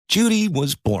Judy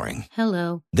was boring.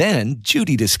 Hello. Then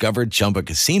Judy discovered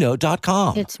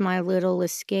ChumbaCasino.com. It's my little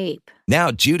escape. Now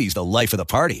Judy's the life of the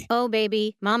party. Oh,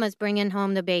 baby, mama's bringing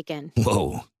home the bacon.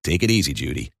 Whoa, take it easy,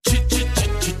 Judy.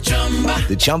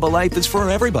 The Chumba life is for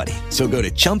everybody. So go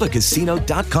to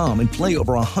ChumbaCasino.com and play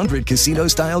over 100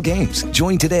 casino-style games.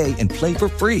 Join today and play for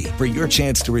free for your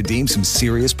chance to redeem some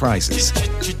serious prizes.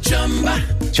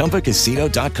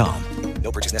 ChumbaCasino.com.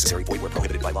 No purchase necessary. Void where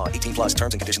prohibited by law. 18 plus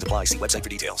terms and conditions apply. See website for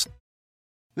details.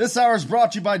 This hour is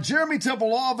brought to you by Jeremy Temple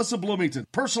Law Office of Bloomington.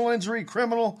 Personal injury,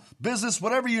 criminal, business,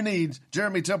 whatever you need,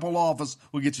 Jeremy Temple Law Office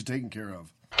will get you taken care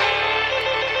of.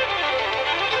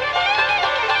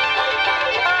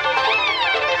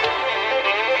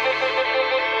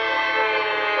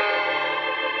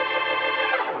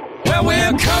 Well,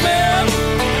 we're coming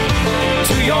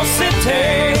to your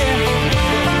city.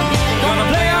 Gonna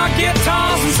play our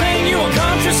guitars and sing you a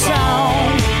country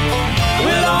song.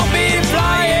 We'll all be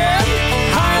flying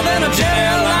higher than a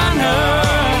jetliner.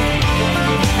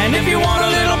 And if you want a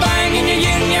little bang in your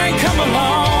yin-yang, come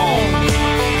along.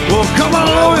 Well, come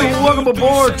on and welcome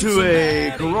aboard to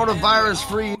a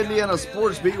coronavirus-free Indiana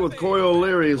Sports Beat with Coy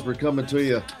O'Leary as we're coming to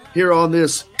you here on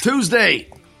this Tuesday.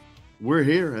 We're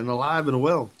here and alive and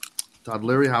well. Todd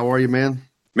Leary, how are you, man?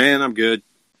 Man, I'm good.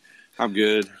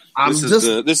 This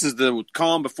is the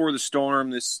calm before the storm.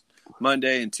 This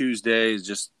Monday and Tuesday is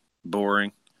just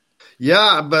boring.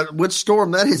 Yeah, but which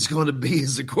storm that is going to be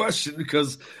is the question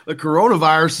because the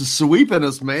coronavirus is sweeping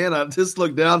us, man. I just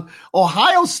looked down.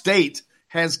 Ohio State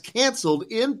has canceled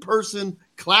in-person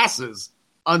classes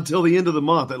until the end of the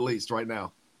month, at least right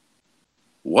now.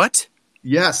 What?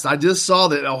 Yes, I just saw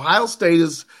that Ohio State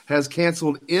has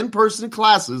canceled in-person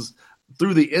classes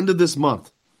through the end of this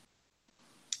month.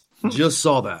 Just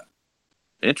saw that.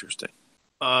 Interesting.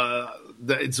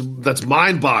 That's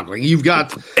mind-boggling. You've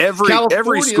got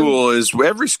every school is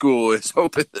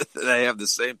hoping that they have the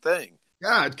same thing.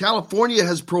 Yeah, California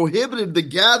has prohibited the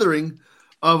gathering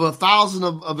of 1,000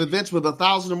 of events with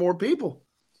 1,000 or more people.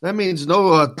 That means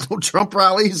no Trump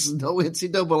rallies, no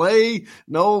NCAA,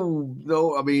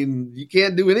 no. I mean, you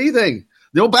can't do anything.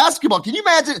 No basketball. Can you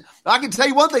imagine? I can tell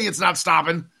you one thing: it's not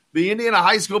stopping the Indiana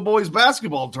high school boys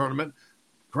basketball tournament.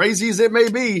 Crazy as it may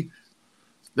be,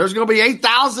 there's going to be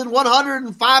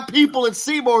 8,105 people at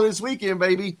Seymour this weekend,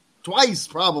 baby. Twice,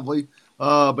 probably.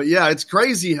 But, yeah, it's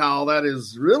crazy how that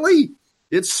is really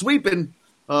 – it's sweeping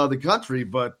the country.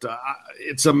 But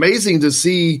it's amazing to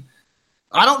see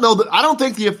 – I don't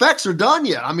think the effects are done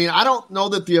yet. I mean, I don't know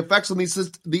that the effects on the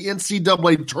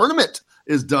NCAA tournament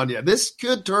is done yet. This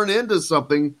could turn into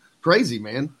something crazy,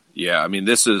 man. Yeah, I mean,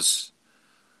 this is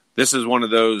one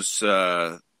of those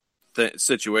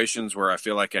situations where I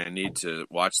feel like I need to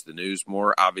watch the news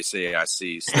more. Obviously, I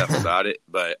see stuff about it,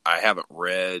 but I haven't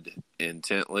read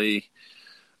intently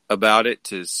about it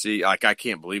to see. Like, I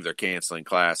can't believe they're canceling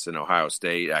class in Ohio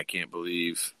State. I can't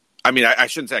believe. I mean, I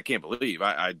shouldn't say I can't believe.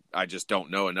 I just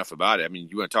don't know enough about it. I mean,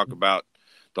 you want to talk about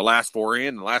the last four in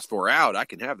and the last four out, I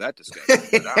can have that discussion.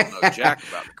 But I don't know jack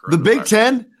about the coronavirus. The Big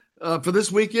Ten for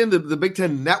this weekend, the Big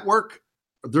Ten Network,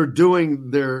 they're doing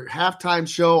their halftime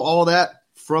show, all that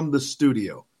from the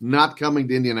studio, not coming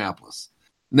to Indianapolis.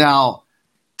 Now,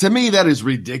 to me, that is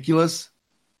ridiculous.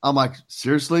 I'm like,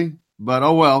 seriously? But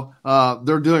oh well.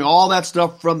 They're doing all that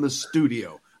stuff from the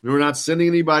studio. We're not sending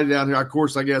anybody down here. Of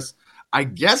course, I guess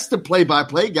the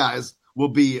play-by-play guys will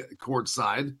be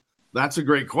courtside. That's a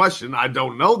great question. I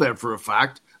don't know that for a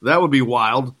fact. That would be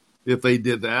wild if they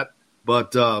did that.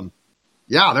 But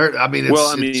yeah,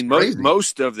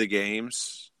 most of the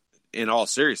games, in all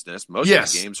seriousness, most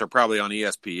of the games are probably on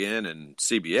ESPN and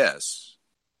CBS.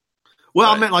 Well,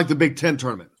 I meant like the Big Ten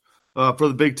tournament. For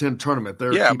the Big Ten tournament,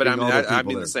 but I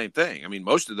mean the same thing. I mean,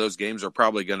 most of those games are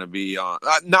probably going to be on.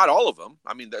 Not all of them.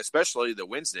 I mean, especially the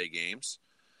Wednesday games.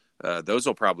 Those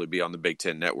will probably be on the Big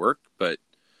Ten Network, but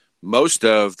most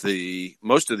of the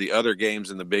other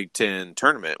games in the Big Ten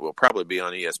tournament will probably be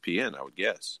on ESPN, I would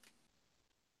guess.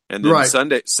 And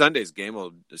then Sunday's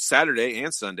game Saturday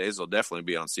and Sundays will definitely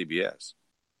be on CBS.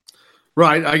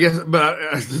 Right, I guess, but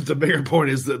the bigger point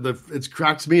is that it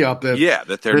cracks me up that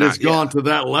it's gone to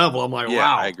that level. I'm like,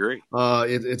 wow, I agree.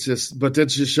 It's just, but that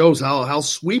just shows how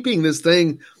sweeping this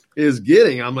thing is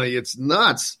getting. I mean, it's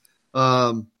nuts.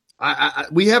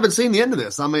 We haven't seen the end of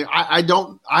this. I mean, I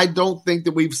don't think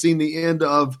that we've seen the end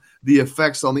of the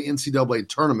effects on the NCAA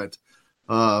tournament.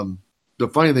 The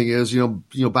funny thing is, you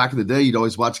know, back in the day, you'd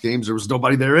always watch games. There was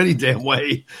nobody there any damn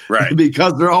way, right?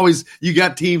 Because you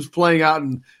got teams playing out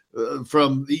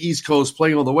from the East Coast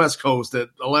playing on the West Coast at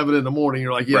 11 in the morning.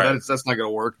 You're like, that's not going to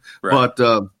work. Right.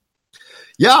 But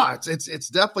Yeah, it's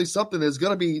definitely something that's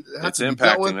going to be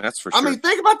impacting. That's for sure. I mean,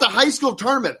 think about the high school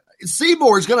tournament.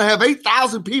 Seymour is going to have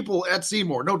 8,000 people at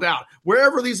Seymour, no doubt.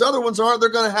 Wherever these other ones are, they're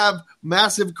going to have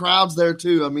massive crowds there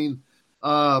too. I mean,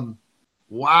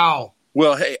 wow.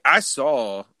 Well, hey,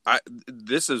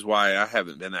 this is why I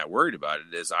haven't been that worried about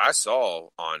it. Is I saw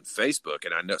on Facebook,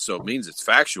 and I know, so it means it's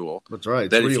factual. That's right.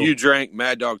 That if you drank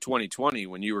Mad Dog 2020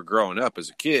 when you were growing up as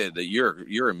a kid, that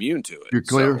you're immune to it. You're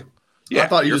clear. So, yeah, I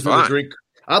thought you just had to drink.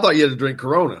 I thought you had to drink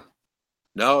Corona.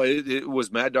 No, it was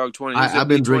Mad Dog 20. I've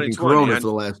been drinking Corona for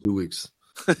the last 2 weeks.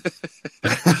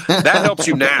 That helps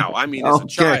you now. I mean, as a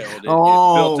child, it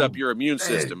built up your immune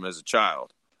system as a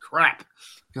child. Crap,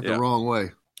 got the wrong way.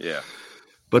 Yeah.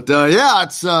 But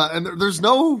it's and there's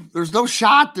no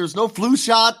shot, there's no flu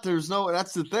shot,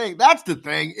 that's the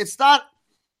thing. It's not.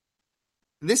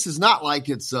 This is not like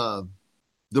it's the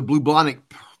bubonic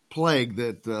plague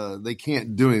that they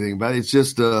can't do anything about. It's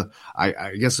just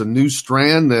I guess a new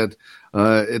strand that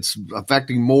it's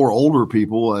affecting more older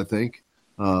people, I think.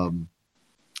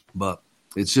 But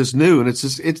it's just new, and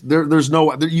there's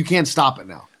no you can't stop it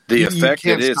now. The effect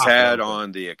that it's had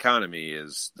on the economy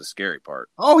is the scary part.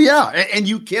 Oh yeah, and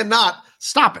you cannot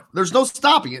stop it. There's no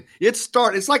stopping it. It's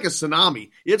like a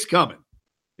tsunami. It's coming.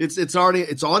 It's on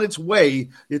its way.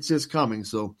 It's just coming.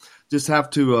 So just have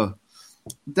to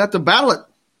battle it.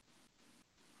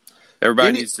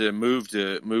 Everybody needs to move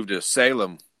to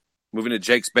Salem, move into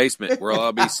Jake's basement where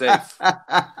I'll be safe.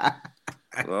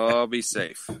 We'll all be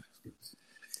safe.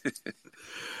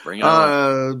 Bring it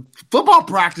on. Football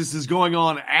practice is going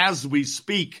on as we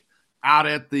speak out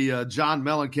at the John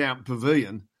Mellencamp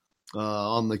Pavilion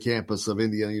on the campus of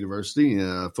Indiana University.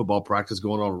 Football practice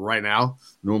going on right now.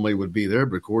 Normally would be there,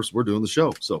 but of course we're doing the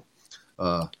show, so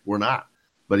we're not.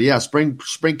 But yeah, spring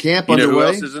camp underway. You know who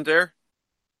else isn't there?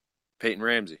 Peyton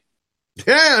Ramsey.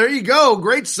 Yeah, there you go.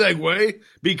 Great segue,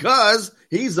 because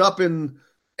he's up in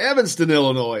Evanston,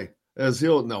 Illinois.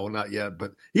 No, not yet,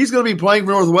 but he's going to be playing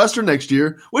for Northwestern next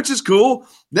year, which is cool.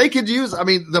 They could use,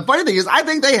 the funny thing is, I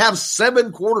think they have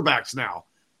 7 quarterbacks now,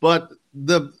 but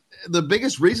the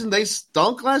biggest reason they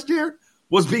stunk last year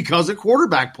was because of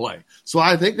quarterback play. So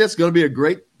I think that's going to be a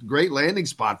great landing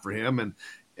spot for him.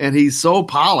 And he's so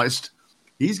polished.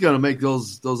 He's going to make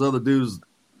those other dudes.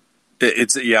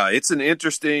 It's an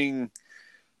interesting,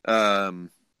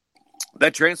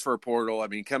 that transfer portal.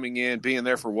 Coming in, being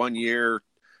there for 1 year,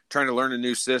 trying to learn a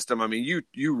new system.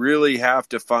 You really have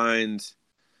to find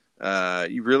a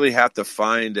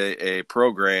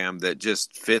program that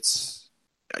just fits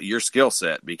your skill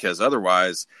set, because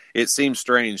otherwise it seems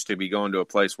strange to be going to a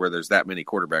place where there's that many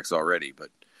quarterbacks already. But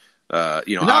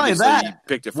obviously you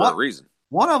picked it for a reason.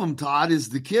 One of them, Todd, is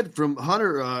the kid from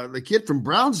the kid from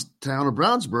Brownstown or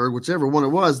Brownsburg, whichever one it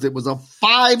was, that was a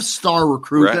 5-star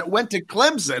recruit that went to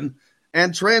Clemson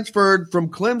and transferred from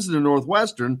Clemson to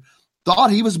Northwestern.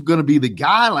 Thought he was going to be the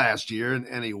guy last year,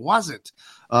 and he wasn't.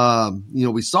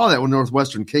 We saw that when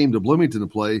Northwestern came to Bloomington to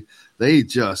play. They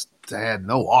just had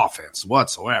no offense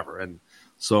whatsoever, and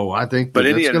so I think. But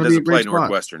Indiana doesn't play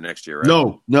Northwestern next year,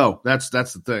 right? No, that's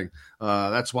the thing.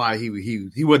 That's why he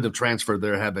wouldn't have transferred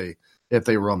there if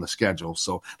they were on the schedule.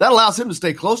 So that allows him to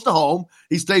stay close to home.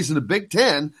 He stays in the Big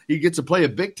Ten. He gets to play a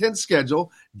Big Ten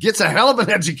schedule, gets a hell of an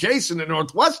education at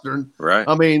Northwestern. Right.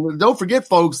 Don't forget,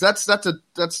 folks, that's a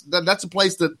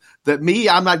place that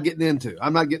I'm not getting into.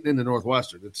 I'm not getting into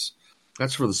Northwestern.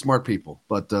 That's for the smart people.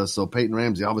 But so Peyton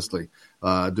Ramsey, obviously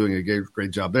doing a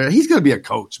great job there. He's going to be a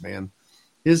coach, man.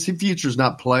 His future's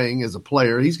not playing as a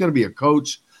player. He's going to be a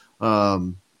coach.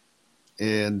 And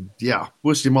yeah,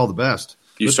 wish him all the best.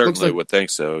 You certainly would think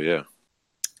so, yeah.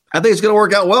 I think it's going to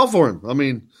work out well for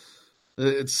him.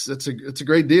 It's a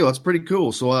great deal. It's pretty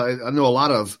cool. So I know a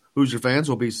lot of Hoosier fans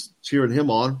will be cheering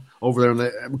him on over there.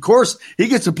 And of course, he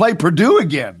gets to play Purdue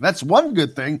again. That's one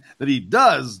good thing that he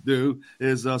does do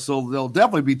is so they'll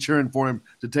definitely be cheering for him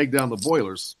to take down the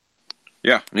Boilers.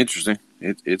 Yeah, interesting.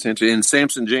 It's interesting. And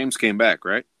Samson James came back,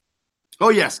 right? Oh,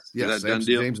 yes. Samson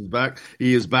James is back.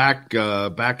 He is back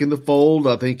in the fold.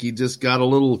 I think he just got a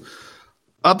little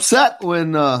upset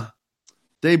when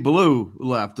Dave Ballou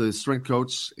left, the strength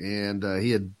coach, and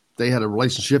they had a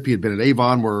relationship. He had been at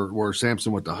Avon where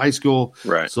Samson went to high school.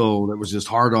 Right. So that was just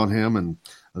hard on him, and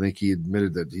I think he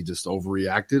admitted that he just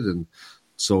overreacted, and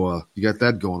so you got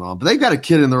that going on. But they've got a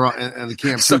kid in the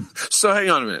camp. So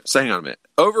hang on a minute.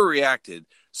 Overreacted.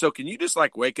 So can you just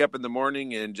wake up in the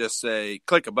morning and just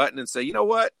click a button and say, you know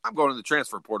what? I'm going to the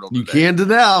transfer portal today. You can do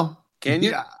now. Can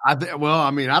you? Yeah, I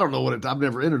don't know I've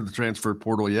never entered the transfer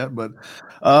portal yet, but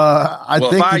I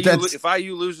think if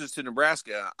IU loses to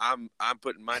Nebraska, I'm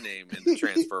putting my name in the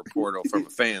transfer portal from a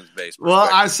fan's base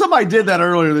perspective. Well, somebody did that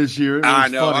earlier this year. I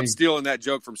know. Funny. I'm stealing that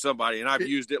joke from somebody, and I've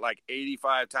used it like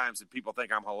 85 times, and people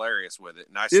think I'm hilarious with it.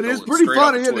 And I stole it pretty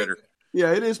funny on Twitter.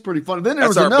 Yeah, it is pretty funny. Then there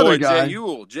was another boy, guy,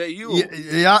 Jay Ewell.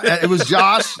 Yeah, it was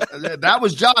Josh. That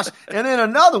was Josh, and then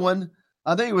another one.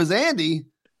 I think it was Andy.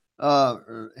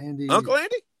 Andy, Uncle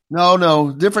Andy?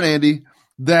 No, different Andy.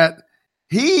 That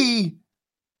he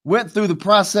went through the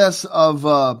process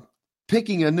of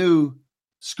picking a new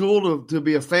school to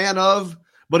be a fan of,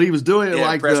 but he was doing it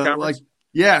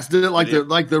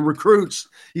the recruits.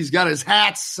 He's got his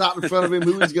hats out in front of him.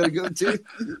 Who he's going to go to?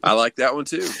 I like that one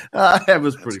too. That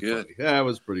was pretty good. Funny. That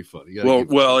was pretty funny.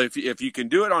 Well, if you can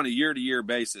do it on a year-to-year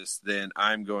basis, then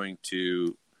I'm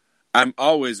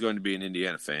always going to be an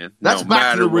Indiana fan. That's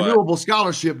back to the renewable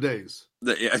scholarship days.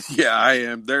 Yeah, I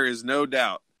am. There is no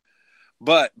doubt.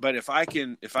 But if I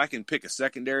can pick a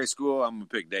secondary school, I'm gonna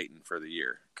pick Dayton for the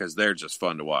year because they're just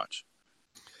fun to watch.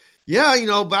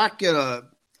 Yeah, back at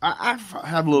I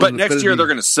have a little. But next year they're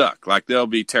gonna suck. Like they'll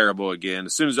be terrible again.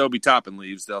 As soon as Obi Toppin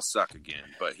leaves, they'll suck again.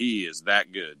 But he is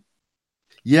that good.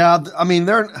 Yeah, I mean,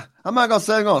 I'm not gonna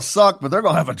say they're gonna suck, but they're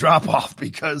gonna have a drop off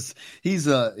because he's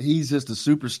just a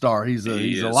superstar. He's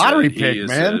a lottery pick,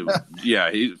 man.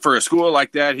 For a school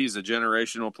like that, he's a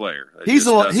generational player. He's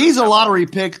a lottery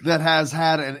pick that has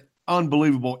had an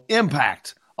unbelievable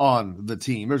impact on the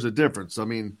team. There's a difference. I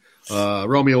mean,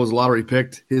 Romeo was a lottery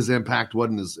pick. His impact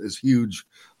wasn't as huge,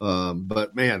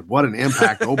 but man, what an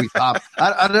impact! Obi Toppin.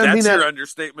 I didn't mean that. That's your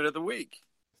understatement of the week.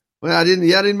 Well, I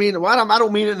didn't mean it. Well, I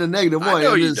don't mean it in a negative way. I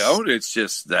know you don't. It's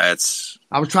just I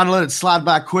was trying to let it slide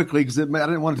back quickly because I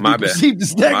didn't want it to be perceived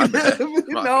as negative.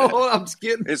 I'm just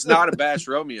kidding. It's not a Bash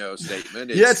Romeo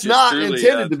statement. It's not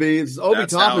intended to be. It's Obi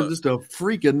Toppin just a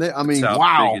freaking. I mean,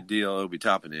 wow, big a deal Obi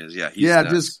Toppin is. Yeah,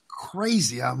 he's just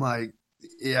crazy. I'm like,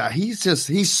 yeah, he's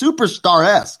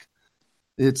superstar-esque.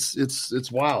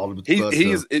 It's wild.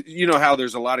 He's you know how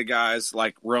there's a lot of guys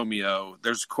like Romeo.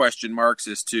 There's question marks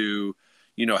as to.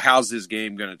 How's his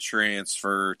game going to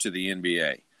transfer to the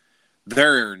NBA?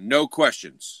 There are no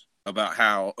questions about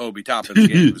how Obi Toppin's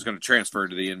game is going to transfer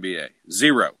to the NBA.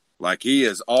 Zero. Like, he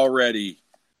is already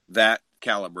that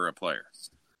caliber of player.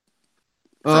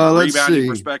 From a rebounding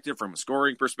perspective, from a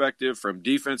scoring perspective, from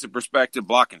defensive perspective,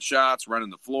 blocking shots, running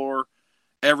the floor,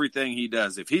 everything he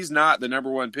does. If he's not the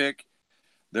number one pick,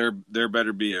 there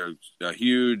better be a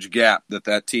huge gap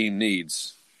that team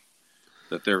needs.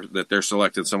 That they're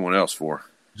selecting someone else for.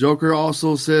 Joker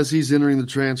also says he's entering the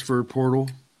transfer portal.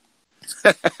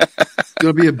 It's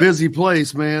going to be a busy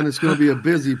place, man. It's going to be a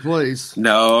busy place.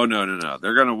 No.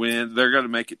 They're going to win. They're going to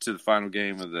make it to the final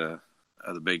game of the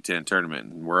Big Ten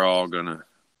tournament, and we're all going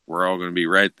to be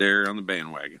right there on the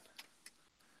bandwagon.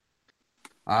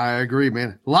 I agree,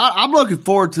 man. I'm looking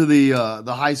forward to the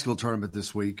high school tournament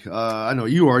this week. I know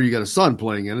you are. You got a son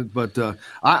playing in it, but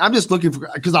I'm just looking for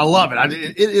because I love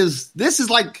it. This is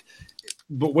like,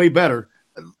 but way better.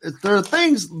 There are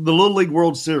things. The Little League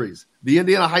World Series, the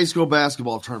Indiana High School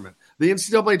basketball tournament, the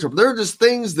NCAA tournament. They're just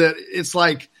things that it's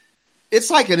like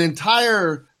an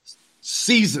entire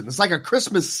season. It's like a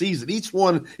Christmas season. Each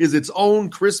one is its own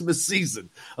Christmas season.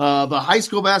 The high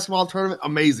school basketball tournament,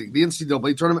 amazing. The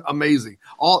NCAA tournament, amazing.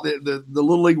 All the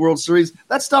Little League World Series,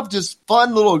 that stuff, just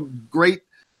fun little great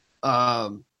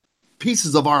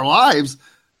pieces of our lives.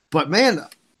 But man,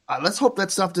 let's hope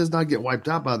that stuff does not get wiped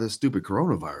out by this stupid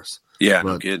coronavirus. Yeah,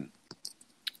 no kidding.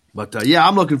 But,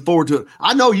 I'm looking forward to it.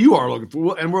 I know you are looking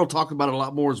forward, and we'll talk about it a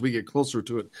lot more as we get closer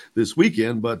to it this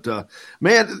weekend. But,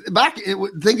 man,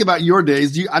 think about your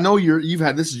days. I know you've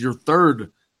had – this is your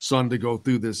third son to go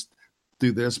through this.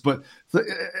 But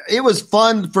it was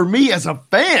fun for me as a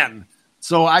fan.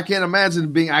 So I can't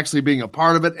imagine being a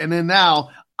part of it. And then now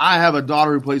I have a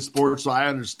daughter who plays sports, so I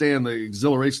understand the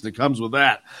exhilaration that comes with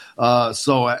that.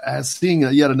 So as seeing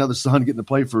yet another son getting to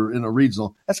play in a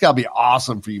regional, that's got to be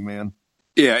awesome for you, man.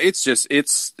 Yeah,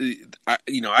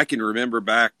 I can remember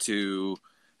back to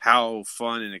how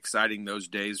fun and exciting those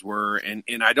days were.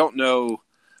 And I don't know,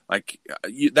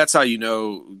 that's how you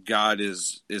know God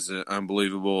is an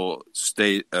unbelievable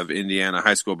state of Indiana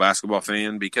high school basketball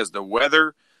fan, because the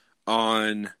weather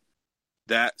on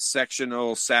that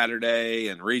sectional Saturday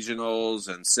and regionals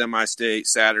and semi-state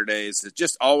Saturdays, it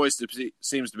just always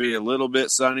seems to be a little bit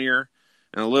sunnier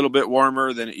and a little bit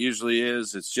warmer than it usually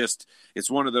is. It's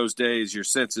one of those days your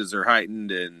senses are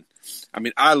heightened. And I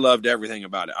mean, I loved everything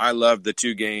about it. I loved the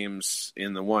 2 games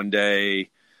in the one day.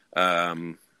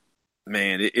 Man,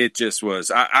 it just was,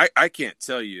 I can't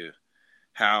tell you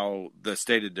how the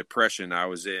state of depression I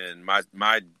was in.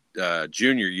 My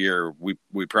junior year,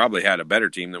 we probably had a better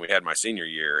team than we had my senior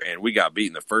year, and we got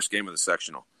beaten the first game of the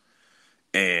sectional.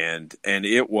 And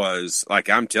it was like,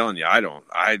 I'm telling you,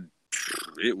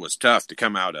 it was tough to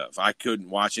come out of. I couldn't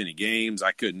watch any games.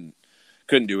 I couldn't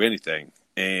do anything.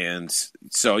 And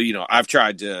so, I've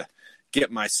tried to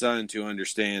get my son to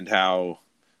understand how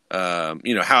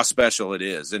special it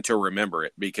is and to remember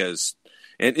it, because,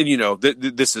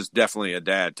 this is definitely a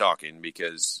dad talking,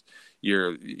 because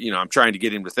I'm trying to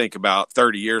get him to think about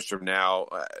 30 years from now,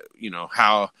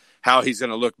 how he's going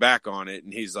to look back on it.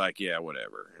 And he's like, yeah,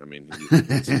 whatever. I mean,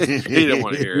 he didn't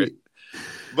want to hear it.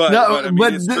 But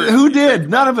who did?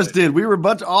 None of us did. We were a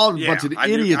bunch of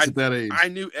idiots at that age. I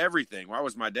knew everything. Why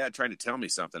was my dad trying to tell me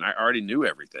something? I already knew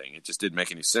everything. It just didn't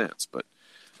make any sense. But,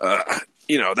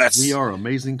 we are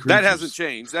amazing creatures. That hasn't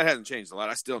changed. That hasn't changed a lot.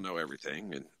 I still know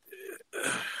everything. And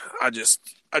I just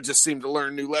seem to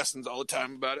learn new lessons all the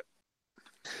time about it.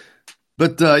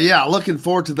 But, looking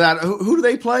forward to that. Who do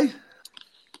they play?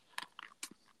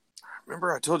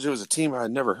 Remember I told you it was a team I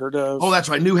had never heard of? Oh, that's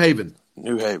right. New Haven,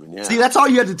 yeah. See, that's all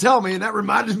you had to tell me, and that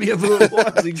reminded me of who it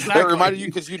was. Exactly. That reminded you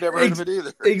because you never heard of it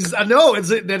either. I know.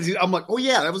 I'm like, oh,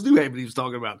 yeah, that was New Haven he was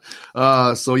talking about.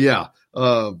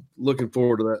 Looking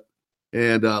forward to that.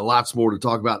 And lots more to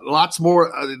talk about. A lot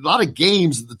of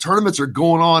games. The tournaments are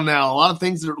going on now. A lot of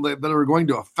things that are going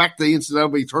to affect the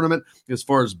NCAA tournament as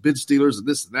far as bid stealers and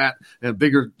this and that, and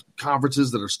bigger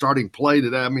conferences that are starting play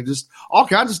today. I mean, just all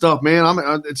kinds of stuff,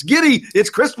 man. It's giddy. It's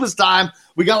Christmas time.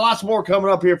 We got lots more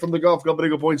coming up here from the Golf Club at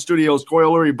Eagle Point Studios.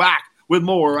 Coyle Lurie back with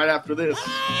more right after this.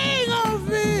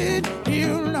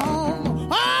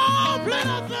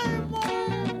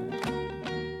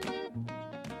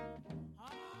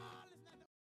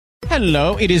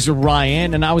 Hello, it is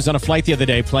Ryan, and I was on a flight the other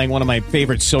day playing one of my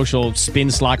favorite social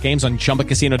spin slot games on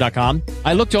ChumbaCasino.com.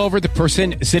 I looked over at the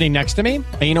person sitting next to me,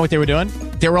 and you know what they were doing?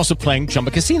 They were also playing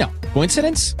Chumba Casino.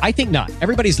 Coincidence? I think not.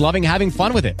 Everybody's loving having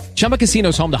fun with it. Chumba Casino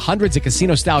is home to hundreds of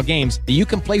casino-style games that you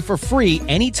can play for free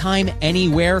anytime,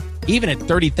 anywhere, even at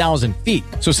 30,000 feet.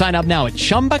 So sign up now at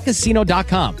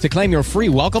ChumbaCasino.com to claim your free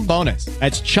welcome bonus.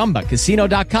 That's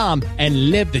ChumbaCasino.com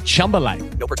and live the Chumba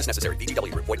life. No purchase necessary.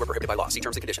 VGW. Void where prohibited by law. See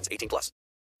terms and conditions. 18+.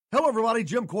 Hello, everybody.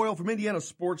 Jim Coyle from Indiana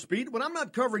Sports Beat. When I'm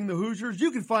not covering the Hoosiers,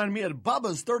 you can find me at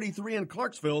Bubba's 33 in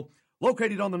Clarksville,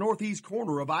 located on the northeast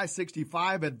corner of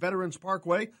I-65 at Veterans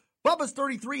Parkway. Bubba's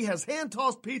 33 has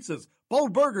hand-tossed pizzas,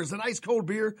 bold burgers, and ice-cold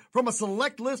beer from a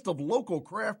select list of local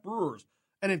craft brewers.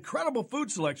 An incredible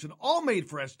food selection, all made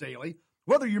fresh daily.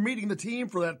 Whether you're meeting the team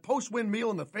for that post-win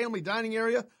meal in the family dining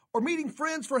area or meeting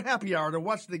friends for happy hour to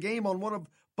watch the game on one of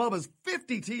Bubba's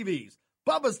 50 TVs,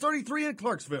 Bubba's 33 in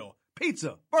Clarksville.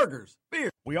 Pizza, burgers, beer.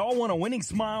 We all want a winning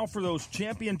smile for those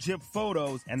championship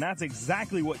photos, and that's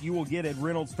exactly what you will get at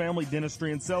Reynolds Family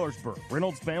Dentistry in Sellersburg.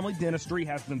 Reynolds Family Dentistry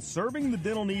has been serving the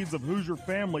dental needs of Hoosier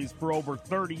families for over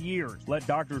 30 years. Let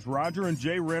Doctors Roger and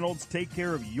Jay Reynolds take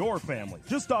care of your family.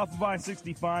 Just off of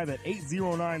I-65 at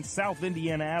 809 South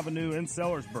Indiana Avenue in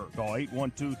Sellersburg. Call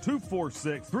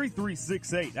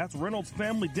 812-246-3368. That's Reynolds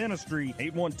Family Dentistry,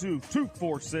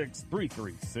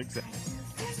 812-246-3368.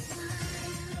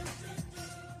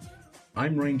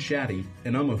 I'm Ryan Shaddy,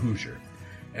 and I'm a Hoosier.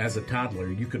 As a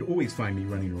toddler, you could always find me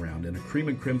running around in a cream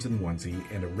and crimson onesie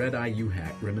and a red IU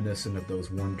hat reminiscent of those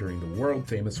worn during the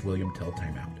world-famous William Tell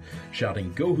timeout,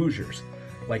 shouting, "Go Hoosiers!"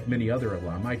 Like many other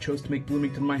alum, I chose to make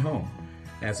Bloomington my home.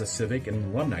 As a civic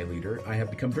and alumni leader, I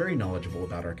have become very knowledgeable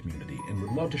about our community and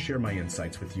would love to share my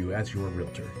insights with you as your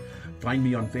realtor. Find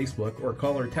me on Facebook or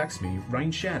call or text me,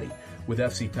 Ryan Shaddy, with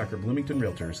FC Tucker Bloomington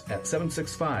Realtors at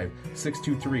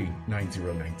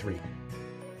 765-623-9093.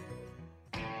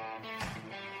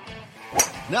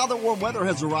 Now that warm weather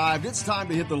has arrived, it's time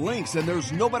to hit the links, and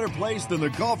there's no better place than the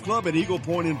Golf Club at Eagle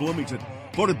Point in Bloomington.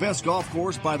 Voted best golf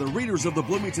course by the readers of the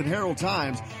Bloomington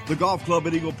Herald-Times, the Golf Club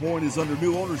at Eagle Point is under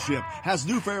new ownership, has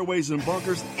new fairways and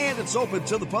bunkers, and it's open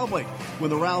to the public. When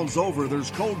the round's over,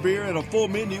 there's cold beer and a full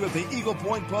menu at the Eagle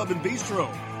Point Pub and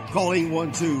Bistro. Call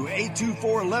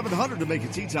 812-824-1100 to make a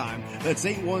tee time. That's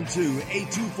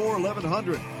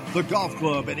 812-824-1100. The Golf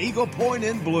Club at Eagle Point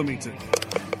in Bloomington.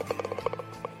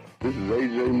 This is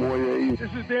A.J. Moye.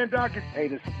 This is Dan Dawkins. Hey,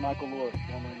 this is Michael Lewis,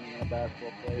 former Indiana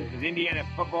basketball player. This is Indiana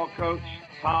football coach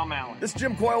Tom Allen. This is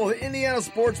Jim Coyle with the Indiana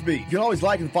Sports Beat. You can always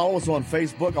like and follow us on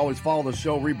Facebook. Always follow the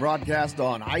show rebroadcast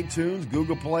on iTunes,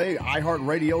 Google Play,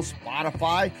 iHeartRadio,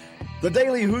 Spotify.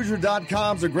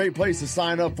 TheDailyHoosier.com is a great place to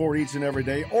sign up for each and every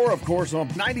day. Or, of course, on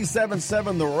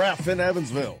 97.7 The Ref in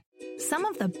Evansville. Some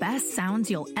of the best sounds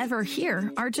you'll ever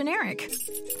hear are generic.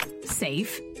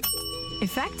 Safe.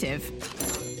 Effective.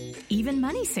 even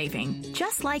money-saving,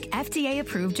 just like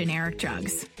FDA-approved generic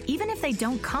drugs. Even if they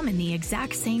don't come in the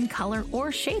exact same color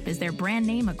or shape as their brand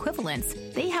name equivalents,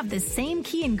 they have the same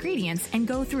key ingredients and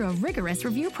go through a rigorous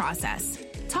review process.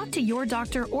 Talk to your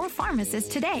doctor or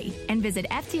pharmacist today and visit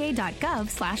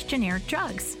fda.gov/generic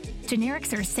drugs.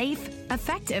 Generics are safe,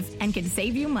 effective, and can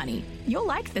save you money. You'll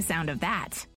like the sound of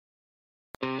that.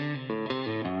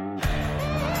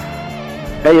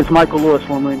 Hey, it's Michael Lewis,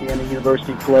 former Indiana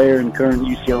University player and current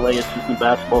UCLA assistant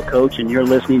basketball coach, and you're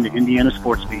listening to Indiana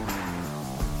Sports Beat.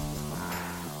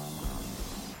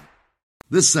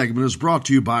 This segment is brought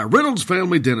to you by Reynolds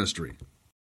Family Dentistry.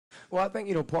 Well, I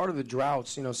think, part of the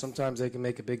droughts, sometimes they can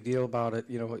make a big deal about it,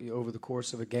 over the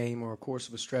course of a game or a course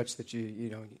of a stretch that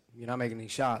you're not making any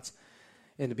shots.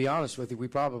 And to be honest with you, we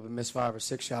probably missed 5 or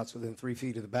 6 shots within 3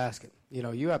 feet of the basket.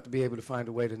 You have to be able to find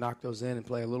a way to knock those in and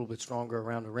play a little bit stronger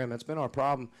around the rim. That's been our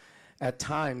problem at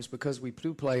times because we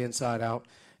do play inside out,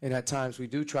 and at times we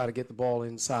do try to get the ball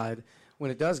inside.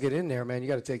 When it does get in there, man, you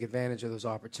got to take advantage of those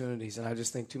opportunities. And I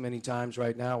just think too many times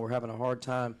right now we're having a hard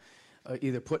time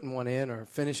either putting one in or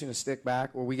finishing a stick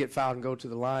back, or we get fouled and go to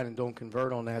the line and don't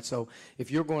convert on that. So if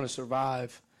you're going to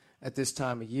survive at this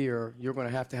time of year, you're going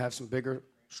to have some bigger,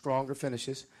 stronger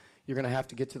finishes. You're going to have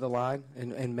to get to the line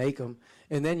and make them.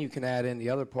 And then you can add in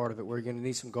the other part of it where you're going to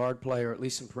need some guard play or at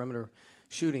least some perimeter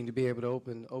shooting to be able to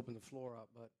open the floor up.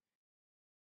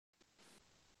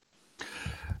 But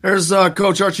There's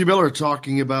Coach Archie Miller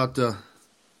talking about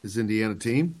his Indiana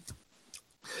team.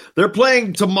 They're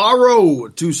playing tomorrow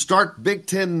to start Big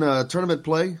Ten tournament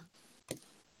play.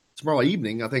 Tomorrow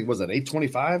evening, I think, was it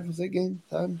 8:25? Was that game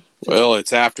time? Well,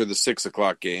 it's after the 6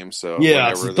 o'clock game, so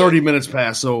yeah, it's 30 minutes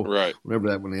past. So right, whenever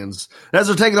that one ends, as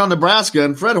they're taking on Nebraska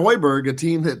and Fred Hoiberg, a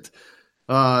team that,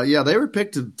 they were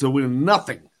picked to win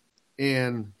nothing,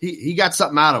 and he got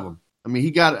something out of them. I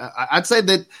mean, I'd say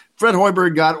that Fred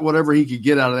Hoiberg got whatever he could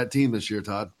get out of that team this year,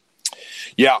 Todd.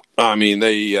 Yeah, I mean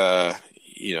they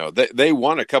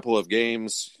won a couple of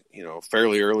games,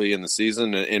 fairly early in the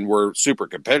season and were super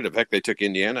competitive. Heck, they took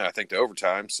Indiana, I think, to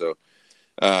overtime. So,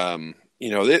 they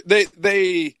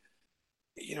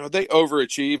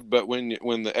overachieved, but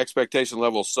when the expectation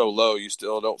level is so low, you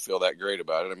still don't feel that great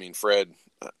about it. I mean, Fred,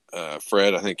 I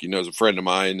think is a friend of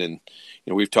mine, and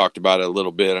we've talked about it a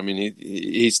little bit. I mean,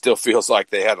 he still feels like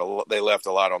they left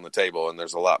a lot on the table, and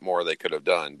there's a lot more they could have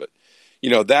done, but.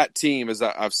 That team, as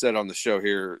I've said on the show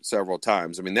here several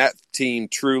times, I mean, that team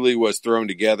truly was thrown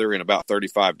together in about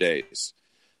 35 days.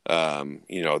 There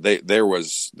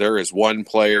is one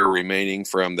player remaining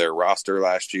from their roster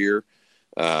last year,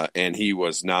 and he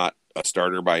was not a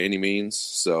starter by any means.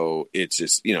 So it's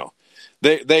just,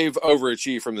 they've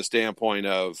overachieved from the standpoint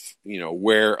of,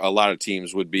 where a lot of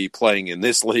teams would be playing in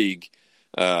this league,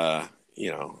 but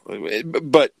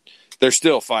they're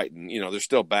still fighting, they're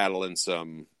still battling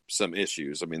some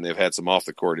issues. I mean, they've had some off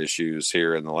the court issues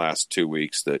here in the last 2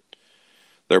 weeks that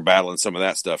they're battling some of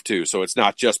that stuff too. So it's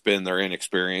not just been their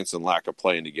inexperience and lack of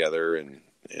playing together and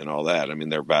all that. I mean,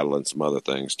 they're battling some other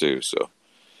things too. So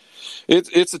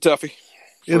it's a toughie.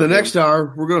 In the next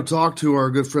hour, we're going to talk to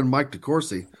our good friend Mike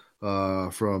DeCourcy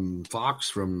from Fox,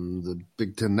 from the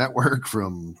Big Ten Network,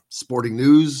 from Sporting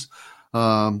News.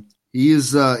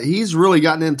 He's really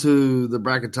gotten into the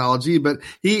bracketology, but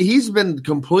he's been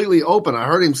completely open. I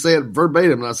heard him say it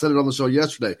verbatim, and I said it on the show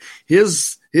yesterday.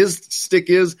 His stick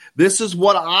is, this is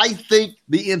what I think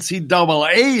the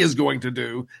NCAA is going to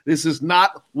do. This is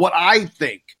not what I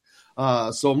think.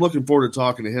 So I'm looking forward to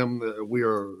talking to him. We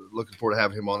are looking forward to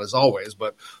having him on as always.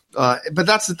 But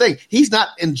that's the thing. He's not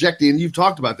injecting, and you've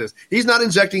talked about this, he's not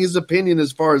injecting his opinion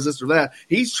as far as this or that.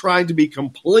 He's trying to be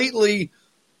completely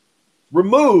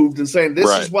removed and saying, this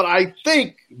is what I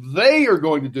think they are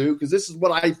going to do, because this is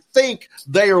what I think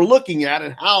they are looking at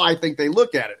and how I think they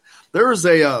look at it. There is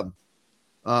I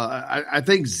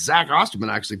think Zach Osterman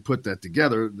actually put that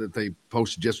together that they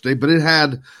posted yesterday, but it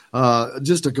had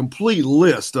just a complete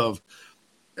list of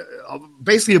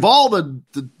basically of all the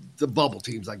bubble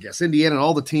teams, I guess, Indiana and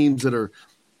all the teams that are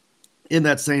in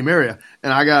that same area.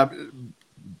 And I got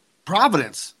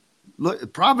Providence.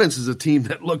 Look, Providence is a team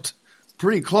that looked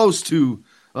pretty close to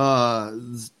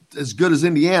as good as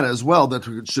Indiana as well. That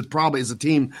is a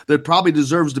team that probably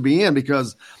deserves to be in,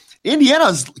 because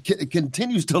Indiana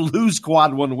continues to lose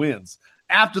quad one wins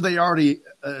after they already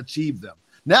achieved them.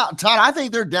 Now, Todd, I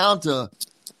think they're down to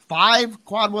 5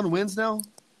 quad one wins now.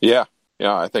 Yeah,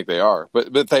 I think they are.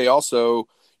 But they also,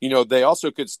 they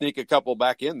also could sneak a couple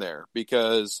back in there,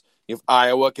 because if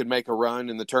Iowa could make a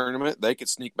run in the tournament, they could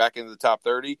sneak back into the top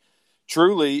 30.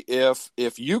 Truly, if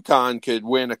UConn could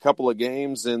win a couple of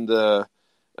games in the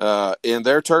in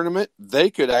their tournament, they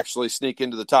could actually sneak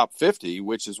into the top 50,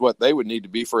 which is what they would need to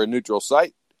be for a neutral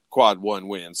site quad one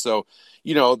win. So,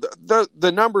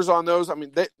 the numbers on those, I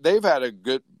mean, they've had a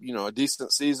good, a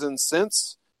decent season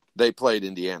since they played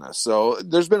Indiana. So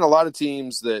there's been a lot of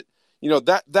teams that,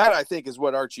 that I think is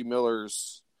what Archie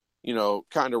Miller's,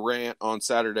 kind of rant on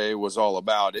Saturday was all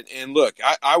about. And look,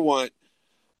 I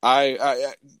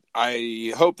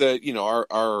hope that,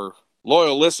 our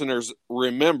loyal listeners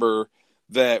remember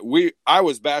that I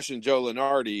was bashing Joe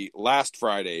Lunardi last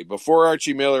Friday before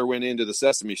Archie Miller went into the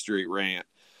Sesame Street rant.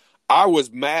 I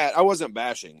was mad. I wasn't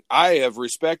bashing. I have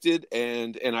respected,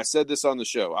 and I said this on the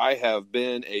show, I have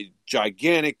been a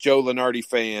gigantic Joe Lunardi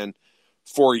fan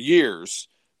for years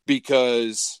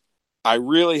because I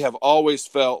really have always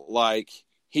felt like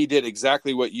he did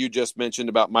exactly what you just mentioned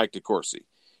about Mike DeCourcy.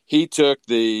 He took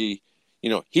the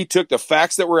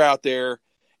facts that were out there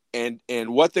and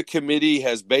what the committee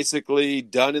has basically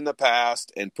done in the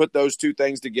past and put those two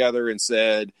things together and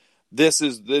said, this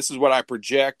is what I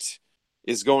project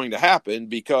is going to happen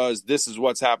because this is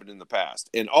what's happened in the past.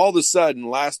 And all of a sudden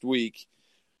last week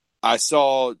I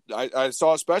saw a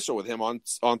special with him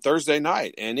on Thursday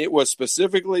night, and it was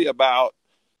specifically about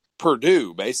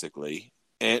Purdue basically,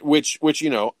 and which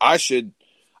I should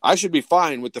be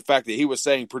fine with the fact that he was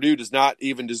saying Purdue does not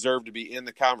even deserve to be in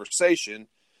the conversation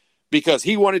because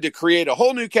he wanted to create a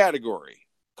whole new category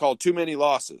called too many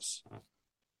losses.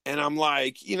 And I'm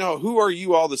like, who are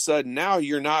you all of a sudden? Now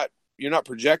you're not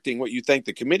projecting what you think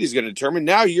the committee is going to determine.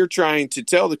 Now you're trying to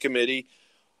tell the committee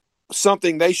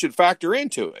something they should factor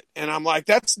into it. And I'm like,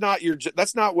 that's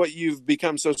not what you've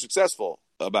become so successful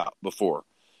about before.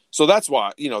 So that's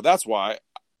why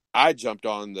I jumped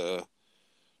on the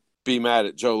be mad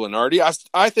at Joe Lunardi.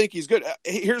 I think he's good.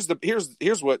 Here's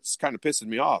what's kind of pissing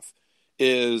me off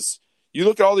is you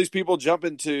look at all these people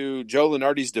jumping to Joe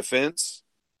Lunardi's defense,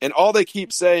 and all they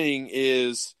keep saying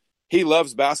is he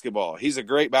loves basketball. He's a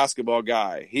great basketball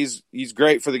guy. He's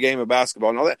great for the game of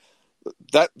basketball and all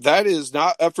that. That is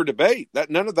not up for debate.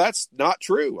 None of that's not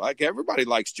true. Like everybody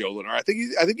likes Joe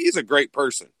Lunardi. I think he's a great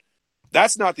person.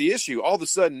 That's not the issue. All of a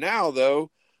sudden now,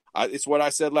 though, it's what I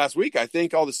said last week. I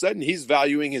think all of a sudden he's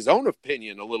valuing his own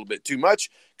opinion a little bit too much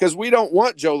because we don't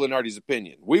want Joe Lunardi's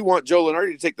opinion. We want Joe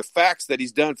Lunardi to take the facts that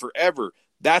he's done forever.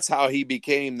 That's how he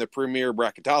became the premier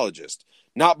bracketologist,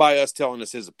 not by us telling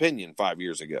us his opinion 5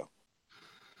 years ago.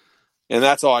 And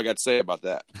that's all I got to say about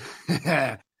that.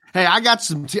 Hey, I got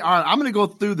some. All right, I'm going to go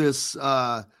through this,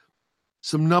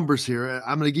 some numbers here.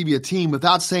 I'm going to give you a team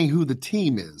without saying who the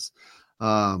team is.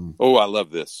 I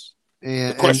love this.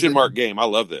 The question mark game. I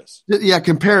love this. Yeah,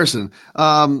 comparison.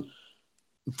 Do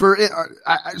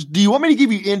you want me to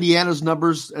give you Indiana's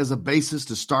numbers as a basis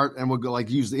to start, and we'll go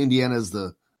use Indiana as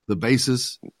the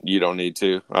basis? You don't need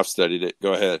to. I've studied it.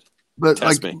 Go ahead. But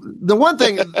the one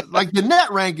thing, the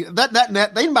net rank, that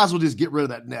net, they might as well just get rid of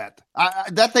that net.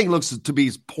 That thing looks to be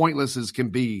as pointless as can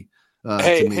be.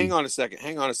 Hey, hang on a second.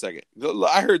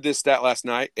 I heard this stat last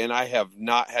night, and I have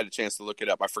not had a chance to look it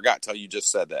up. I forgot until you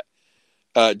just said that.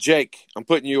 Jake, I'm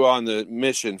putting you on the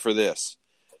mission for this.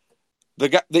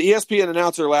 The ESPN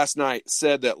announcer last night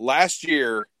said that last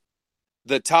year,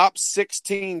 the top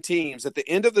 16 teams at the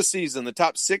end of the season, the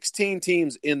top 16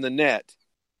 teams in the net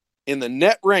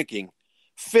ranking,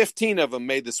 15 of them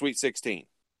made the Sweet 16.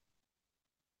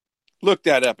 Look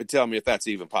that up and tell me if that's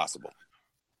even possible.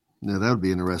 Yeah, that would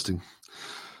be interesting.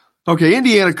 Okay,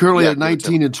 Indiana currently at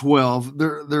 19 and 12.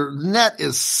 Their net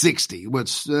is 60, which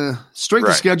strength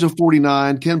of schedule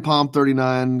 49, Ken Palm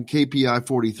 39, KPI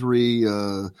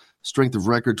 43, strength of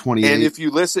record 28. And if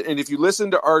you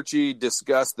listen to Archie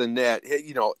discuss the net,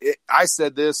 I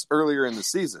said this earlier in the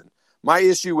season. My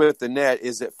issue with the net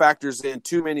is it factors in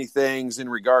too many things in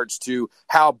regards to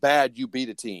how bad you beat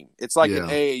a team. It's like an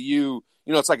AAU,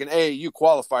 it's like an AAU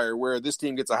qualifier where this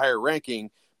team gets a higher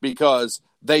ranking because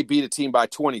they beat a team by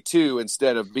 22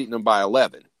 instead of beating them by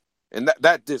 11. And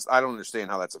that just, I don't understand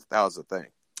how that's a thing.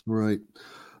 Right.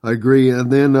 I agree.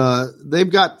 And then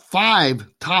they've got 5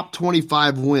 top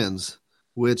 25 wins,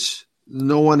 which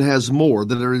no one has more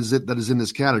that is in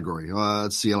this category.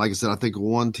 Let's see. Like I said, I think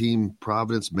one team,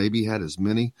 Providence, maybe had as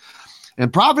many.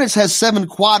 And Providence has 7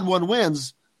 quad 1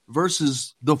 wins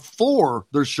versus the 4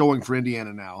 they're showing for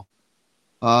Indiana now.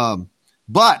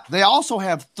 But they also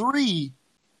have 3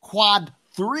 quad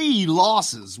 3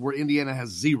 losses where Indiana has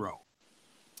 0.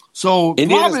 So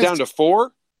Indiana's down to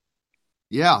 4?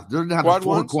 Yeah, they're down to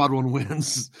 4 quad 1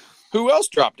 wins. Who else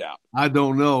dropped out? I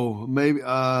don't know. Maybe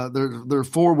they're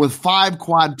 4 with 5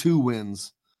 quad 2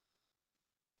 wins.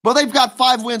 But they've got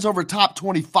 5 wins over top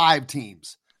 25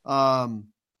 teams.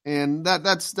 And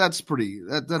that's pretty.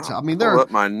 That's I mean, they're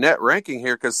up my net ranking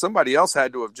here because somebody else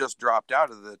had to have just dropped out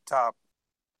of the top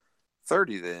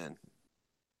 30 then,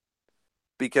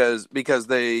 because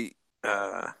they.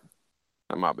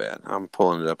 My bad. I'm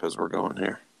pulling it up as we're going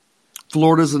here.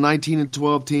 Florida's a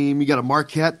 19-12 team. You got a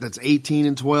Marquette that's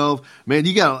 18-12. Man,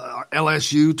 you got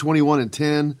LSU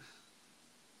 21-10.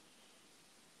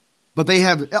 But they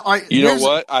have. You know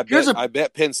what? I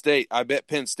bet Penn State. I bet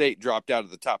Penn State dropped out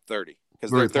of the top 30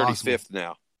 because they're 35th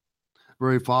now.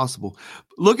 Very possible.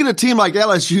 Look at a team like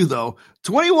LSU though,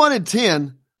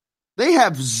 21-10. They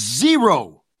have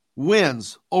 0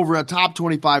 wins over a top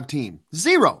 25 team.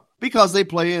 0. Because they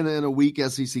play in a weak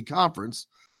SEC conference.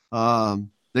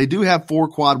 They do have 4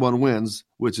 quad 1 wins,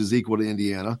 which is equal to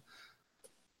Indiana.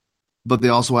 But they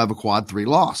also have a quad 3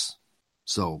 loss.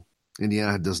 So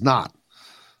Indiana does not.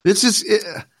 It's just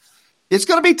it's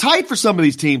going to be tight for some of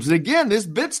these teams. And again, this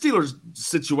Bid Steelers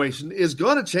situation is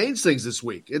going to change things this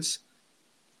week. It's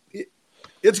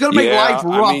going to make life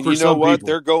rough for some people. You know what?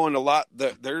 They're going a lot.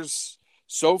 There's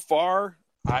so far,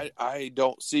 I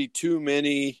don't see too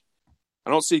many. I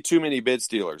don't see too many Bid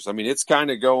Steelers. I mean, it's kind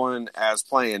of going as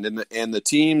planned. And the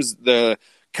teams, the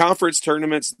conference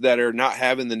tournaments that are not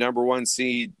having the number 1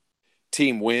 seed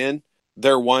team win,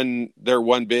 they're one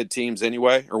bid teams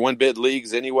anyway, or 1 bid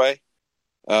leagues anyway.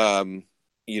 Like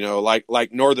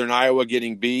Northern Iowa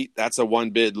getting beat, that's a 1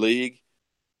 bid league.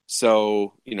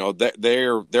 So,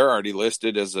 they're already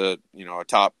listed as a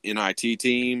top NIT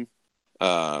team.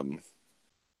 There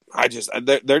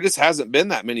just hasn't been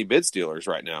that many Bid Steelers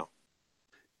right now.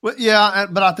 Well, yeah,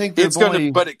 but I think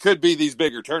but it could be these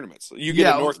bigger tournaments. You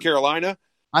get North Carolina.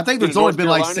 I think there's only been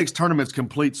like 6 tournaments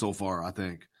complete so far. I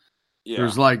think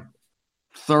there's like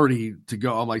 30 to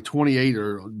go. I'm like 28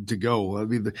 to go. I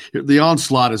mean, the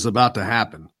onslaught is about to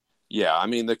happen. Yeah, I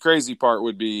mean, the crazy part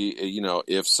would be,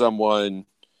 if someone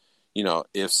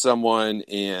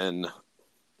in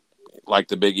like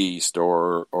the Big East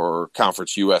or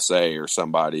Conference USA or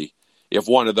somebody, if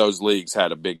one of those leagues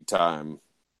had a big time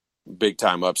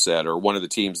upset, or one of the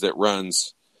teams that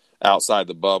runs outside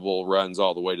the bubble runs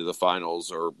all the way to the finals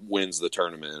or wins the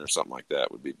tournament or something like that,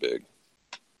 would be big.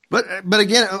 But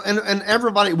again, and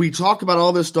everybody, we talk about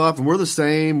all this stuff and we're the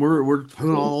same. We're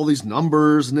putting on all these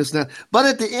numbers and this and that. But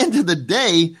at the end of the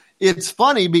day, it's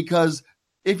funny because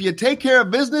if you take care of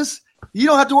business, you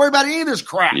don't have to worry about any of this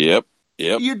crap. Yep.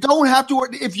 You don't have to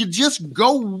worry. If you just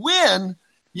go win,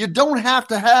 you don't have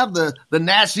to have the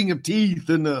gnashing of teeth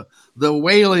and the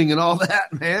wailing and all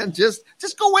that, man. Just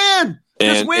go in.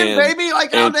 Just win, baby,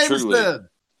 like Al Davis did.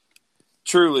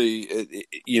 Truly,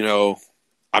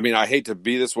 I mean, I hate to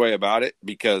be this way about it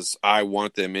because I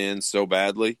want them in so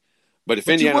badly. But if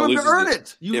Indiana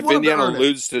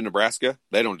loses to Nebraska,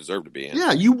 they don't deserve to be in.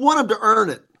 Yeah, you want them to earn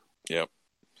it. Yep.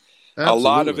 Absolutely. A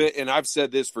lot of it, and I've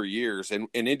said this for years, and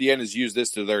Indiana's used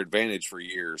this to their advantage for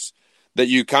years, that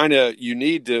you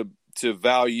need to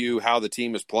value how the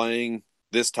team is playing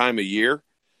this time of year.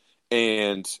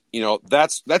 And,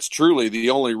 that's truly the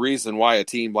only reason why a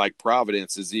team like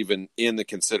Providence is even in the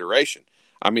consideration.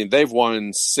 I mean, they've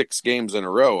won 6 games in a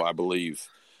row, I believe,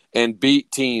 and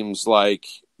beat teams like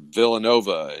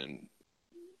Villanova and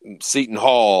Seton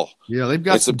Hall. Yeah, they've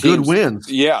got some good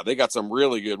wins. Yeah, they got some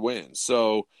really good wins.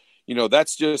 So,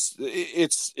 that's just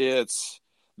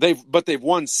they've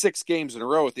won 6 games in a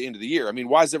row at the end of the year. I mean,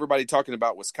 why is everybody talking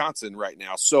about Wisconsin right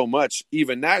now so much,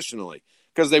 even nationally?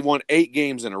 Because they've won 8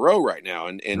 games in a row right now,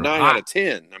 and 9 out of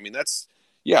 10. I mean,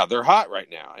 they're hot right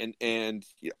now. And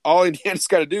all Indiana's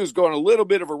got to do is go on a little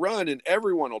bit of a run, and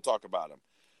everyone will talk about them.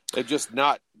 They've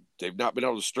not been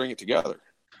able to string it together.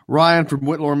 Ryan from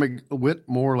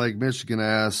Whitmore Lake, Michigan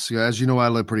asks, as you know, I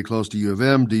live pretty close to U of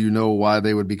M. Do you know why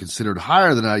they would be considered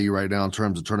higher than IU right now in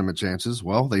terms of tournament chances?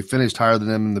 Well, they finished higher than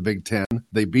them in the Big Ten.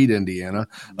 They beat Indiana.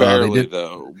 Barely,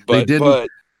 though. But those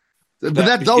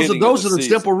are the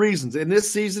simple reasons. In this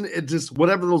season, it just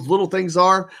whatever those little things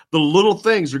are, the little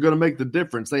things are going to make the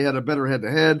difference. They had a better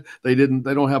head-to-head. They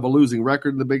don't have a losing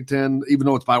record in the Big Ten, even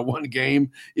though it's by 1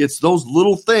 game. It's those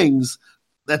little things.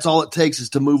 That's all it takes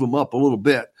is to move them up a little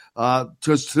bit.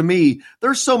 Because to me,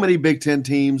 there's so many Big Ten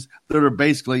teams that are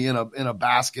basically in a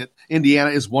basket.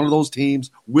 Indiana is one of those teams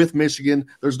with Michigan.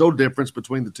 There's no difference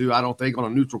between the two, I don't think, on a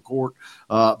neutral court.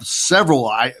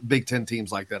 Several Big Ten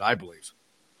teams like that, I believe.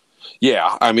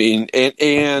 Yeah, I mean,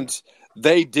 and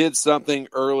they did something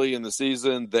early in the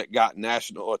season that got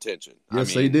national attention.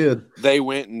 Yes, they did. They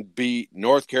went and beat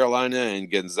North Carolina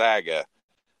and Gonzaga.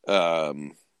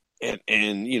 And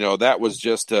that was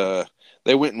just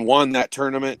they went and won that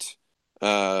tournament,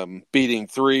 beating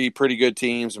 3 pretty good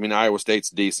teams. I mean, Iowa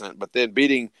State's decent, but then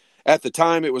beating at the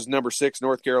time it was number 6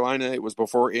 North Carolina. It was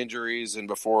before injuries and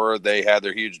before they had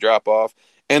their huge drop off,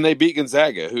 and they beat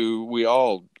Gonzaga, who we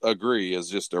all agree is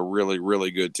just a really,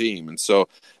 really good team. And so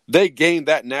they gained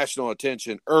that national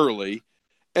attention early,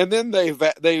 and then they've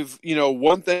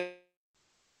one thing,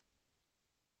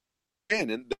 and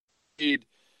they made,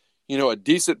 a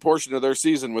decent portion of their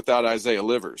season without Isaiah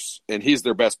Livers, and he's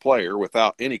their best player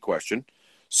without any question.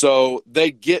 So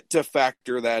they get to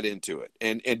factor that into it.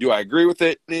 And do I agree with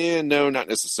it? No, not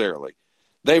necessarily.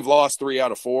 They've lost 3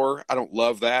 out of 4. I don't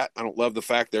love that. I don't love the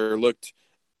fact they looked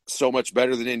so much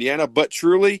better than Indiana. But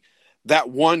truly, that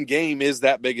one game is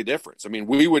that big a difference. I mean,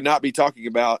 we would not be talking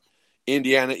about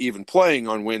Indiana even playing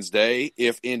on Wednesday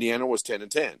if Indiana was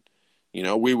 10-10.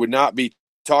 We would not be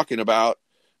talking about,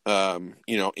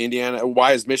 Indiana.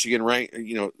 Why is Michigan ranked,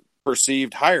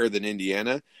 perceived higher than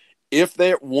Indiana? If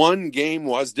that one game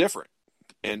was different,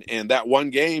 and that one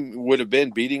game would have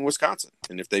been beating Wisconsin.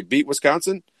 And if they beat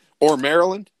Wisconsin or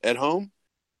Maryland at home,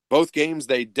 both games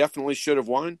they definitely should have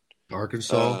won.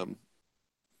 Arkansas.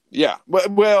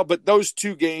 But those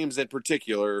 2 games in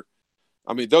particular,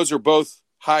 I mean, those are both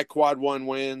high quad 1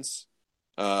 wins.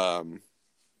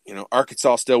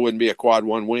 Arkansas still wouldn't be a quad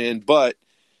 1 win, but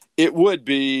it would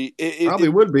be. It probably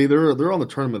would be. They're on the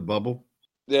tournament bubble.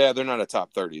 Yeah, they're not a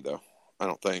top 30 though. I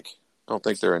don't think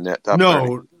they're a net top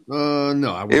 30.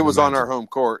 No. It was on our home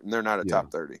court, and they're not a top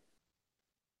 30.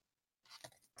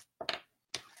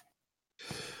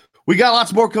 We got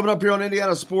lots more coming up here on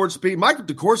Indiana Sports Beat. Michael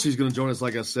DeCourcy is going to join us,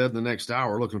 like I said, in the next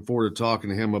hour. Looking forward to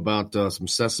talking to him about some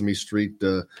Sesame Street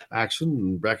action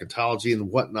and bracketology and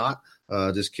whatnot.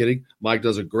 Just kidding. Mike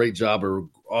does a great job. We're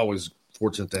always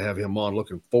fortunate to have him on.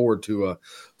 Looking forward to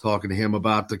talking to him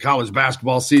about the college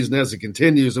basketball season as it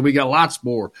continues. And we got lots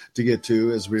more to get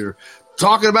to as we're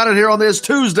talking about it here on this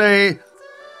Tuesday.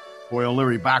 Boyle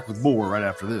Leary back with more right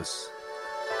after this.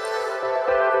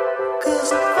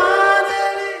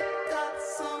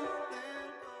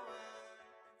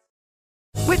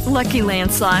 With Lucky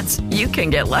Land Slots, you can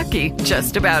get lucky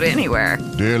just about anywhere.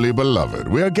 Dearly beloved,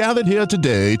 we are gathered here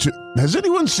today to... Has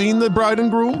anyone seen the bride and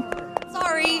groom?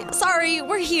 Sorry,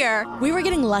 we're here. We were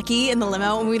getting lucky in the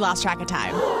limo and we lost track of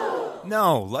time.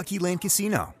 No, Lucky Land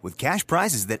Casino, with cash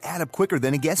prizes that add up quicker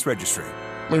than a guest registry.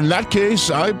 In that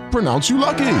case, I pronounce you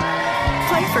lucky.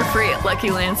 Play for free at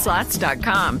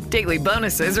LuckyLandSlots.com. Daily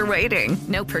bonuses are waiting.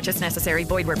 No purchase necessary.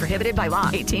 Void where prohibited by law.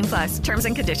 18+. Terms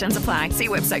and conditions apply. See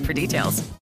website for details.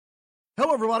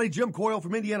 Hello, everybody. Jim Coyle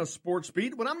from Indiana Sports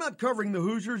Beat. When I'm not covering the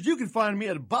Hoosiers, you can find me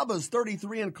at Bubba's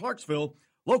 33 in Clarksville,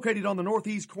 located on the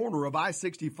northeast corner of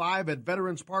I-65 at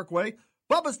Veterans Parkway.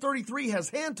 Bubba's 33 has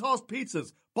hand-tossed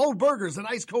pizzas, bold burgers, and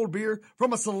ice-cold beer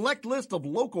from a select list of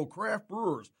local craft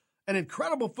brewers. An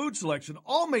incredible food selection,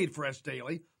 all made fresh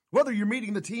daily. Whether you're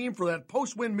meeting the team for that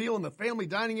post-win meal in the family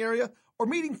dining area or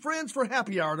meeting friends for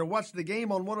happy hour to watch the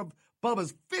game on one of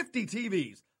Bubba's 50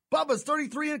 TVs. Bubba's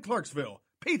 33 in Clarksville.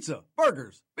 Pizza,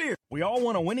 burgers, beer. We all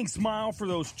want a winning smile for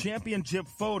those championship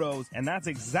photos, and that's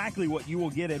exactly what you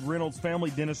will get at Reynolds Family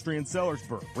Dentistry in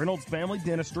Sellersburg. Reynolds Family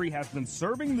Dentistry has been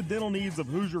serving the dental needs of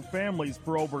Hoosier families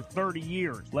for over 30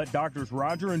 years. Let Doctors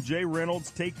Roger and Jay Reynolds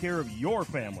take care of your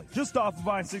family. Just off of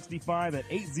I-65 at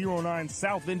 809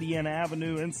 South Indiana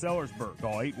Avenue in Sellersburg.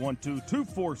 Call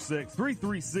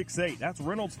 812-246-3368. That's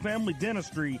Reynolds Family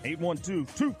Dentistry,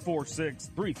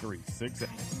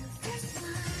 812-246-3368.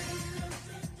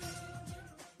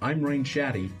 I'm Rain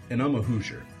Shaddy, and I'm a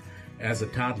Hoosier. As a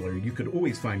toddler, you could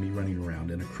always find me running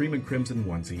around in a cream and crimson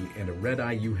onesie and a red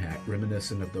IU hat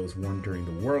reminiscent of those worn during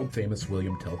the world-famous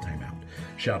William Tell timeout,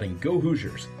 shouting, "Go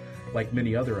Hoosiers!" Like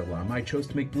many other alum, I chose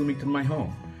to make Bloomington my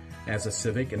home. As a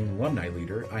civic and alumni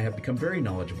leader, I have become very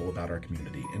knowledgeable about our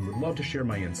community and would love to share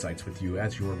my insights with you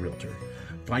as your realtor.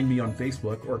 Find me on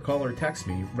Facebook or call or text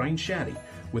me, Ryan Shaddy,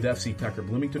 with FC Tucker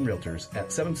Bloomington Realtors at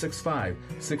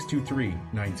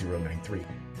 765-623-9093.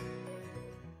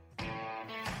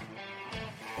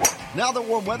 Now that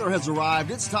warm weather has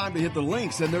arrived, it's time to hit the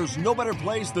links, and there's no better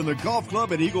place than the Golf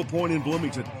Club at Eagle Point in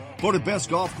Bloomington. Voted best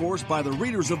golf course by the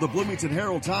readers of the Bloomington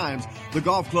Herald-Times, the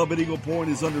Golf Club at Eagle Point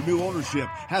is under new ownership,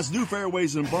 has new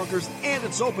fairways and bunkers, and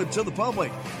it's open to the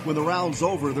public. When the round's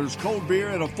over, there's cold beer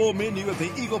and a full menu at the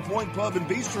Eagle Point Pub and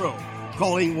Bistro.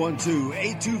 Call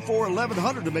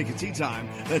 812-824-1100 to make a tee time.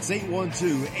 That's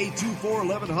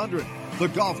 812-824-1100. The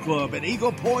Golf Club at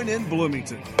Eagle Point in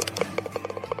Bloomington.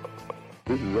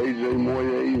 This is AJ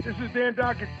Moye. This is Dan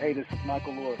Dockett. Hey, this is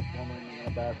Michael Lewis, former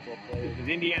seasoned basketball player. This is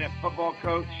Indiana football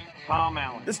coach Tom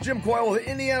Allen. This is Jim Coyle with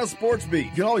the Indiana Sports Beat.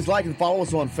 You can always like and follow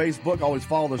us on Facebook. Always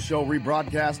follow the show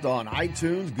rebroadcast on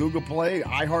iTunes, Google Play,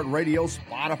 iHeartRadio,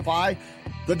 Spotify.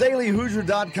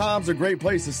 TheDailyHoosier.com is a great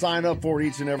place to sign up for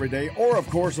each and every day. Or, of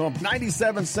course, on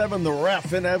 97.7 The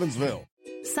Ref in Evansville.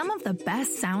 Some of the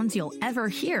best sounds you'll ever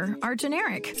hear are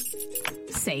generic.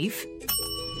 Safe.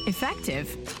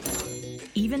 Effective.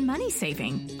 Even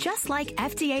money-saving, just like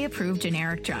FDA-approved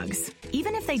generic drugs.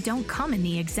 Even if they don't come in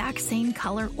the exact same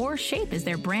color or shape as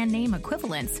their brand name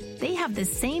equivalents, they have the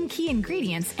same key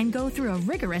ingredients and go through a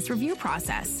rigorous review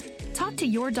process. Talk to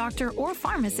your doctor or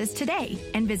pharmacist today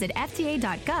and visit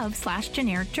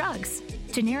fda.gov/generic drugs.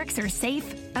 Generics are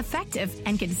safe, effective,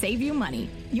 and can save you money.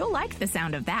 You'll like the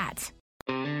sound of that.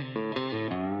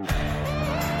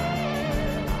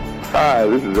 Hi,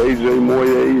 this is AJ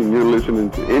Moyer, and you're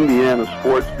listening to Indiana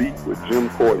Sports Beat with Jim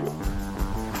Coyle.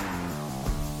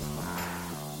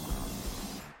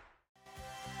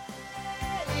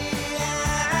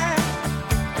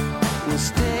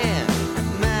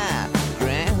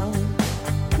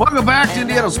 Welcome back to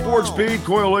Indiana Sports Beat.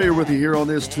 Coyle Layer with you here on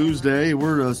this Tuesday.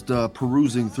 We're just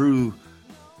perusing through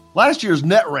last year's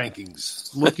net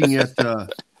rankings, looking at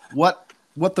what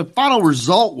the final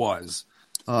result was.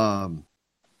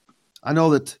 I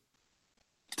know that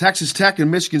Texas Tech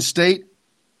and Michigan State,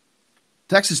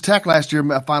 Texas Tech last year,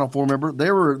 Final Four member,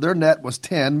 their net was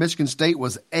 10. Michigan State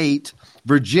was 8.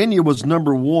 Virginia was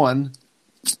number 1.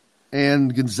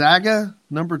 And Gonzaga,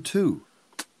 number 2.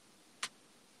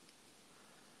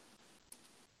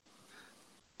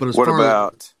 But as what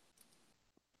about?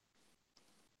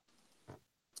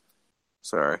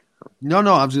 Sorry. No,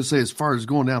 I was going to say as far as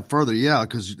going down further, yeah,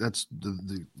 because that's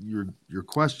your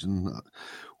question.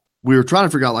 We were trying to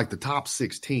figure out like the top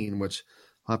 16, which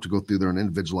I'll have to go through there and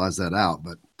individualize that out.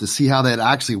 But to see how that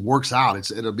actually works out,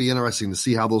 it'll be interesting to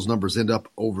see how those numbers end up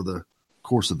over the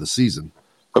course of the season.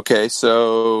 Okay,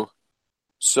 so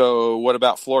what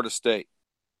about Florida State?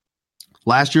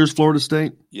 Last year's Florida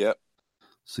State? Yep.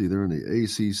 See, they're in the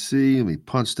ACC. Let me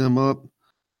punch them up.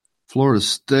 Florida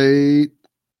State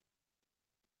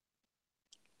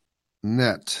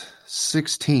net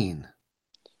 16.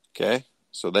 Okay,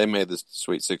 so they made the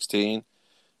Sweet 16.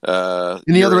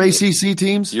 Any other ACC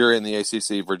teams? You're in the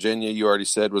ACC. Virginia, you already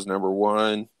said, was number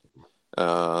 1.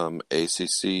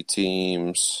 ACC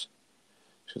teams.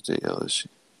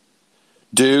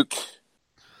 Duke,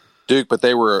 but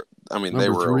they were. They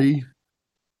were 3.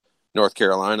 North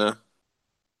Carolina.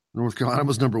 North Carolina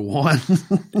was number 1.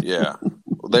 Yeah,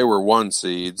 they were 1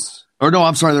 seeds. Or no,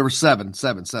 I'm sorry, there were 7.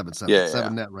 7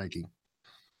 net ranking.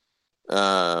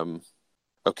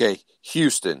 Okay,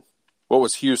 Houston. What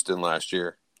was Houston last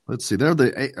year? Let's see. Are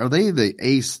they the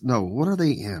ace? No, what are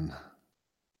they in?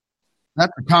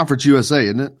 That's the Conference USA,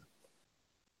 isn't it?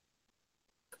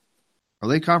 Are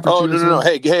they Conference USA? No.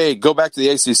 Hey, go back to the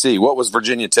ACC. What was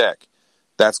Virginia Tech?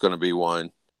 That's going to be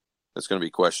one. That's going to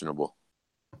be questionable.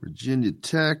 Virginia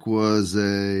Tech was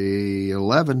a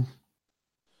 11.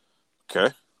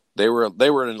 Okay. They were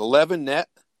an 11 net?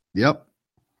 Yep.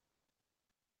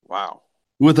 Wow.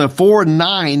 With a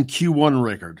 4-9 Q1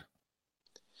 record.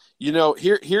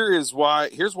 Here's why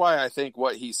I think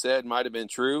what he said might have been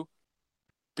true,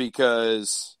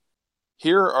 because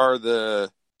here are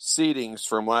the seedings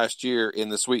from last year in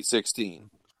the Sweet 16.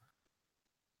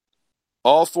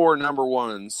 All 4 number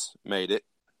 1s made it.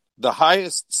 The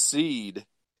highest seed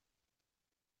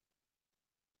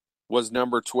was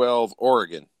number 12,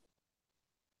 Oregon.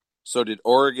 So did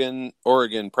Oregon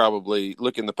probably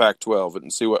look in the Pac-12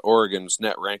 and see what Oregon's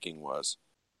net ranking was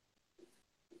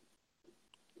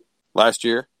last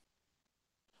year?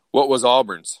 What was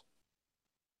Auburn's?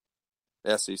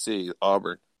 SEC,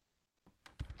 Auburn.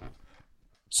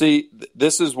 See,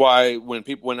 this is why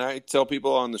when I tell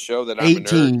people on the show that I'm a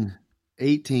nerd.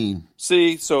 18.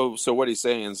 See, so what he's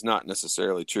saying is not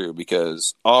necessarily true,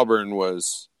 because Auburn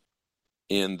was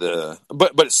in the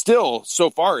but still, so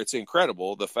far it's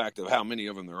incredible the fact of how many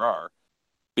of them there are,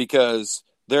 because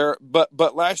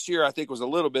but last year I think was a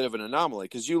little bit of an anomaly,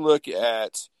 because you look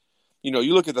at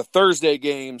the Thursday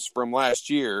games from last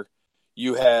year,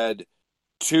 you had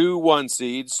 2 1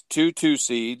 seeds, 2 2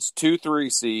 seeds, 2 3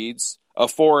 seeds, a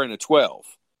 4 and a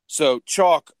 12. So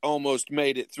chalk almost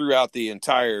made it throughout the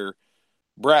entire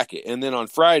bracket. And then on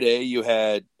Friday you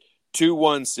had 2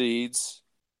 1 seeds,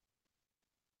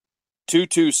 2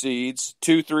 2 seeds,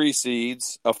 2 3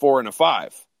 seeds, a 4 and a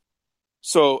 5.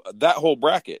 So that whole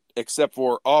bracket, except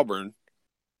for Auburn,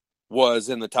 was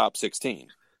in the top 16.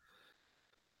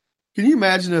 Can you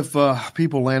imagine if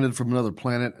people landed from another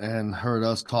planet and heard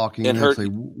us talking and say,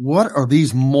 "What are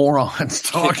these morons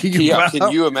talking about?" Can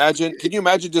you imagine? Can you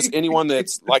imagine just anyone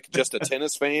that's like just a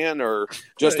tennis fan or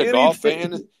just a golf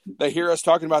fan? They hear us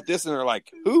talking about this and they're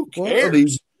like, "Who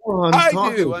cares?"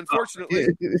 I do. Unfortunately,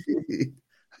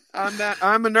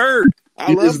 I'm a nerd.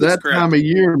 I love this crap. Time of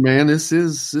year, man. This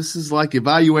is like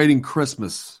evaluating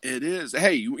Christmas. It is.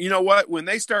 Hey, you know what? When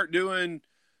they start doing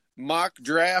mock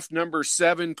draft number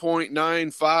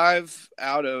 7.95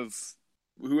 out of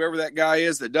whoever that guy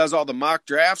is that does all the mock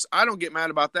drafts, I don't get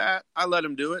mad about that. I let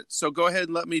him do it. So go ahead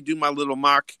and let me do my little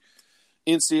mock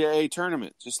NCAA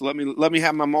tournament. Just let me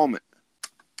have my moment.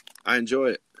 I enjoy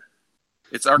it.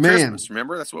 It's our Christmas.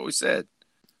 Remember, that's what we said.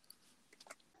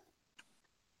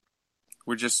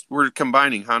 We're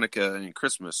combining Hanukkah and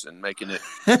Christmas and making it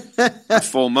a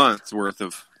full month's worth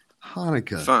of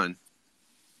Hanukkah fun.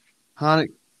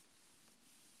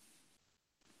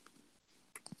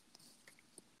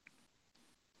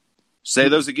 Say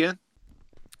those again.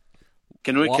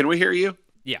 Can we hear you?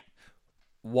 Yeah.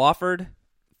 Wofford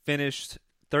finished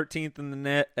 13th in the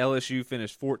net. LSU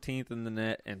finished 14th in the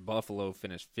net, and Buffalo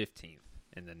finished 15th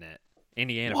in the net.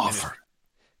 Indiana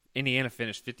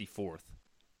finished 54th.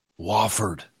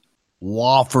 Wofford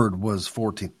was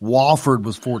 14th. Wofford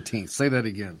was 14th. Say that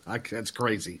again. That's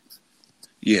crazy.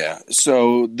 Yeah.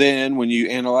 So then, when you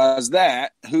analyze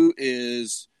that,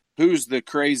 who's the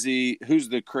crazy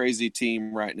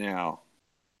team right now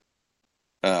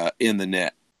in the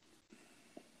net?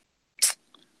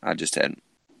 I just hadn't.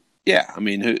 Yeah, I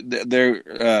mean,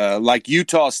 they're like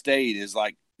Utah State is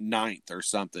like 9th or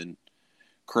something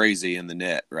crazy in the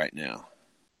net right now.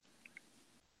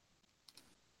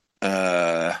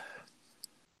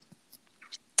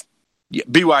 Yeah,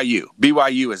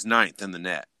 BYU is 9th in the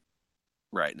net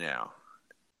right now.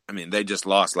 I mean, they just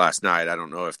lost last night. I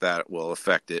don't know if that will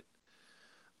affect it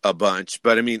a bunch,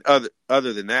 but I mean,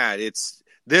 other than that, it's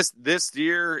this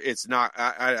year. It's not.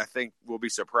 I think we'll be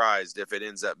surprised if it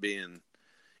ends up being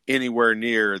anywhere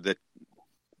near that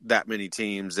many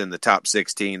teams in the top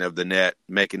 16 of the net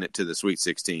making it to the Sweet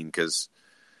 16. Because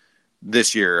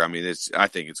this year, I mean, I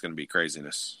think it's going to be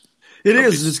craziness. It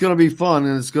is. It's going to be fun,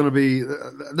 and it's going to be.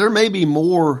 There may be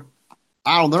more.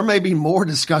 There may be more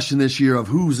discussion this year of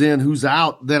who's in, who's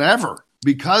out than ever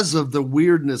because of the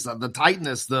weirdness, of the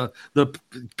tightness, the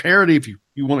parity, if you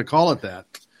want to call it that.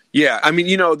 Yeah, I mean,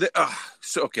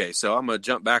 so I'm going to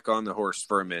jump back on the horse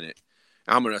for a minute.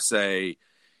 I'm going to say,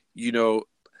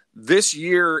 this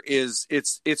year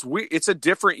it's a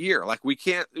different year. Like we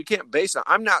can't base it.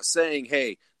 I'm not saying,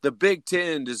 hey, the Big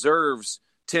Ten deserves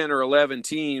 10 or 11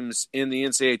 teams in the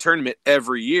NCAA tournament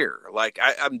every year. Like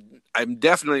I'm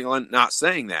definitely not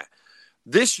saying that.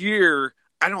 This year,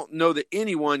 I don't know that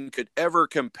anyone could ever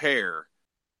compare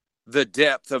the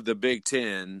depth of the Big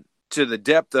Ten to the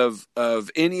depth of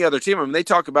any other team. I mean, they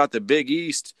talk about the Big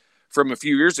East from a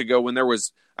few years ago when there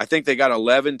was, I think they got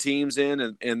 11 teams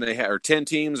in and they had, or 10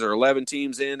 teams or 11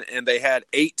 teams in, and they had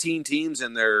 18 teams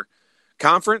in their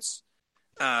conference.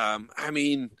 I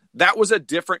mean, that was a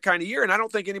different kind of year, and I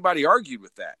don't think anybody argued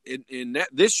with that. In that,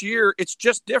 this year, it's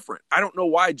just different. I don't know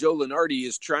why Joe Lunardi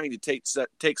is trying to take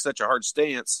such a hard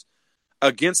stance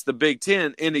against the Big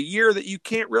Ten in a year that you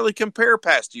can't really compare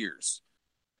past years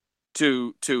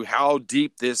to how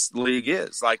deep this league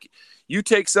is. Like, you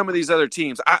take some of these other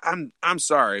teams. I'm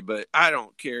sorry, but I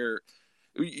don't care.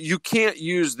 You can't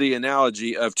use the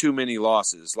analogy of too many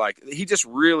losses. Like, he just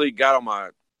really got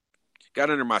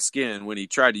under my skin when he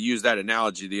tried to use that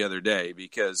analogy the other day,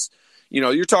 because,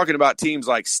 you're talking about teams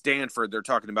like Stanford. They're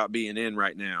talking about being in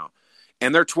right now,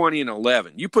 and they're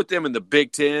 20-11. You put them in the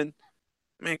Big Ten,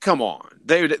 man, come on.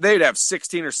 They'd have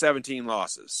 16 or 17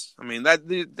 losses. I mean,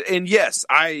 and yes,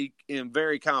 I am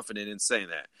very confident in saying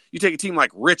that. You take a team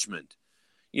like Richmond,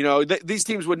 these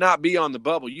teams would not be on the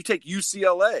bubble. You take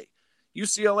UCLA.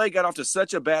 UCLA got off to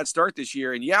such a bad start this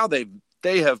year, and they've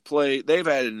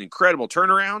had an incredible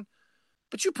turnaround.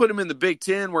 But you put them in the Big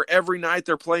Ten where every night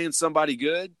they're playing somebody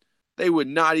good, they would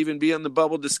not even be in the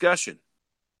bubble discussion.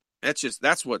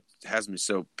 That's what has me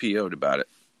so PO'd about it.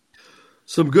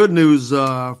 Some good news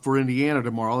for Indiana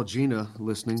tomorrow. Gina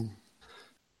listening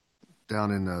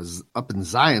down up in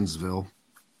Zionsville.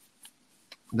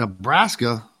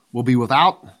 Nebraska will be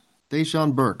without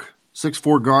Dayshawn Burke.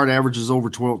 6'4" guard, averages over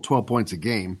 12 points a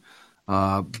game.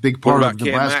 Big part of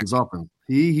Nebraska's offense.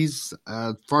 He's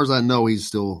as far as I know, he's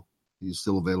still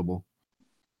available.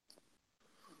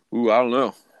 Ooh, I don't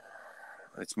know.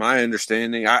 It's my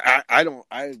understanding. I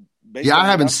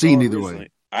haven't seen either way.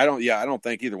 I don't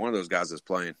think either one of those guys is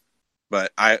playing.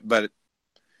 But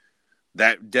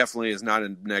that definitely is not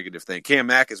a negative thing. Cam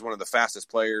Mack is one of the fastest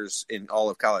players in all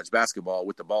of college basketball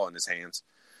with the ball in his hands.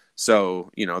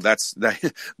 So,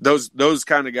 those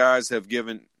kind of guys have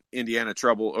given Indiana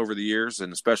trouble over the years,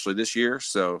 and especially this year.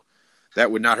 So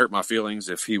that would not hurt my feelings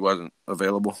if he wasn't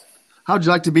available. How'd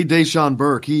you like to be Deshaun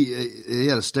Burke? He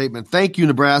had a statement. Thank you,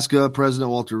 Nebraska.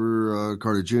 President Walter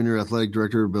Carter Jr., Athletic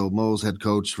Director Bill Mose, Head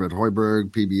Coach Fred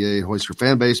Hoiberg, PBA, Husker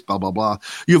fan base, blah, blah, blah.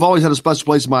 You've always had a special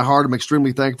place in my heart. I'm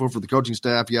extremely thankful for the coaching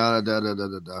staff, yada, da, da, da,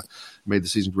 da, da. Made the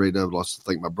season great. I'd also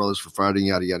thank my brothers for fighting,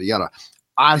 yada, yada, yada.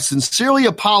 I sincerely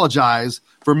apologize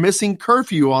for missing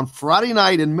curfew on Friday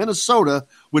night in Minnesota,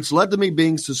 which led to me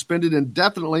being suspended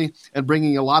indefinitely and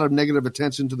bringing a lot of negative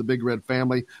attention to the Big Red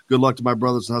family. Good luck to my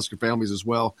brothers and Husker families as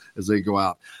well as they go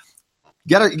out.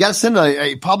 You gotta send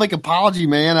a public apology,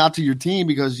 man, out to your team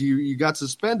because you got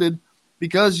suspended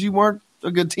because you weren't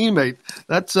a good teammate.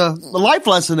 That's a life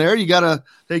lesson there. You got to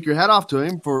take your hat off to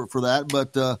him for that,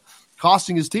 but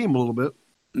costing his team a little bit.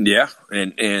 Yeah,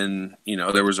 and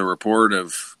there was a report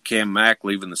of Cam Mack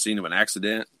leaving the scene of an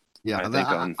accident. Yeah,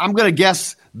 I'm going to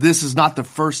guess this is not the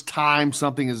first time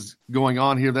something is going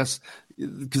on here. This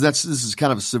is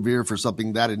kind of severe for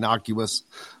something that innocuous.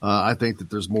 I think that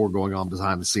there's more going on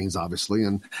behind the scenes, obviously,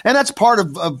 and that's part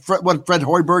of what Fred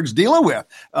Hoiberg's dealing with,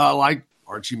 like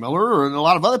Archie Miller and a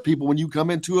lot of other people. When you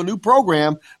come into a new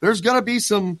program, there's going to be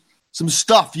some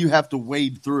stuff you have to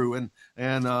wade through,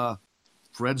 and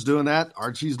Fred's doing that.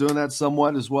 Archie's doing that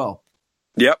somewhat as well.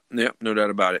 Yep, no doubt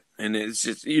about it. And it's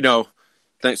just,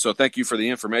 thank you for the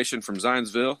information from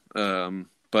Zionsville.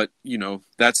 But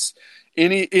that's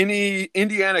any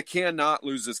Indiana cannot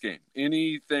lose this game.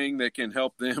 Anything that can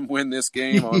help them win this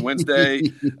game on Wednesday,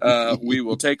 we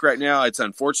will take right now. It's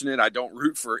unfortunate. I don't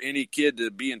root for any kid to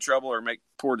be in trouble or make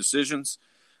poor decisions.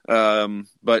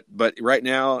 But right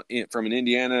now, from an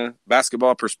Indiana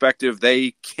basketball perspective,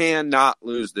 they cannot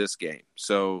lose this game.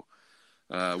 So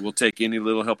we'll take any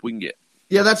little help we can get.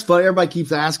 Yeah, that's funny. Everybody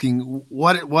keeps asking,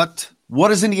 what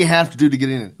does Indiana have to do to get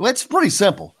in? Well, it's pretty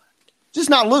simple. Just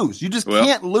not lose. You just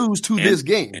can't lose this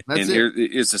game. That's it.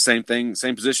 It's the same thing,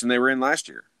 same position they were in last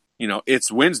year.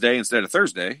 It's Wednesday instead of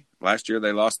Thursday. Last year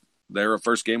they lost. Their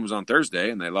first game was on Thursday,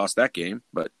 and they lost that game.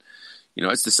 But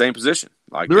it's the same position.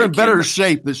 Like they're in better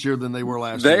shape this year than they were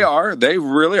last year. They are. They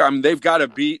really are. I mean, they've got to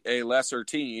beat a lesser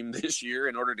team this year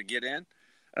in order to get in.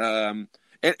 And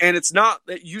it's not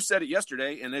that you said it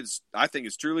yesterday, and I think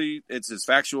it's as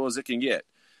factual as it can get.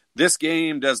 This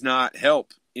game does not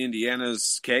help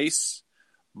Indiana's case,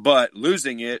 but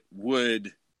losing it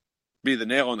would be the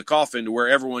nail in the coffin to where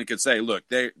everyone could say, look,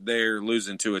 they're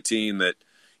losing to a team that,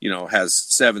 has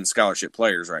 7 scholarship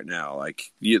players right now.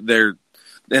 Like they're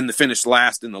finished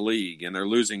last in the league, and they're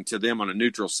losing to them on a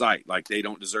neutral site. Like they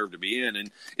don't deserve to be in.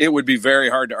 And it would be very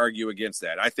hard to argue against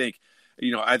that. I think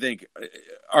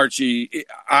Archie,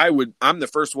 I'm the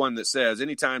first one that says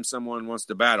anytime someone wants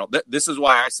to battle, this is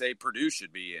why I say Purdue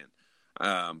should be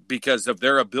in, because of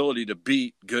their ability to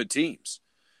beat good teams.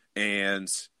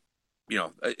 And,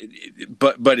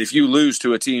 but if you lose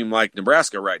to a team like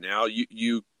Nebraska right now,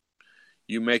 you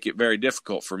make it very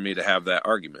difficult for me to have that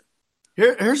argument.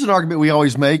 Here's an argument we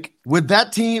always make.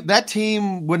 That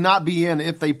team would not be in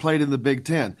if they played in the Big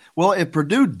Ten. Well, if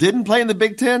Purdue didn't play in the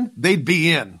Big Ten, they'd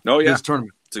be in this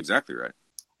tournament. That's exactly right.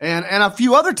 And a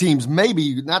few other teams,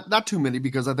 maybe not too many,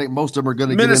 because I think most of them are going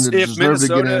to get in.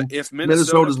 If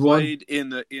Minnesota played in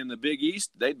the Big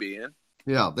East, they'd be in.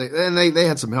 Yeah, they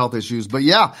had some health issues, but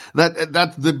yeah,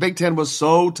 that the Big Ten was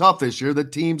so tough this year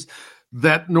that teams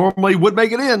that normally would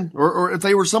make it in, or if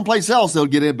they were someplace else, they'll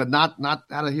get in, but not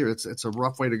out of here. It's a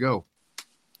rough way to go.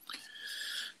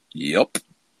 Yep,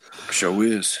 sure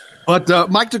is. But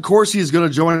Mike DeCourcy is going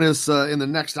to join us in the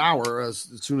next hour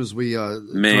as soon as we.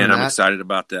 I'm excited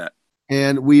about that.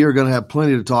 And we are going to have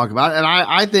plenty to talk about. And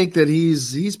I think that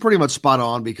he's pretty much spot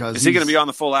on because is he going to be on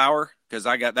the full hour? Because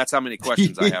that's how many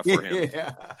questions I have for him.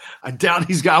 Yeah. I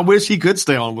doubt I wish he could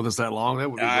stay on with us that long.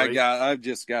 That would be great. I've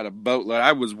just got a boatload.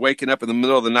 I was waking up in the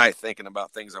middle of the night thinking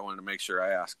about things I wanted to make sure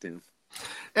I asked him.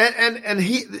 And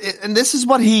this is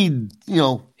what he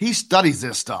studies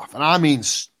this stuff. And I mean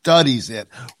studies it.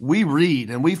 We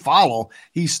read and we follow.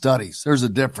 He studies. There's a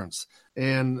difference.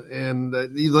 And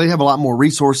they have a lot more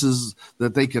resources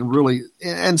that they can really,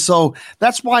 and so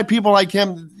that's why people like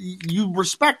him, you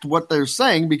respect what they're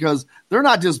saying because they're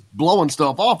not just blowing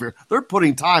stuff off here. They're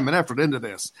putting time and effort into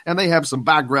this, and they have some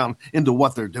background into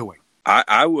what they're doing.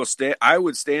 I would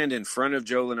stand in front of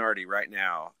Joe Lunardi right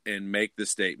now and make the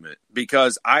statement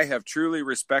because I have truly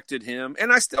respected him,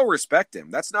 and I still respect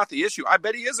him. That's not the issue. I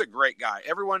bet he is a great guy.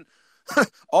 Everyone.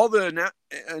 All the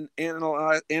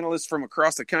analysts from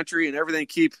across the country and everything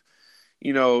keep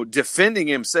defending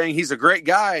him, saying he's a great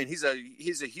guy and he's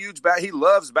a huge he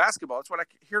loves basketball. That's what I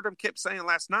heard him kept saying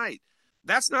last night.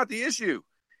 That's not the issue.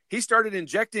 He started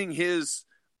injecting his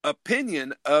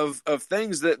opinion of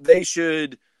things that they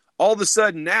should all of a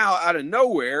sudden now out of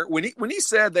nowhere. When he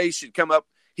said they should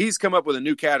he's come up with a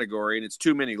new category and it's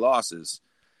too many losses.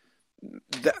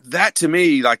 That to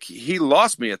me, like, he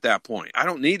lost me at that point. I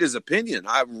don't need his opinion.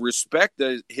 I respect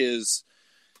his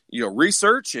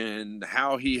research and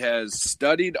how he has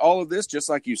studied all of this, just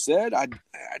like you said. I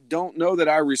don't know that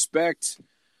I respect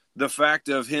the fact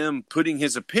of him putting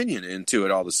his opinion into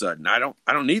it all of a sudden. I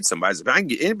don't need somebody's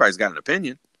opinion. Anybody's got an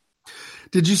opinion.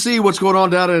 Did you see what's going on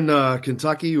down in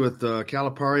Kentucky with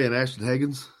Calipari and Ashton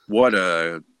Higgins?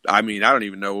 I don't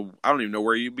even know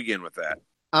where you begin with that.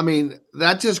 I mean,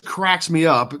 that just cracks me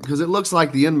up because it looks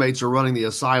like the inmates are running the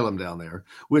asylum down there,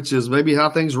 which is maybe how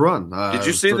things run. Did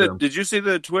you see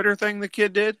the Twitter thing the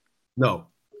kid did? No.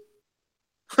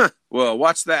 Well,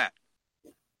 watch that.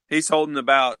 He's holding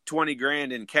about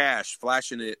 $20,000 in cash,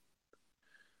 flashing it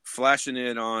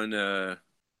on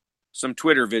some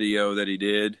Twitter video that he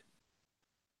did,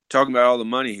 talking about all the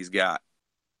money he's got.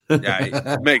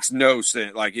 Yeah, it makes no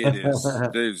sense. Like, it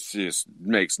just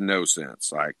makes no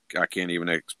sense. I can't even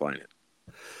explain it.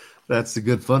 That's the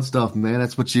good fun stuff, man.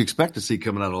 That's what you expect to see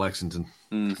coming out of Lexington.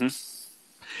 Mm-hmm.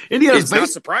 It's not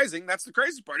surprising. That's the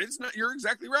crazy part. It's not. You're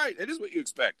exactly right. It is what you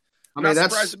expect. I'm not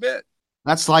surprised a bit.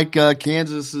 That's like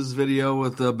Kansas's video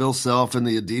with Bill Self and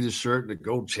the Adidas shirt and the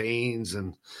gold chains,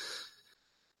 and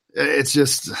it's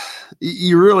just,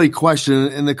 you really question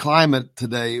in the climate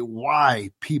today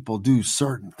why people do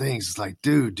certain things. It's like,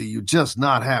 dude, do you just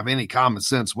not have any common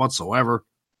sense whatsoever?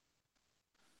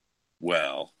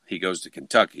 Well, he goes to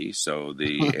Kentucky, so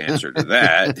the answer to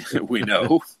that, we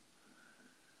know.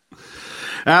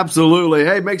 Absolutely.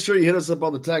 Hey, make sure you hit us up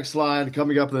on the text line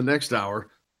coming up in the next hour.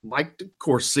 Mike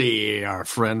DeCourcy, our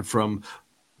friend from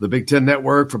the Big Ten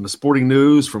Network, from the Sporting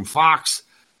News, from Fox.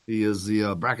 He is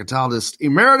the bracketologist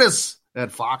emeritus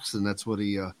at Fox, and that's what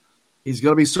he's going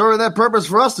to be serving that purpose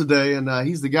for us today, and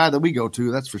he's the guy that we go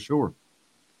to, that's for sure.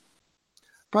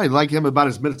 Probably like him about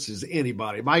as much as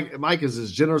anybody. Mike is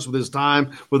as generous with his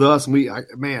time with us,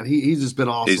 and he's just been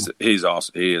awesome. He's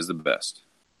awesome. He is the best.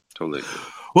 Totally agree.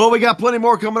 Well, we got plenty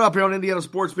more coming up here on Indiana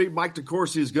Sports Beat. Mike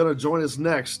DeCourcy is going to join us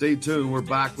next. Stay tuned. We're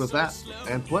back with that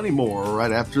and plenty more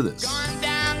right after this. Going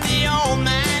down the old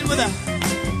man with a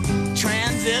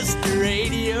transistor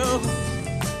radio.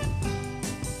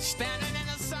 Standing in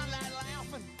the sunlight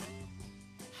laughing.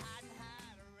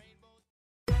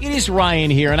 It is Ryan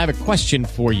here, and I have a question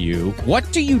for you.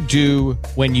 What do you do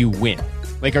when you win?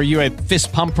 Like, are you a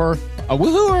fist pumper, a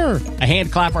woohooer, a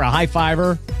hand clapper, a high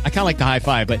fiver? I kind of like the high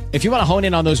five, but if you want to hone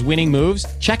in on those winning moves,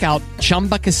 check out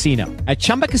Chumba Casino. At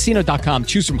ChumbaCasino.com,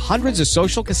 choose from hundreds of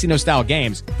social casino-style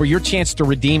games for your chance to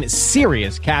redeem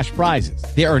serious cash prizes.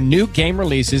 There are new game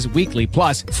releases weekly,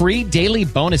 plus free daily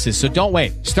bonuses, so don't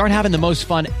wait. Start having the most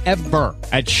fun ever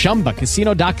at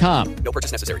ChumbaCasino.com. No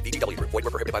purchase necessary. VGW. Void where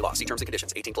prohibited by law. See terms and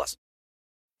conditions. 18+.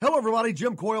 Hello, everybody.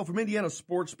 Jim Coyle from Indiana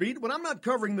Sports Beat. When I'm not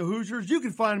covering the Hoosiers, you can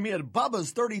find me at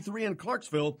Bubba's 33 in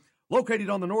Clarksville,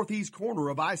 located on the northeast corner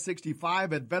of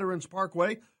I-65 at Veterans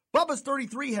Parkway. Bubba's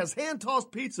 33 has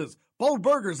hand-tossed pizzas, bold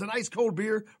burgers, and ice-cold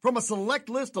beer from a select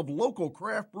list of local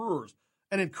craft brewers.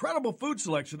 An incredible food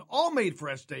selection, all made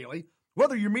fresh daily.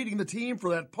 Whether you're meeting the team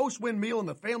for that post-win meal in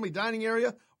the family dining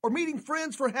area or meeting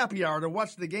friends for happy hour to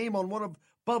watch the game on one of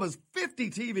Bubba's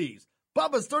 50 TVs.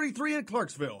 Bubba's 33 in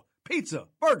Clarksville. Pizza,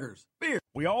 burgers, beer.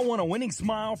 We all want a winning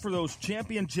smile for those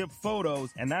championship photos,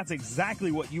 and that's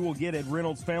exactly what you will get at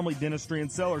Reynolds Family Dentistry in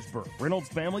Sellersburg. Reynolds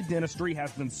Family Dentistry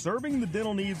has been serving the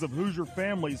dental needs of Hoosier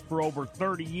families for over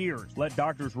 30 years. Let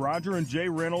Doctors Roger and Jay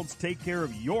Reynolds take care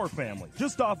of your family.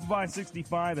 Just off of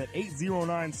I-65 at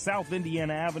 809 South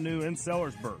Indiana Avenue in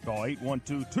Sellersburg. Call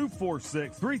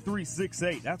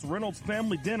 812-246-3368. That's Reynolds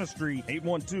Family Dentistry,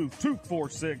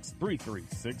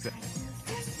 812-246-3368.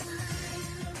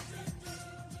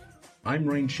 I'm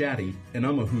Rain Shaddy, and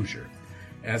I'm a Hoosier.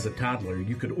 As a toddler,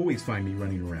 you could always find me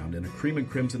running around in a cream and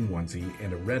crimson onesie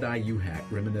and a red IU hat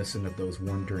reminiscent of those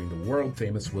worn during the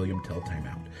world-famous William Tell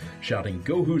timeout, shouting,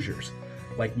 "Go Hoosiers!"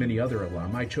 Like many other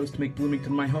alum, I chose to make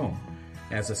Bloomington my home.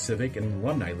 As a civic and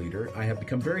alumni leader, I have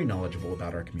become very knowledgeable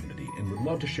about our community and would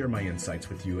love to share my insights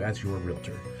with you as your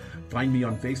realtor. Find me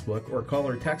on Facebook or call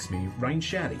or text me, Ryan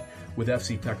Shaddy, with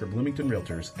FC Tucker Bloomington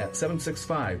Realtors at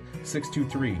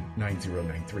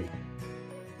 765-623-9093.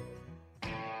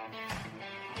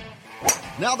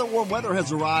 Now that warm weather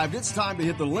has arrived, it's time to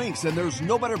hit the links, and there's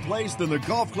no better place than the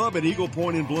golf club at Eagle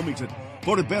Point in Bloomington.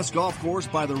 Voted best golf course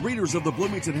by the readers of the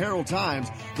Bloomington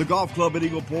Herald-Times, the golf club at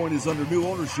Eagle Point is under new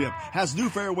ownership, has new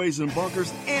fairways and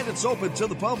bunkers, and it's open to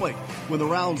the public. When the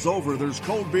round's over, there's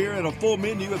cold beer and a full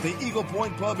menu at the Eagle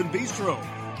Point Pub and Bistro.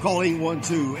 Call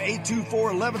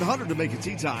 812-824-1100 to make a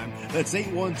tee time. That's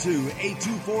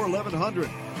 812-824-1100.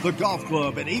 The golf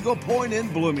club at Eagle Point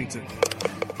in Bloomington.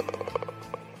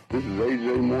 This is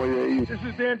A.J. Moye. This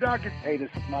is Dan Dockett. Hey, this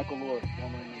is Michael Lord,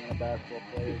 former Indiana basketball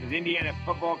player. This is Indiana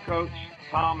football coach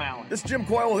Tom Allen. This is Jim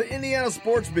Coyle with Indiana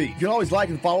Sports Beat. You can always like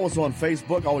and follow us on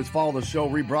Facebook. Always follow the show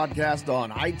rebroadcast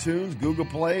on iTunes, Google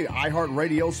Play,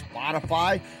 iHeartRadio,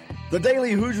 Spotify.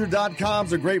 TheDailyHoosier.com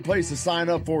is a great place to sign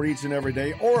up for each and every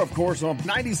day. Or, of course, on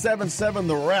 97.7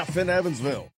 The Ref in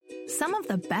Evansville. Some of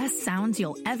the best sounds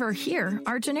you'll ever hear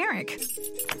are generic,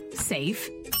 safe,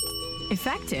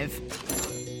 effective,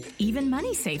 even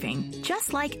money-saving,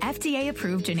 just like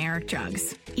FDA-approved generic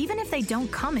drugs. Even if they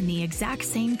don't come in the exact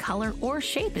same color or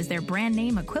shape as their brand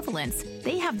name equivalents,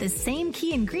 they have the same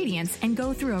key ingredients and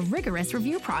go through a rigorous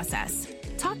review process.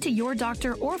 Talk to your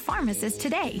doctor or pharmacist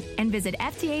today and visit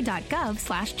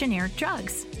fda.gov/generic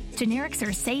drugs. Generics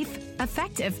are safe,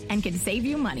 effective, and can save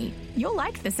you money. You'll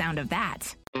like the sound of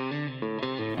that.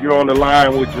 You're on the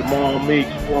line with Jamal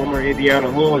Meeks, former Indiana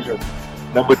Hoosier,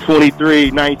 number 23,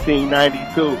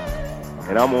 1992.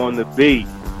 And I'm on the beat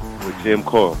with Jim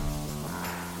Coyle.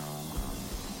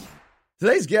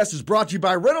 Today's guest is brought to you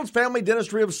by Reynolds Family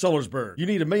Dentistry of Sellersburg. You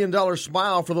need $1 million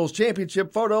smile for those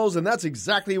championship photos, and that's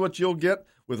exactly what you'll get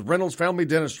with Reynolds Family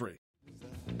Dentistry.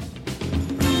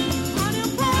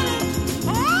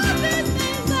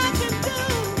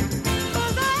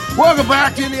 Welcome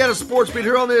back to Indiana Sports Beat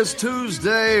here on this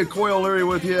Tuesday. Coyle Leary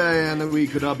with you, and we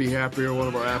could not be happier. One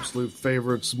of our absolute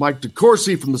favorites, Mike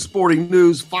DeCourcy from the Sporting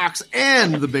News, Fox,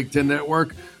 and the Big Ten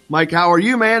Network. Mike, how are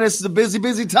you, man? This is a busy,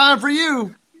 busy time for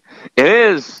you. It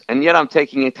is, and yet I'm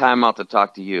taking a time out to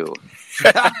talk to you.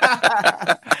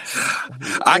 I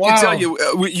can tell you,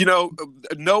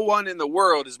 no one in the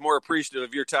world is more appreciative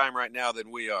of your time right now than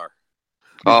we are.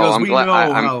 Because I'm glad.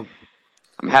 I'm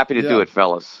happy to do it,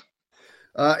 fellas.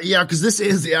 Because this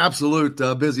is the absolute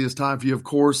busiest time for you, of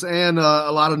course, and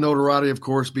a lot of notoriety, of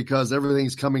course, because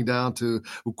everything's coming down to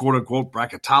quote-unquote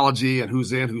bracketology and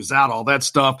who's in, who's out, all that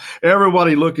stuff.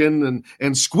 Everybody looking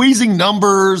and squeezing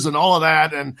numbers and all of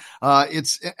that, and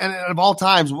and of all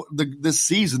times, this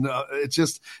season, it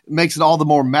just makes it all the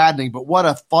more maddening. But what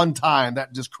a fun time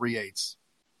that just creates!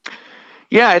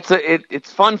 Yeah,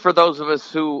 it's fun for those of us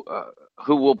who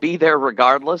will be there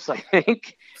regardless. I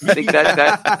think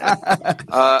that's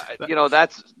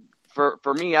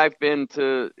for me. I've been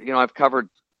to, I've covered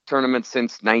tournaments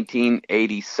since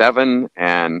 1987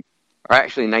 or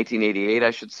actually 1988,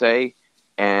 I should say.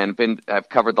 And I've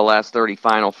covered the last 30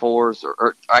 Final Fours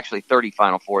or actually 30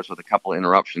 Final Fours with a couple of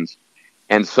interruptions.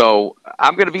 And so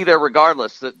I'm going to be there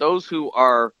regardless. That those who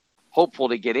are hopeful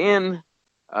to get in,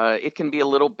 it can be a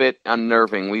little bit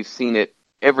unnerving. We've seen it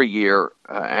every year.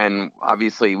 And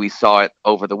obviously we saw it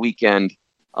over the weekend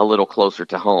a little closer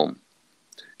to home.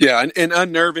 Yeah, and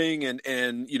unnerving, and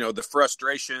the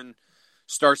frustration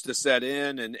starts to set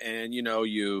in,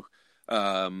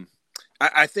 I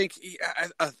think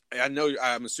I know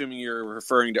I'm assuming you're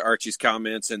referring to Archie's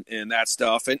comments and that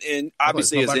stuff, and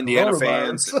obviously as Indiana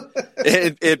fans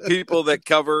and people that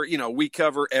cover, we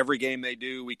cover every game they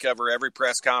do, we cover every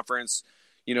press conference.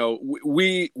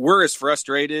 We're as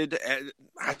frustrated.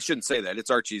 I shouldn't say that. It's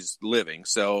Archie's living.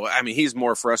 So, I mean, he's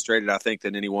more frustrated, I think,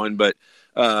 than anyone. But,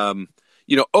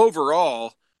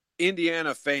 overall,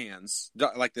 Indiana fans,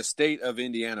 like the state of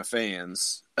Indiana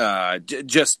fans,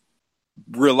 just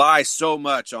rely so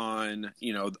much on,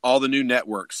 all the new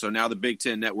networks. So now the Big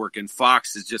Ten Network and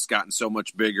Fox has just gotten so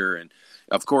much bigger. And,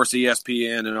 of course,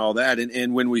 ESPN and all that.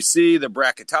 And when we see the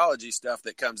bracketology stuff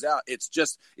that comes out, it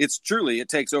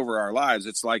takes over our lives.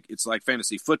 It's like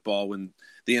fantasy football when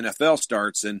the NFL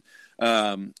starts. And,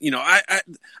 I'm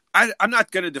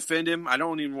not going to defend him. I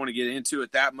don't even want to get into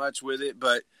it that much with it.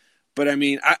 But I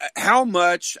mean, how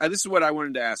much – this is what I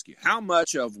wanted to ask you. How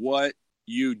much of what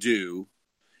you do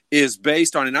is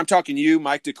based on – and I'm talking you,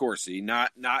 Mike DeCourcy,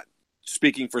 not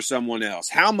speaking for someone else.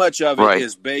 How much of it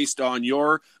is based on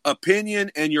your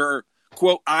opinion and your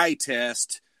quote eye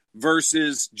test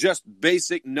versus just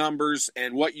basic numbers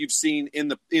and what you've seen in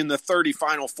the 30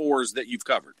 Final Fours that you've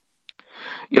covered?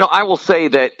 I will say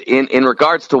that in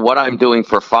regards to what I'm doing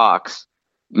for Fox,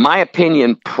 my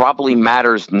opinion probably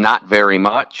matters not very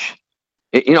much.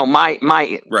 I'm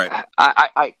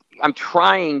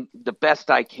trying the best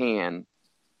I can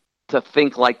to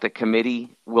think like the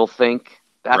committee will think.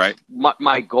 That's what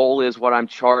my goal is, what I'm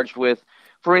charged with.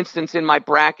 For instance, in my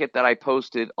bracket that I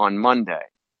posted on Monday,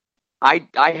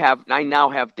 I now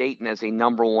have Dayton as a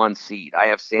number 1 seed. I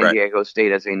have San Diego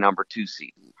State as a number 2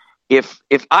 seed. If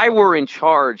I were in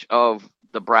charge of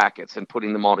the brackets and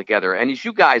putting them all together, and as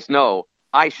you guys know,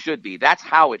 I should be. That's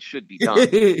how it should be done.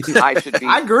 I should be.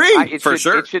 I agree.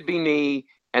 Sure. It should be me,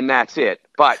 and that's it.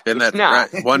 But it's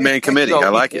not. Right. One-man committee. So I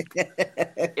like it.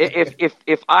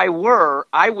 If I were,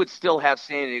 I would still have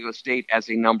San Diego State as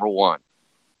a number 1.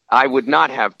 I would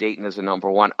not have Dayton as a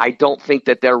number 1. I don't think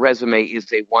that their resume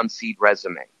is a 1-seed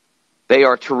resume. They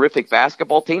are a terrific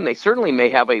basketball team. They certainly may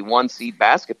have a 1-seed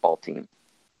basketball team,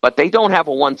 but they don't have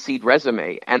a 1-seed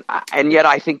resume, and yet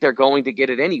I think they're going to get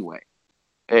it anyway.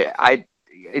 I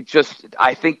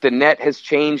think the net has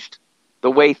changed the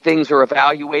way things are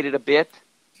evaluated a bit.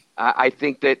 I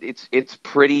think that it's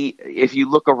pretty. If you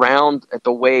look around at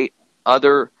the way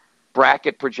other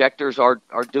bracket projectors are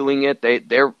doing it,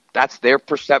 that's their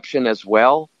perception as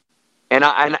well. And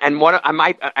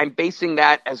I'm basing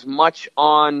that as much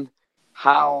on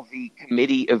how the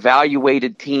committee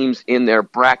evaluated teams in their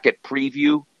bracket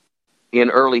preview in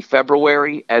early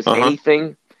February as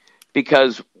anything,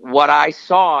 because what I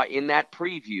saw in that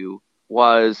preview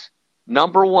was,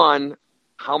 number 1,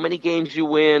 how many games you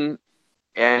win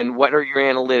and what are your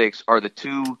analytics are the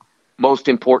 2 most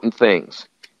important things.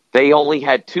 They only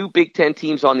had 2 Big Ten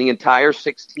teams on the entire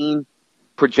 16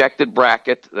 projected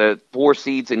bracket, the 4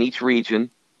 seeds in each region,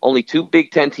 only 2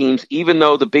 Big Ten teams, even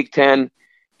though the Big Ten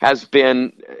has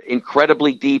been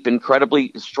incredibly deep,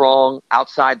 incredibly strong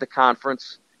outside the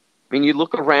conference. I mean, you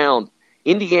look around,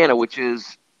 Indiana, which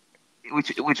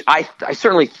I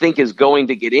certainly think is going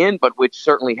to get in, but which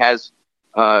certainly has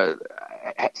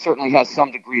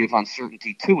some degree of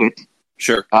uncertainty to it.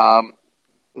 Sure.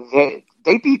 They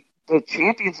beat the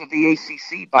champions of the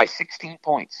ACC by 16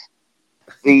 points.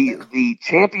 The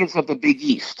champions of the Big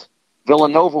East,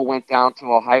 Villanova, went down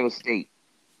to Ohio State.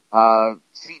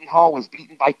 Seton Hall was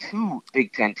beaten by 2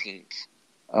 Big Ten teams,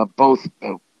 both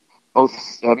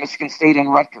Michigan State and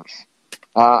Rutgers.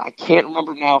 I can't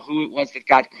remember now who it was that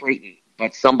got Creighton,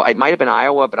 but it might have been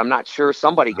Iowa, but I'm not sure.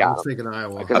 Somebody got I was thinking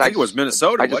Iowa. I think it was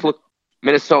Minnesota.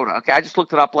 Minnesota. Okay, I just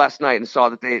looked it up last night and saw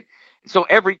that So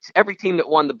every team that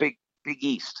won the Big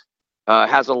East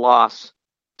has a loss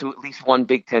to at least one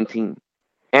Big Ten team.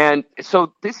 And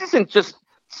so this isn't just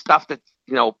stuff that,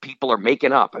 people are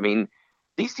making up. I mean,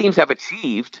 these teams have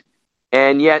achieved,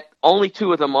 and yet only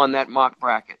 2 of them on that mock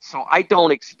bracket. So I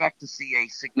don't expect to see a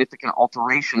significant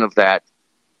alteration of that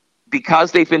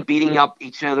because they've been beating up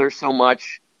each other so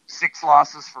much. 6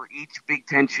 losses for each Big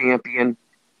Ten champion.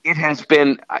 It has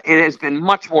been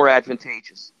much more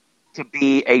advantageous to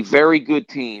be a very good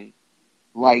team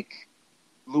like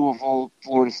Louisville,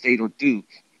 Florida State, or Duke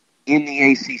in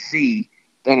the ACC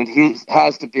than it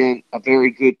has to be a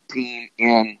very good team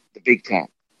in the Big Ten.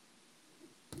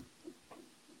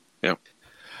 Yeah,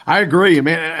 I agree,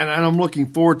 man, and I'm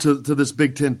looking forward to this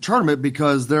Big Ten tournament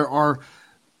because there's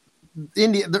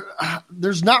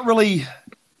not really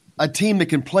a team that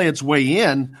can play its way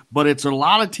in, but it's a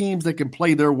lot of teams that can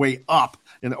play their way up.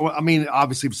 And I mean,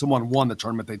 obviously, if someone won the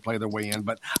tournament, they'd play their way in.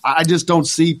 But I just don't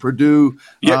see Purdue.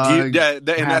 And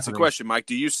that's a question, Mike.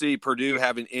 Do you see Purdue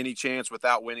having any chance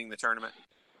without winning the tournament?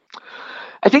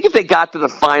 I think if they got to the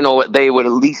final, they would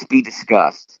at least be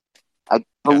discussed. I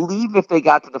believe if they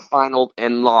got to the final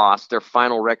and lost, their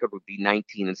final record would be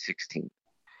 19-16.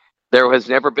 There has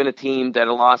never been a team that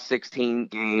lost 16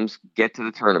 games get to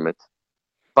the tournament.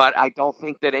 But I don't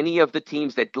think that any of the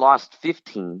teams that lost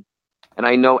 15, and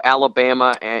I know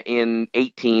Alabama in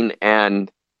 18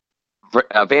 and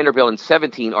Vanderbilt in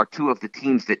 17 are 2 of the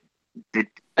teams that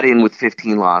got in with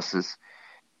 15 losses.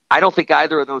 I don't think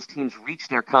either of those teams reached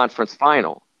their conference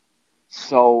final.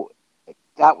 So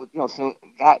that would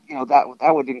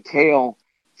entail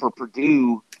for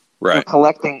Purdue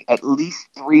collecting at least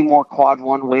 3 more quad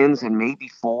 1 wins and maybe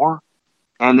 4.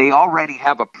 And they already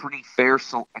have a pretty fair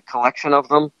collection of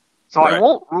them. So I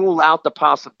won't rule out the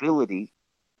possibility,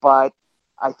 but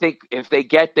I think if they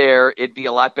get there, it'd be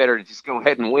a lot better to just go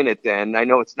ahead and win it then. I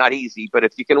know it's not easy, but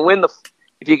if you can win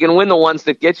the ones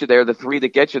that get you there, the 3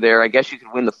 that get you there, I guess you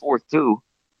can win the 4th too.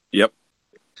 Yep.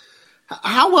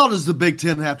 How well does the Big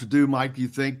Ten have to do, Mike, do you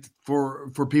think,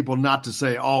 for people not to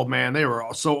say, oh, man, they were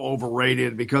so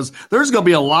overrated? Because there's going to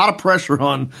be a lot of pressure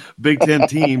on Big Ten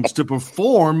teams to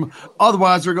perform.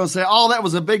 Otherwise, they're going to say, oh, that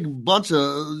was a big bunch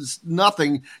of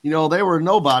nothing. They were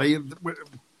nobody.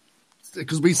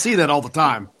 Because we see that all the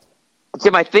time.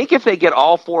 Tim, I think if they get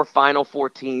all 4 Final Four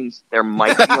teams, there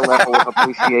might be a level of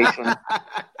appreciation.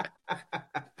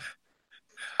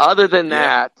 Other than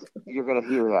that, you're going to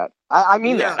hear that. I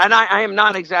mean that, and I am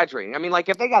not exaggerating. I mean, like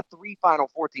if they got 3 Final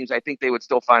Four teams, I think they would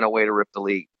still find a way to rip the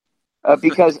league.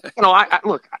 because I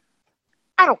look,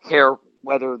 I don't care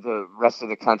whether the rest of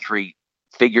the country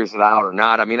figures it out or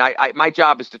not. I mean, my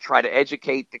job is to try to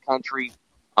educate the country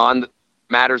on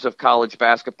matters of college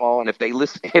basketball, and if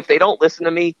they don't listen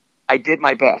to me, I did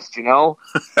my best,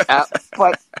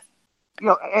 but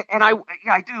and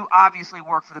I do obviously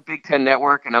work for the Big Ten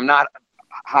Network, and I'm not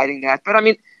hiding that. But I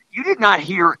mean, you did not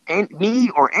hear me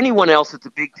or anyone else at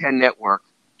the Big Ten Network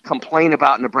complain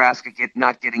about Nebraska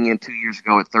not getting in 2 years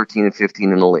ago at 13 and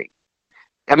 15 in the league.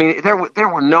 I mean, there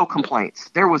were no complaints.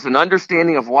 There was an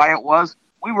understanding of why it was.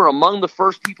 We were among the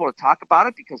first people to talk about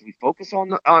it because we focus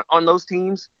on those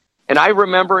teams. And I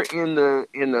remember in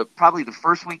the probably the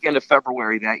first weekend of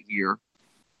February that year,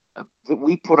 that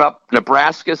we put up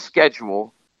Nebraska's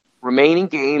schedule, remaining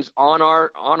games on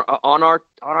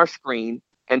our screen,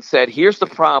 and said, "Here's the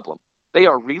problem: they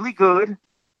are really good,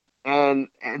 and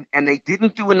they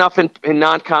didn't do enough in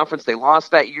non-conference. They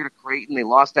lost that year to Creighton. They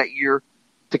lost that year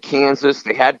to Kansas.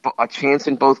 They had a chance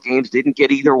in both games, didn't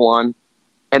get either one.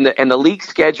 And the league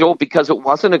schedule, because it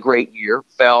wasn't a great year,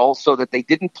 fell so that they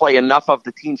didn't play enough of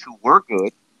the teams who were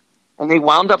good. And they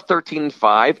wound up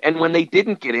 13-5. And when they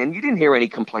didn't get in, you didn't hear any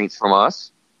complaints from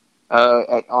us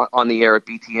on the air at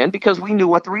BTN because we knew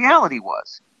what the reality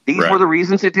was. These were the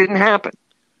reasons it didn't happen.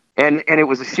 And it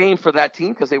was a shame for that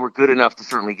team because they were good enough to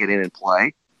certainly get in and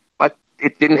play. But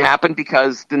it didn't happen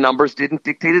because the numbers didn't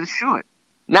dictate it should.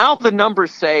 Now the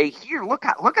numbers say, here, look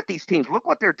at these teams. Look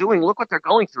what they're doing. Look what they're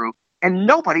going through. And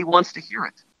nobody wants to hear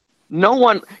it. No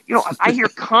one, I hear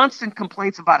constant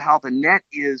complaints about how the net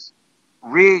is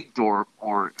rigged or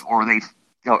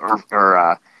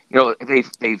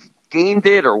they've gamed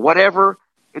it or whatever.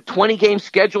 The 20-game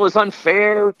schedule is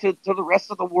unfair to the rest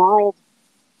of the world.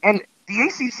 And the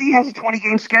ACC has a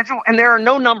 20-game schedule, and there are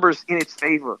no numbers in its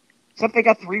favor. Except they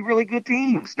got 3 really good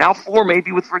teams. Now 4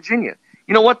 maybe with Virginia.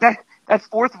 You know what? That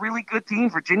fourth really good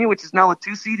team, Virginia, which is now a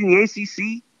 2 seed in the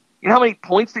ACC, you know how many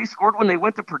points they scored when they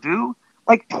went to Purdue?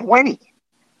 Like 20.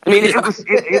 I mean, it was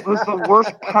the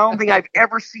worst pounding I've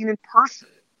ever seen in person.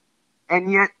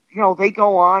 And yet, they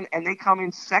go on and they come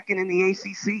in second in the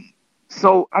ACC.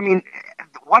 So, I mean,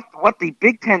 what the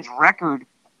Big Ten's record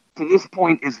to this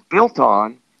point is built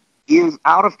on is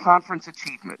out-of-conference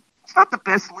achievement. It's not the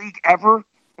best league ever,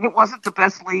 and it wasn't the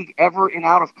best league ever in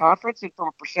out-of-conference. And from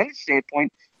a percentage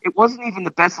standpoint, it wasn't even the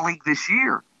best league this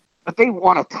year. But they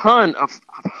won a ton of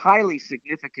highly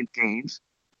significant games,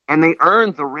 and they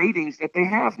earned the ratings that they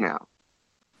have now.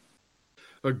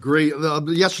 Agree.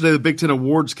 Yesterday, the Big Ten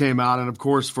Awards came out, and of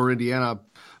course, for Indiana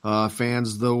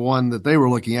fans, the one that they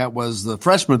were looking at was the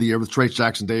Freshman of the Year with Trayce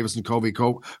Jackson-Davis and Kofi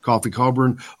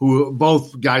Cockburn, who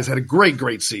both guys had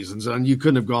great seasons, and you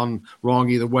couldn't have gone wrong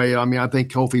either way. I mean, I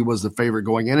think Kofi was the favorite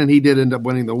going in, and he did end up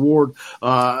winning the award.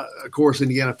 Of course,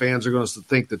 Indiana fans are going to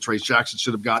think that Trayce Jackson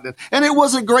should have gotten it, and it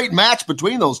was a great match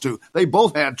between those two. They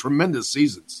both had tremendous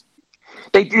seasons.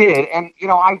 They did, and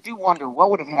I do wonder what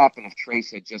would have happened if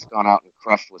Trayce had just gone out and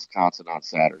crushed Wisconsin on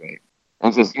Saturday,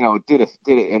 and just did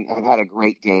it and had a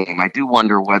great game. I do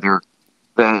wonder whether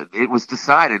it was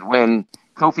decided when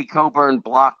Kofi Cockburn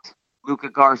blocked Luka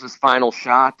Garza's final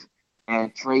shot,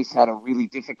 and Trayce had a really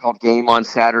difficult game on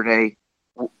Saturday.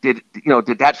 Did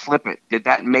that flip it? Did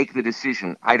that make the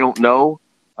decision? I don't know,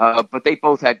 but they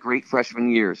both had great freshman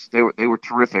years. They were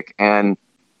terrific, and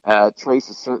Trayce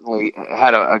has certainly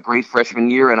had a great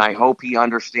freshman year, and I hope he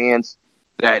understands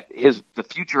that the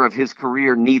future of his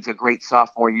career needs a great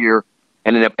sophomore year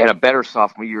and a better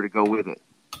sophomore year to go with it.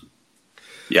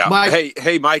 Yeah. Mike.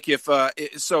 Hey, Mike.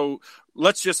 So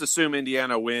let's just assume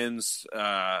Indiana wins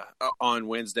on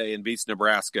Wednesday and beats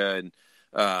Nebraska, and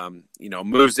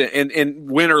moves in,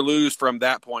 and win or lose from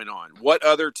that point on. What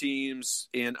other teams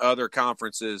in other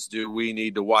conferences do we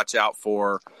need to watch out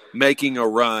for making a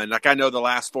run? Like, I know the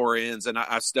last 4 ends, and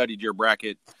I studied your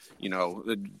bracket,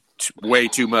 way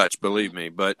too much, believe me.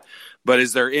 But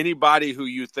is there anybody who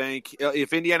you think,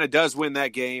 if Indiana does win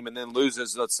that game and then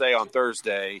loses, let's say on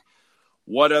Thursday,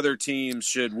 what other teams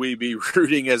should we be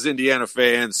rooting as Indiana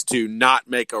fans to not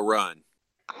make a run?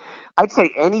 I'd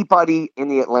say anybody in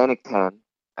the Atlantic 10.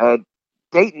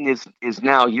 Dayton is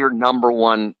now your number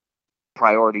one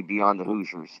priority beyond the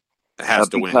Hoosiers. It has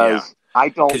to win, yeah. I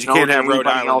don't know you can't if have Rhode anybody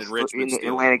Island else and Richmond in the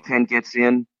Atlantic 10 gets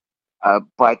in,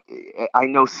 but I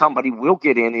know somebody will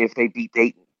get in if they beat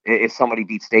Dayton. If somebody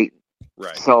beats Dayton,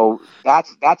 right? So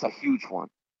that's a huge one.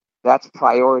 That's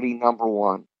priority number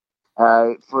one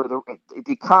for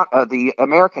the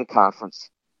American Conference.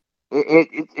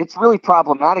 It's really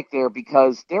problematic there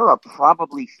because there are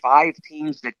probably 5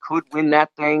 teams that could win that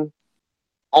thing.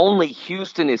 Only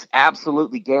Houston is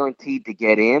absolutely guaranteed to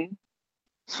get in.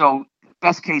 So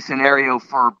best case scenario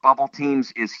for bubble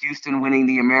teams is Houston winning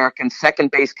the American.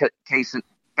 Second best case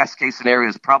scenario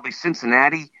is probably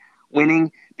Cincinnati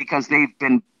winning because they've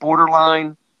been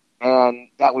borderline, and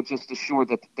that would just assure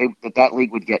that that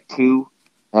league would get 2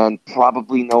 and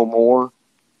probably no more.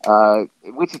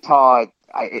 Wichita,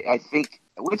 I think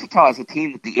Wichita is a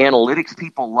team that the analytics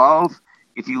people love.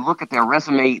 If you look at their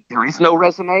resume, there is no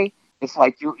resume. It's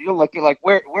like you're looking like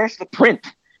where's the print?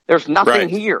 There's nothing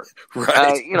here,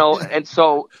 right? And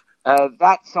so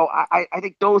I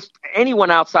think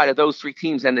anyone outside of those 3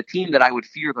 teams, and the team that I would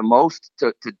fear the most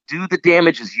to do the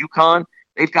damage is UConn.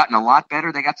 They've gotten a lot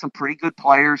better. They got some pretty good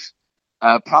players.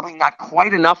 Probably not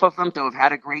quite enough of them to have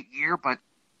had a great year, but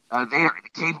they are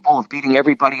capable of beating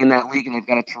everybody in that league, and they've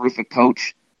got a terrific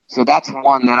coach. So that's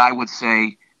one that I would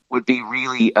say would be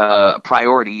really a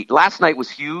priority. Last night was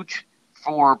huge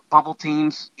for bubble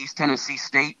teams. East Tennessee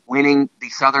State winning the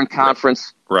Southern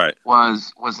Conference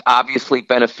was obviously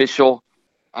beneficial.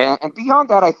 And beyond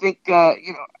that, I think,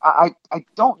 I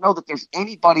don't know that there's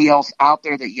anybody else out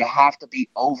there that you have to be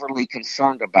overly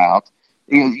concerned about.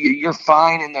 You're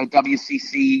fine in the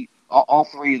WCC. All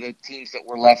 3 of the teams that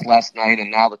were left last night,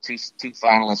 and now the two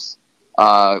finalists.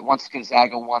 Once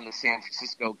Gonzaga won the San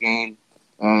Francisco game,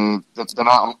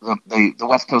 the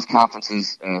West Coast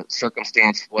Conference's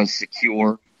circumstance was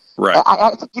secure. Right.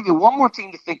 I have to give you one more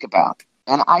team to think about,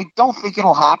 and I don't think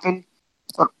it'll happen.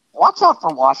 But watch out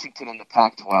for Washington in the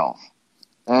Pac-12.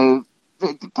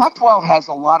 The Pac-12 has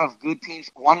a lot of good teams.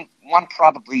 One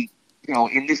probably,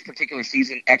 in this particular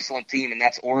season, excellent team, and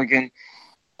that's Oregon.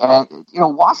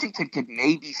 Washington could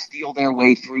maybe steal their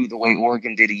way through the way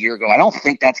Oregon did a year ago. I don't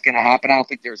think that's going to happen. I don't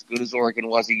think they're as good as Oregon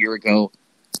was a year ago.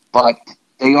 But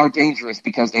they are dangerous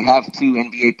because they have 2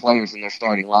 NBA players in their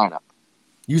starting lineup.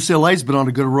 UCLA's been on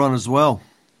a good run as well.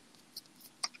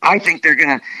 I think they're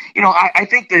going to I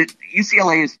think that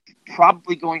UCLA is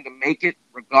probably going to make it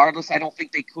regardless. I don't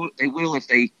think they will if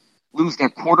they lose their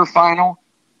quarterfinal.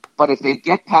 But if they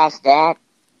get past that,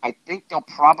 I think they'll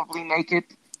probably make it.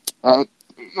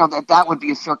 That would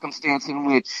be a circumstance in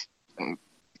which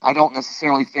I don't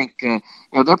necessarily think,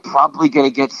 they're probably going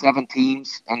to get 7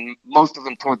 teams, and most of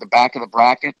them toward the back of the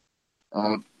bracket.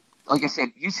 Like I said,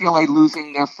 UCLA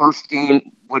losing their first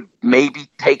game would maybe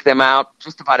take them out.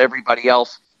 Just about everybody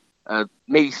else,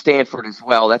 maybe Stanford as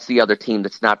well. That's the other team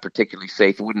that's not particularly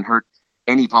safe. It wouldn't hurt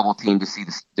any bubble team to see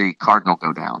the Cardinal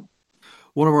go down.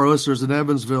 One of our listeners in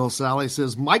Evansville, Sally,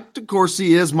 says, Mike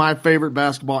DeCourcy is my favorite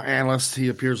basketball analyst. He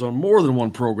appears on more than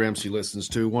one program she listens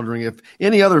to, wondering if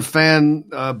any other fan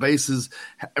bases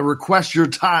request your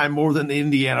time more than the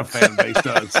Indiana fan base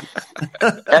does.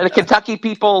 And the Kentucky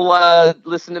people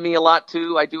listen to me a lot,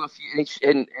 too. I do a few,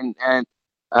 and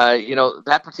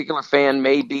that particular fan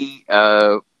may be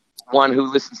one who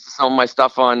listens to some of my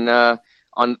stuff on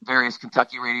various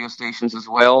Kentucky radio stations as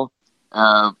well.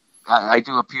 I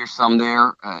do appear some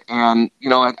there, and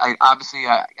I obviously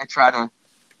try to,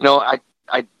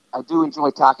 I do enjoy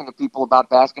talking to people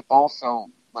about basketball. So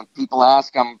when people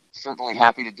ask, I'm certainly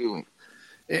happy to do it.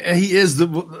 He is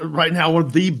right now one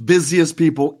of the busiest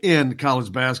people in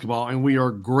college basketball, and we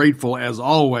are grateful as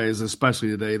always, especially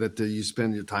today, that you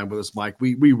spend your time with us, Mike.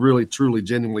 We really, truly,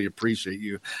 genuinely appreciate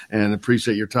you and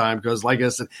appreciate your time because, like I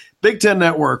said, Big Ten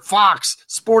Network, Fox,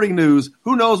 Sporting News,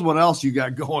 who knows what else you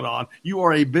got going on. You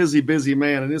are a busy, busy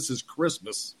man, and this is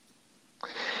Christmas.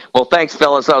 Well, thanks,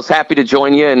 fellas. I was happy to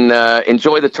join you and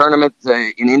enjoy the tournament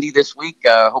in Indy this week.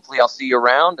 Hopefully, I'll see you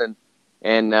around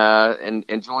and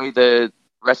enjoy the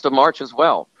rest of March as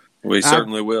well. We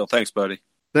certainly will. Thanks, buddy.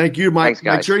 Thank you, Mike. Thanks,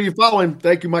 guys. Make sure you follow him.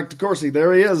 Thank you, Mike DeCourcy.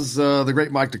 There he is, the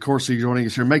great Mike DeCourcy joining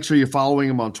us here. Make sure you're following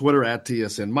him on Twitter at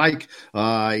TSN Mike.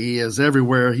 He is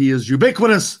everywhere. He is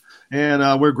ubiquitous,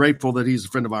 and we're grateful that he's a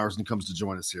friend of ours and comes to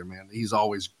join us here, man. He's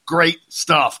always great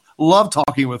stuff. Love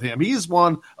talking with him. He's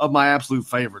one of my absolute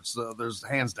favorites. There's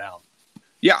hands down.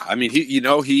 Yeah, I mean,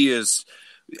 he is.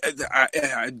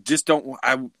 I just don't.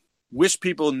 I wish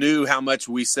people knew how much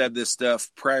we said this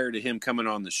stuff prior to him coming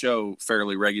on the show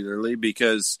fairly regularly,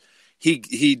 because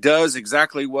he does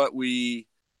exactly what we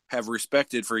have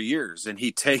respected for years. And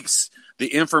he takes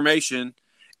the information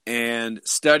and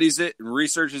studies it and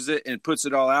researches it and puts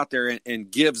it all out there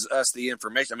and gives us the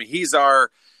information. I mean, he's our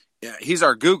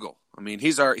Google. I mean,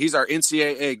 he's our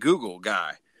NCAA Google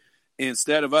guy.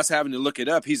 Instead of us having to look it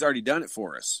up, he's already done it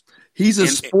for us. He's a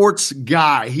sports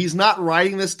guy. He's not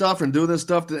writing this stuff and doing this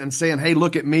stuff and saying, hey,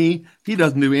 look at me. He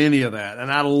doesn't do any of that.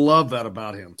 And I love that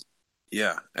about him.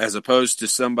 Yeah, as opposed to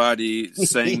somebody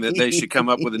saying that they should come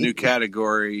up with a new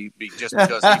category just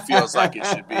because he feels like it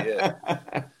should be it.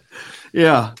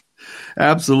 Yeah.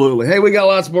 Absolutely. Hey, we got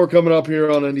lots more coming up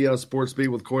here on Indiana Sports Beat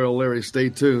with Coyle Larry. Stay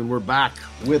tuned. We're back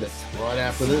with it right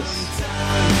after this.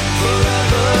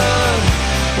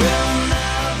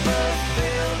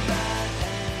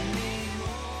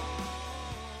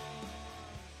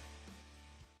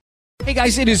 Hey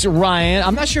guys, it is Ryan.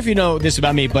 I'm not sure if you know this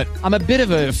about me, but I'm a bit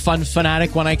of a fun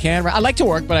fanatic when I can. I like to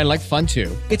work, but I like fun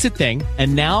too. It's a thing.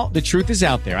 And now the truth is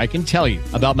out there. I can tell you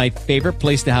about my favorite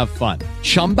place to have fun.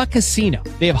 Chumba Casino.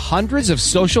 They have hundreds of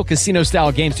social casino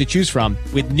style games to choose from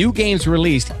with new games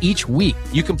released each week.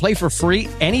 You can play for free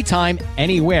anytime,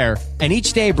 anywhere. And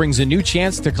each day brings a new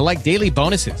chance to collect daily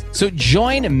bonuses. So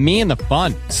join me in the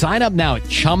fun. Sign up now at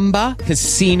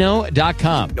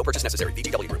ChumbaCasino.com. No purchase necessary.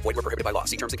 VGW Group. Void where prohibited by law.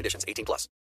 See terms and conditions. 18+.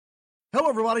 Hello,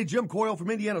 everybody. Jim Coyle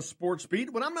from Indiana Sports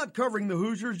Beat. When I'm not covering the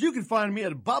Hoosiers, you can find me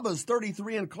at Bubba's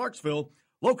 33 in Clarksville,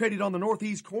 located on the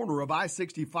northeast corner of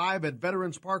I-65 at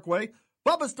Veterans Parkway.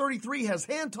 Bubba's 33 has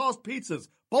hand-tossed pizzas,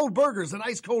 bold burgers, and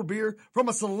ice-cold beer from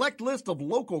a select list of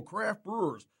local craft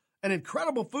brewers. An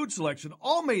incredible food selection,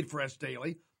 all made fresh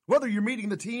daily. Whether you're meeting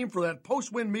the team for that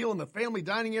post-win meal in the family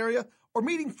dining area or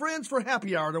meeting friends for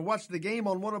happy hour to watch the game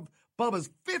on one of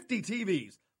Bubba's 50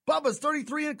 TVs. Bubba's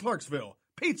 33 in Clarksville.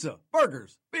 Pizza,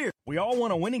 burgers, beer. We all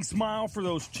want a winning smile for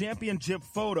those championship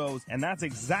photos, and that's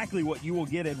exactly what you will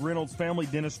get at Reynolds Family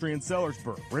Dentistry in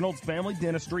Sellersburg. Reynolds Family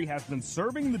Dentistry has been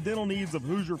serving the dental needs of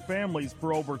Hoosier families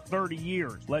for over 30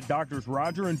 years. Let Doctors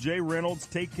Roger and Jay Reynolds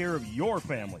take care of your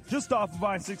family. Just off of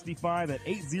I-65 at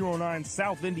 809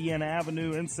 South Indiana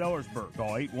Avenue in Sellersburg.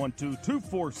 Call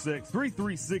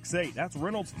 812-246-3368. That's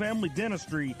Reynolds Family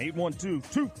Dentistry,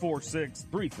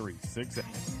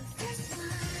 812-246-3368.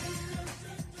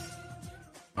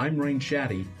 I'm Rain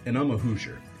Shaddy, and I'm a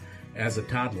Hoosier. As a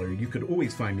toddler, you could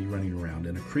always find me running around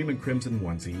in a cream and crimson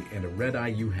onesie and a red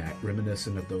IU hat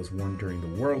reminiscent of those worn during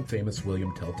the world-famous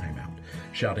William Tell timeout,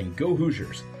 shouting, "Go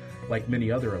Hoosiers!" Like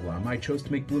many other alum, I chose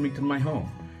to make Bloomington my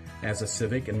home. As a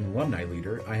civic and alumni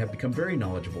leader, I have become very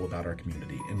knowledgeable about our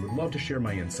community and would love to share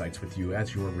my insights with you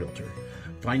as your realtor.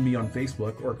 Find me on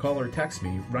Facebook or call or text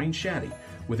me, Ryan Shaddy,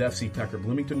 with FC Tucker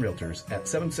Bloomington Realtors at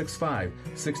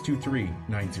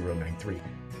 765-623-9093.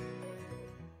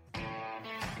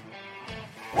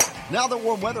 Now that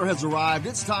warm weather has arrived,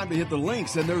 it's time to hit the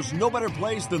links, and there's no better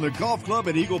place than the golf club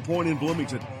at Eagle Point in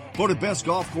Bloomington. Voted best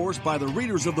golf course by the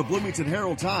readers of the Bloomington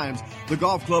Herald-Times, the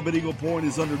golf club at Eagle Point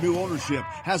is under new ownership,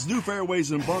 has new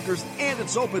fairways and bunkers, and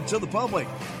it's open to the public.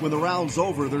 When the round's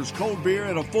over, there's cold beer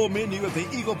and a full menu at the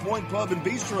Eagle Point Pub and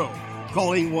Bistro.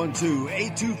 Call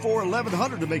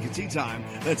 812-824-1100 to make a tee time.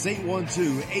 That's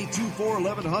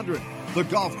 812-824-1100. The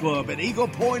golf club at Eagle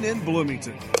Point in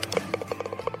Bloomington.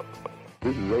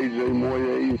 This is A.J.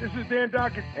 Moye. This is Dan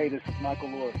Dockett. Hey, this is Michael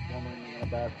Lewis, former Indiana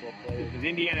basketball player. This is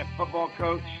Indiana football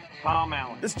coach Tom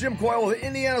Allen. This is Jim Coyle with the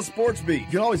Indiana Sports Beat. You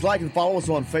can always like and follow us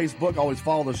on Facebook. Always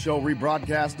follow the show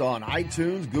rebroadcast on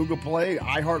iTunes, Google Play,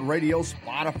 iHeartRadio,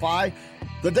 Spotify.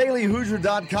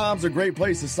 TheDailyHoosier.com is a great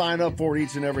place to sign up for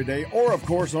each and every day. Or, of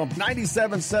course, on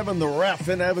 97.7 The Ref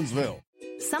in Evansville.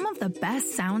 Some of the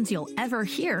best sounds you'll ever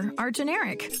hear are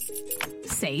generic.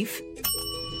 Safe.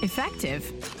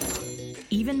 Effective.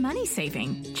 Even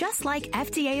money-saving, just like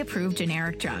FDA-approved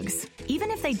generic drugs.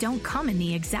 Even if they don't come in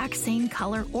the exact same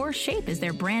color or shape as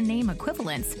their brand name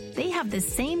equivalents, they have the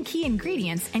same key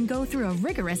ingredients and go through a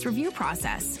rigorous review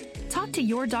process. Talk to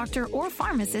your doctor or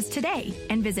pharmacist today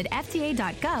and visit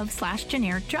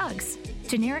fda.gov/generic drugs.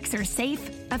 Generics are safe,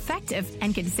 effective,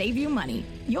 and can save you money.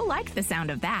 You'll like the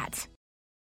sound of that.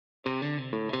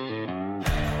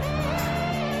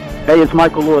 Hey, it's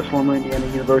Michael Lewis, former Indiana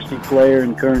University player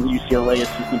and current UCLA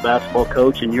assistant basketball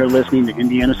coach, and you're listening to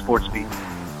Indiana Sports Beat.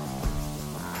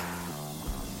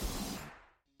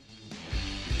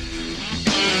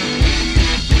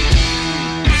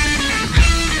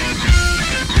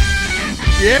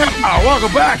 Yeah,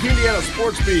 welcome back. Indiana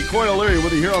Sports Beat. Coyle Leary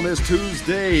with you here on this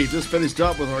Tuesday. Just finished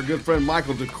up with our good friend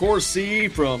Michael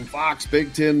DeCourcy from Fox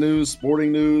Big Ten News,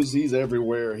 Sporting News. He's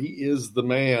everywhere. He is the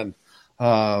man.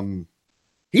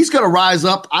 He's going to rise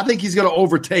up. I think he's going to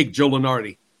overtake Joe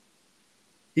Lunardi.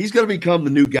 He's going to become the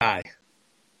new guy.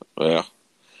 Well,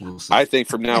 I think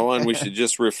from now on we should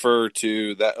just refer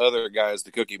to that other guy as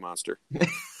the Cookie Monster.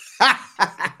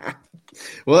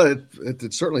 Well,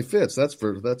 it certainly fits. That's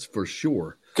for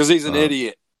sure. Because he's an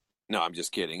idiot. No, I'm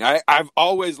just kidding. I've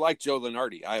always liked Joe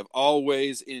Lunardi. I have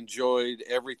always enjoyed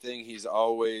everything he's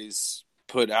always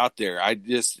put out there. I'd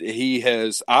be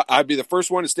the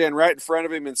first one to stand right in front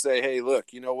of him and say, hey,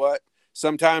 look, you know what?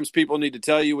 Sometimes people need to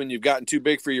tell you when you've gotten too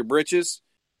big for your britches,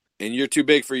 and you're too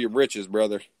big for your britches,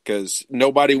 brother, because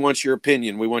nobody wants your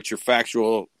opinion. We want your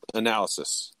factual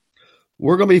analysis.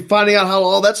 We're going to be finding out how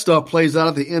all that stuff plays out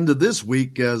at the end of this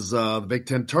week as the Big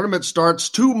Ten tournament starts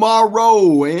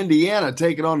tomorrow. Indiana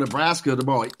taking on Nebraska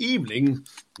tomorrow evening.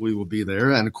 We will be there.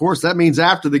 And, of course, that means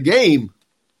after the game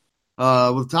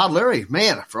with Todd Leary.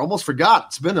 Man, I almost forgot.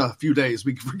 It's been a few days.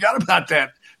 We forgot about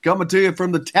that. Coming to you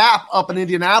from the Tap up in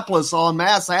Indianapolis on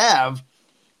Mass Ave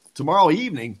tomorrow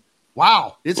evening.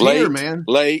 Wow, it's here, man.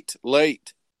 Late.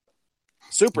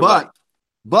 Super late.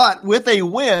 But with a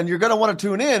win, you're going to want to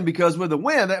tune in because with a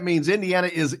win, that means Indiana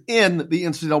is in the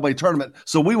NCAA tournament.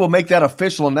 So we will make that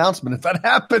official announcement if that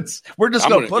happens. We're just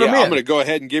going to put them in. I'm going to go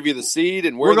ahead and give you the seed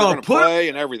and where they're going to play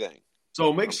and everything.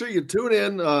 So make sure you tune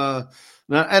in.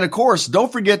 And, of course,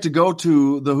 don't forget to go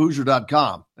to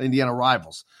thehoosier.com, Indiana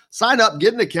Rivals. Sign up,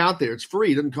 get an account there. It's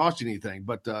free. It doesn't cost you anything,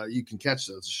 but you can catch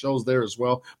the shows there as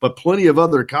well. But plenty of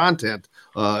other content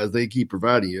as they keep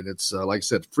providing it. It's, like I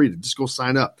said, free to just go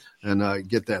sign up and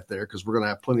get that there because we're going to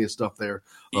have plenty of stuff there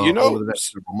over the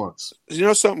next several months. You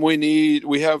know something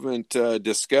we haven't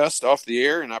discussed off the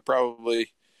air, and I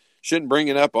probably shouldn't bring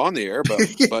it up on the air,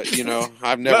 but you know,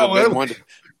 I've never been one to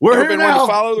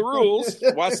follow the rules.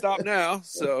 Why stop now?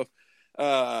 So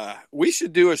we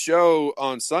should do a show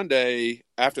on Sunday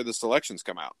after the selections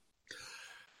come out.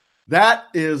 That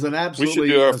is an absolutely. We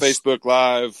should do our Facebook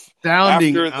Live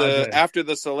after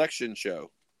the selection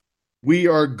show. We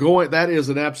are going. That is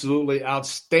an absolutely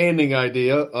outstanding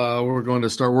idea. We're going to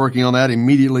start working on that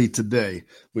immediately today.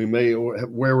 We may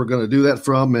where we're going to do that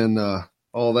from and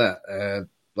all that.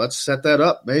 Let's set that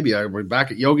up. Maybe we're back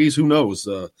at Yogi's. Who knows?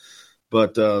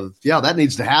 But that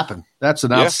needs to happen. That's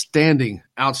an outstanding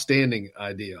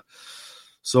idea.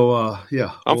 So,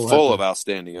 I'm full of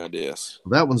outstanding ideas.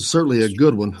 That one's certainly a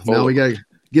good one. Now we got to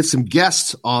get some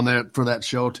guests on that for that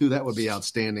show, tw. That would be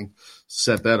outstanding.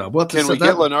 Set that up. Can we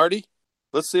get Lenardi?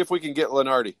 Let's see if we can get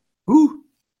Lenardi. Who?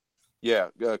 Yeah.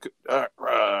 I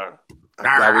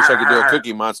wish I could do a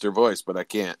Cookie Monster voice, but I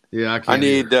can't. Yeah, I can't. I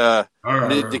need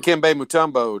Dikembe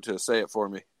Mutombo to say it for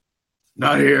me.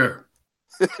 Not here.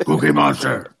 Cookie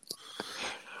Monster.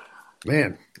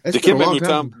 Man.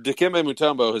 Dikembe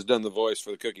Mutombo has done the voice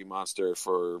for the Cookie Monster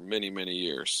for many, many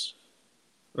years.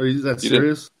 Are that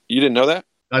serious? You didn't know that?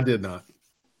 I did not.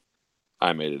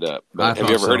 I made it up. But have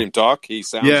you ever heard him talk? He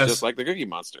sounds just like the Cookie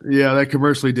Monster. Yeah, that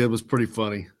commercial he did was pretty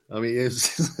funny. I mean,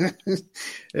 it's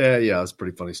it's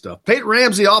pretty funny stuff. Peyton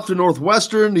Ramsey off to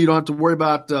Northwestern. You don't have to worry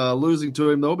about losing to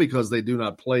him, though, because they do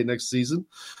not play next season.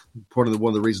 One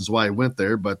of the reasons why he went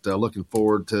there, but looking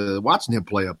forward to watching him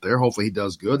play up there. Hopefully he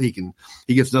does good. He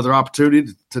gets another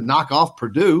opportunity to knock off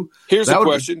Purdue. Here's a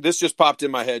question. This just popped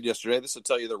in my head yesterday. This will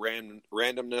tell you the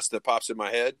randomness that pops in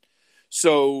my head.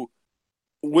 So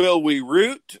will we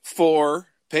root for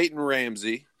Peyton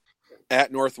Ramsey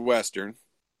at Northwestern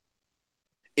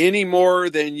any more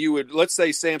than you would, let's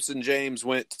say Samson James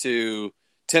went to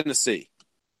Tennessee.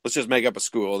 Let's just make up a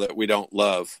school that we don't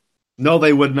love. No,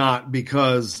 they would not,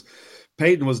 because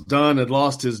Peyton was done, had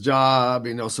lost his job,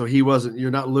 so he wasn't.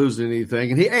 You're not losing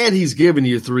anything, and he's given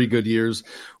you 3 good years.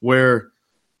 Where,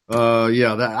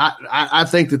 I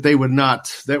think that they would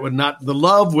not. That would not. The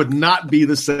love would not be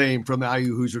the same from the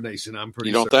IU Hoosier Nation. I'm pretty.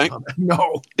 You don't certain think? On that.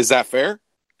 No. Is that fair?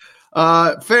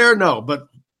 Fair, no, but.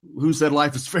 Who said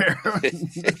life is fair?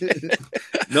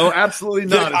 No, absolutely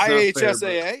not.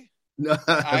 IHSAA.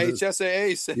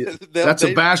 IHSAA said that's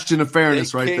a bastion of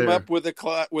fairness right there. They came up with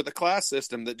a class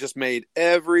system that just made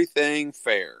everything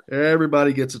fair.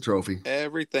 Everybody gets a trophy.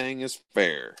 Everything is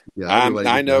fair. Yeah,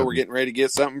 I know we're getting ready to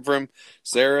get something from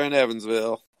Sarah in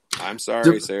Evansville. I'm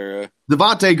sorry, Sarah.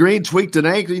 Devontae Green tweaked an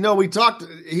ankle. We talked.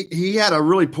 He had a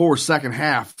really poor second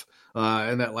half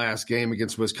in that last game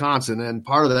against Wisconsin, and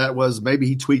part of that was maybe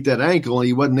he tweaked that ankle and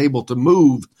he wasn't able to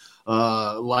move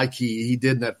like he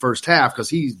did in that first half because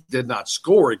he did not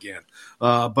score again.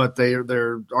 But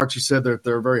Archie said that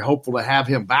they're very hopeful to have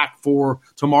him back for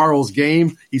tomorrow's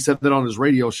game. He said that on his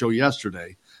radio show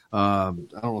yesterday. I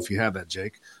don't know if you have that,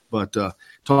 Jake, but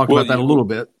talk about that a little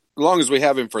bit. As long as we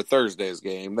have him for Thursday's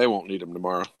game, they won't need him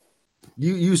tomorrow.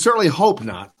 You certainly hope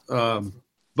not.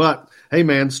 But hey,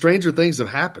 man, stranger things have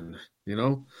happened.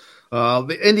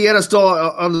 The Indiana's still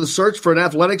on the search for an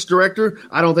athletics director.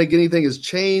 I don't think anything has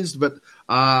changed, but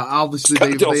obviously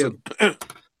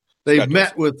they've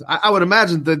met with. I would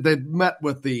imagine that they've met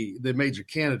with the major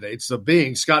candidates. So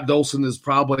being Scott Dolson is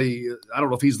probably, I don't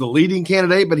know if he's the leading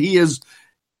candidate, but he is.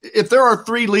 If there are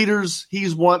 3 leaders,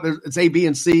 he's one. It's A, B,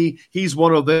 and C. He's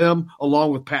one of them,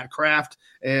 along with Pat Kraft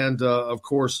and of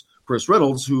course Chris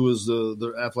Reynolds, who is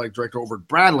the athletic director over at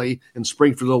Bradley in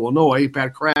Springfield, Illinois.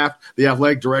 Pat Kraft, the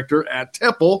athletic director at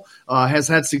Temple, has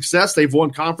had success. They've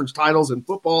won conference titles in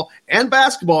football and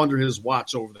basketball under his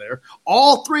watch over there.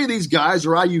 All three of these guys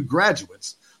are IU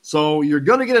graduates. So you're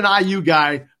going to get an IU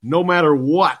guy no matter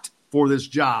what for this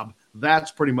job.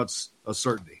 That's pretty much a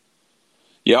certainty.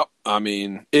 Yep. I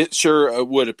mean, it sure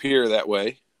would appear that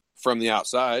way from the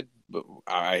outside, but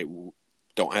I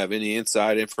don't have any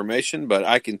inside information. But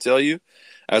I can tell you,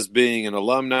 as being an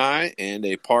alumni and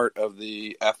a part of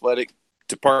the athletic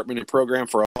department and program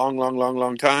for a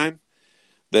long time,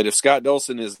 that if Scott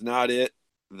Dolson is not it,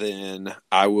 then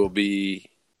I will be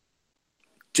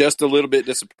just a little bit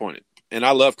disappointed. And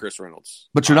I love Chris Reynolds.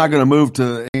 But you're not going to move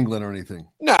to England or anything.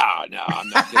 No, I'm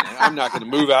not going to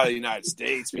move out of the United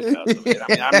States because of it. I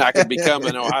mean, I'm not going to become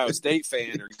an Ohio State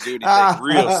fan or do anything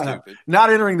real stupid. Not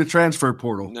entering the transfer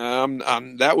portal. No,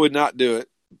 that would not do it.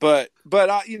 But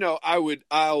I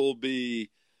will be,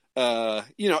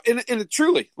 and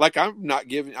truly, like, I'm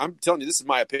telling you, this is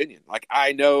my opinion. Like,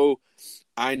 I know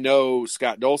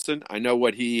Scott Dolson. I know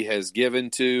what he has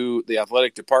given to the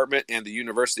athletic department and the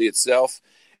university itself.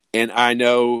 And I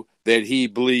know that he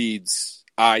bleeds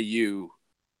IU,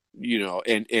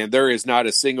 and there is not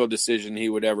a single decision he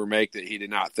would ever make that he did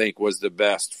not think was the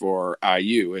best for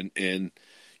IU. And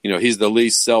he's the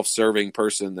least self-serving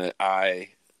person that I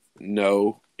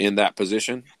know in that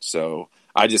position. So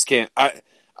I just can't,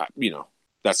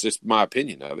 that's just my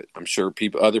opinion of it. I'm sure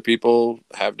other people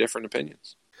have different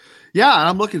opinions. Yeah,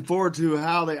 I'm looking forward to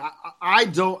how they.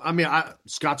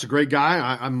 Scott's a great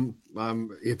guy. I'm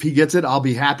if he gets it, I'll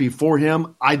be happy for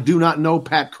him. I do not know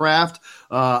Pat Kraft.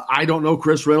 I don't know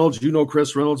Chris Reynolds. You know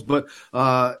Chris Reynolds, but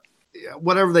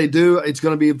whatever they do, it's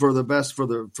going to be for the best for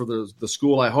the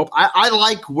school. I hope. I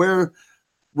like where,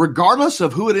 regardless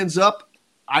of who it ends up,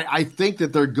 I think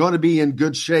that they're going to be in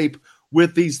good shape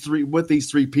with these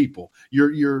three people.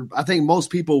 I think most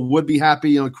people would be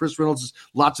happy. Chris Reynolds has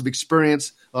lots of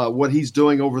experience, what he's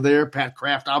doing over there. Pat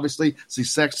Kraft, obviously,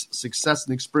 success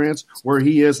and experience where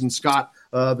he is, and Scott,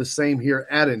 the same here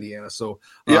at Indiana. So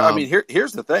yeah, I mean,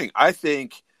 here's the thing. I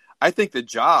think the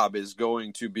job is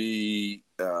going to be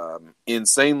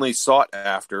insanely sought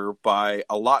after by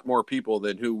a lot more people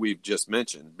than who we've just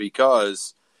mentioned,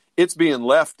 because it's being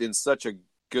left in such a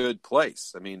good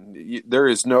place. I mean, there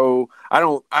is no.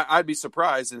 I'd be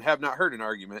surprised and have not heard an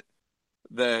argument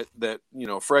that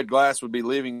Fred Glass would be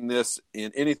leaving this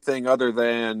in anything other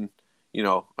than an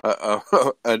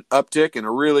uptick in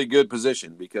a really good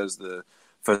position, because the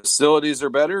facilities are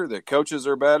better, the coaches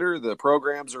are better, the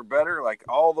programs are better, like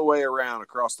all the way around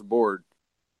across the board.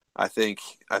 I think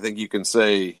you can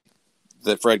say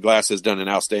that Fred Glass has done an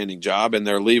outstanding job, and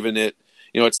they're leaving it.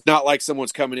 It's not like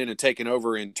someone's coming in and taking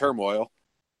over in turmoil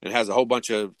and has a whole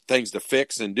bunch of things to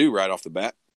fix and do right off the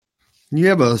bat. You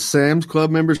have a Sam's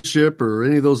Club membership or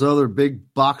any of those other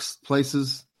big box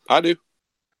places? I do.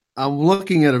 I'm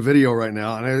looking at a video right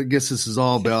now, and I guess this is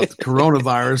all about the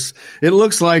coronavirus. It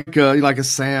looks like a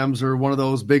Sam's or one of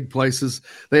those big places.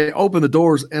 They open the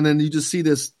doors, and then you just see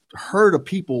this herd of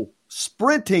people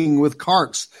sprinting with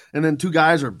carts, and then two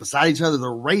guys are beside each other. They're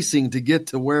racing to get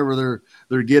to wherever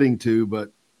they're getting to,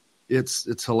 but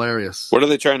it's hilarious. What are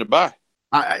they trying to buy?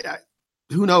 I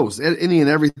who knows? Any and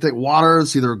everything. Water.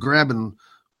 See, they're grabbing.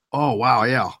 Oh wow,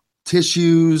 yeah.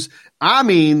 Tissues. I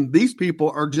mean, these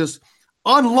people are just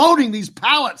unloading these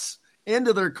pallets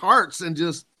into their carts, and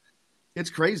it's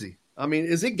crazy. I mean,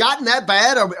 is it gotten that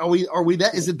bad? Are we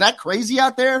that? Is it that crazy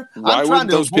out there? Why wouldn't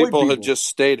those people have just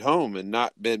stayed home and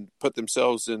not put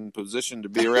themselves in position to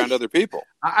be around other people?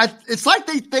 It's like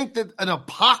they think that an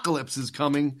apocalypse is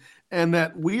coming, and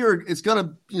that it's going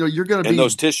to, you're going to be. And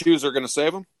those tissues are going to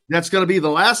save them? That's going to be the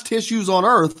last tissues on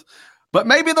earth. But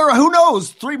maybe who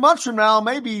knows, 3 months from now,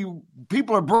 maybe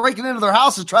people are breaking into their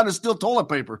houses trying to steal toilet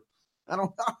paper. I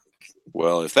don't know.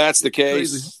 Well, if that's the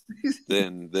case,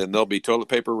 then they'll be toilet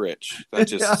paper rich. That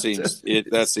just seems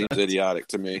idiotic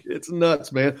to me. It's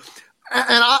nuts, man.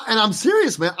 And I'm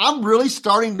serious, man. I'm really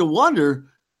starting to wonder,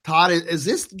 Todd, as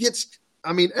this gets.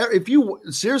 I mean, if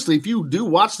you do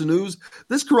watch the news,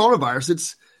 this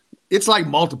coronavirus, it's like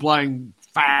multiplying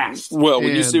fast. Well,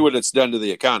 when you see what it's done to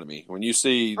the economy, when you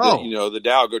see the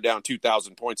Dow go down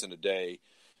 2,000 points in a day,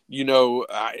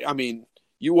 I mean,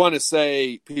 you want to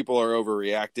say people are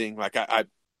overreacting,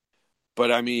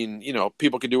 but I mean,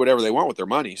 people can do whatever they want with their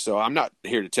money. So I'm not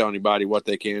here to tell anybody what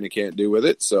they can and can't do with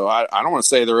it. So I don't want to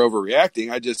say they're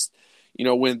overreacting. I just,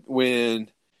 when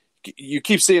you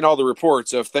keep seeing all the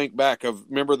reports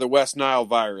remember the West Nile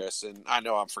virus, and I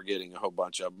know I'm forgetting a whole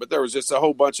bunch of them, but there was just a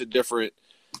whole bunch of different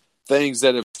things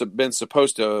that have been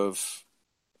supposed to have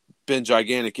been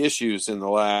gigantic issues in the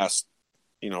last,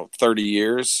 30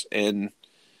 years, and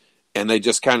they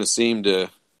just kind of seem to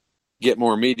get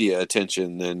more media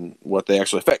attention than what they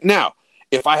actually affect. Now,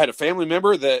 if I had a family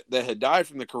member that had died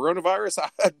from the coronavirus,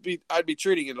 I'd be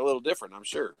treating it a little different, I'm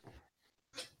sure.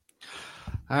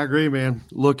 I agree, man.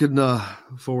 Looking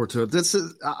forward to it.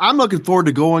 I'm looking forward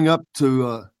to going up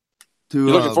to. You're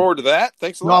looking forward to that?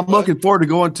 Thanks a lot. No, I'm looking forward to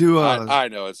going to. I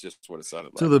know, it's just what it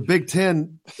sounded like. To the Big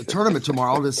Ten tournament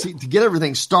tomorrow to get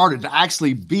everything started, to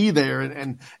actually be there,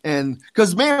 and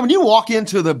because, man, when you walk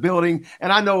into the building, and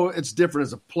I know it's different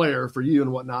as a player for you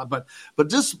and whatnot, but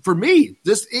just for me,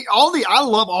 I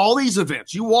love all these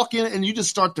events. You walk in and you just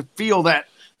start to feel that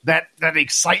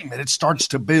excitement. It starts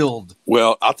to build.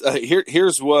 Well,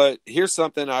 here's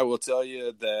something I will tell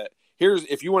you that.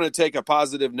 If you want to take a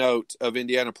positive note of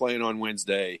Indiana playing on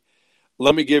Wednesday,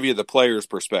 let me give you the player's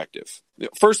perspective.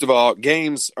 First of all,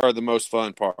 games are the most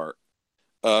fun part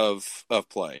of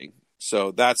playing.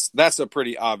 So that's a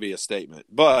pretty obvious statement.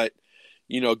 But,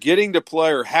 getting to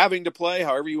play or having to play,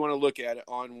 however you want to look at it,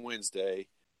 on Wednesday,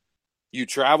 you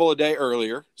travel a day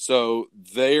earlier. So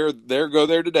go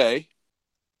there today.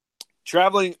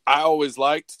 Traveling, I always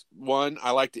liked. One,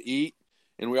 I like to eat.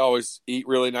 And we always eat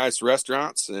really nice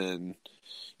restaurants. And,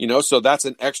 so that's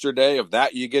an extra day of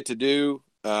that you get to do.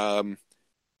 To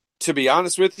be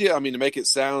honest with you, to make it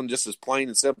sound just as plain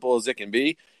and simple as it can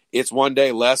be, it's one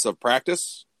day less of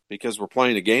practice because we're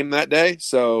playing a game that day.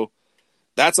 So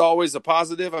that's always a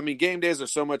positive. Game days are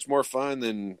so much more fun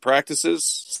than practices.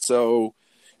 So,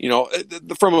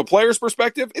 from a player's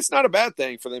perspective, it's not a bad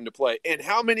thing for them to play. And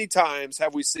how many times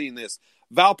have we seen this?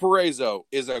 Valparaiso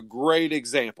is a great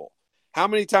example. How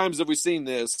many times have we seen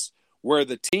this where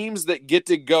the teams that get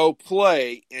to go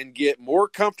play and get more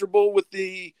comfortable with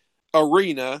the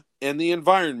arena and the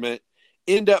environment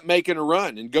end up making a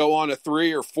run and go on a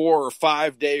 3 or 4 or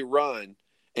 5 day run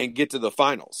and get to the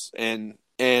finals? And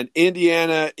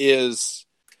Indiana is,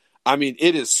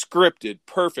 it is scripted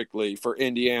perfectly for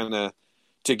Indiana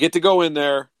to get to go in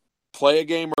there, play a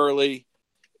game early.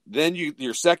 Then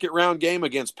your second round game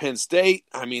against Penn State.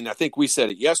 I think we said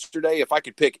it yesterday. If I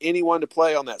could pick anyone to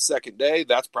play on that second day,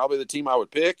 that's probably the team I would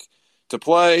pick to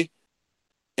play.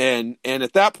 And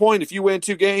at that point, if you win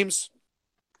 2 games,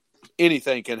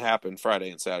 anything can happen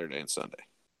Friday and Saturday and Sunday.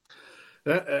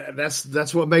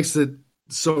 That's what makes it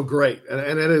so great.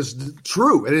 And it is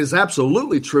true. It is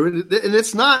absolutely true. And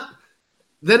it's not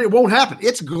that it won't happen.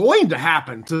 It's going to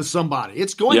happen to somebody.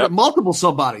 It's going to multiple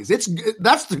somebodies.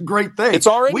 That's the great thing. It's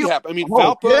already happened.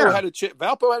 Valpo had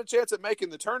a chance at making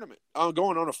the tournament,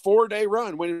 going on a 4-day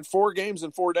run, winning 4 games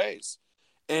in 4 days,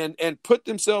 and put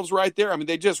themselves right there.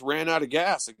 They just ran out of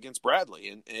gas against Bradley,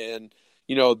 and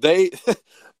they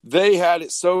had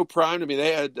it so primed.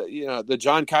 They had the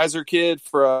John Kaiser kid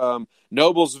from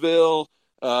Noblesville.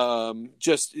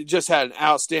 Just had an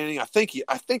outstanding. I think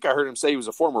I heard him say he was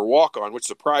a former walk-on, which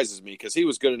surprises me because he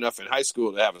was good enough in high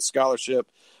school to have a scholarship.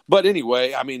 But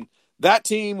anyway, that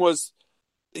team was,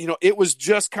 it was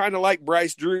just kind of like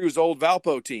Bryce Drew's old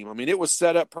Valpo team. It was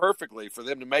set up perfectly for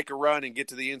them to make a run and get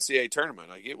to the NCAA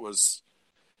tournament. It was,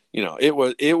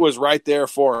 it was right there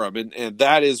for them, and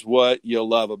that is what you'll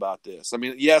love about this.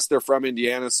 Yes, they're from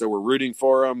Indiana, so we're rooting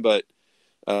for them, but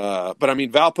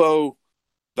Valpo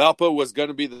was going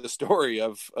to be the story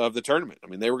of the tournament.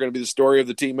 They were going to be the story of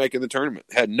the team making the tournament.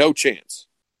 Had no chance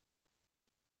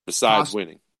besides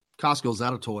winning. Costco's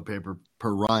out of toilet paper per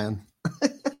Ryan.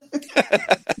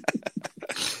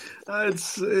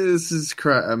 This is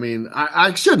crap.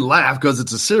 I shouldn't laugh because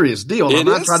it's a serious deal. I'm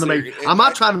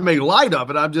not trying to make light of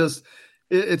it.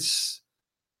 It's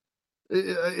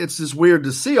just weird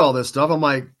to see all this stuff. I'm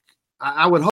like, I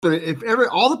would hope that if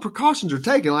all the precautions are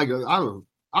taken,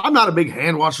 I'm not a big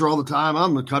hand washer all the time.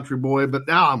 I'm a country boy, but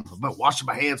now I'm washing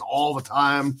my hands all the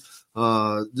time.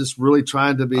 Just really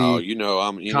trying to be.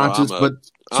 conscious.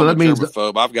 So that means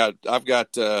germaphobe. I've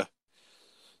got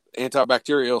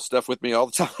antibacterial stuff with me all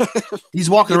the time. He's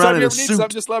walking around in a suit.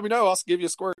 Just let me know. I'll give you a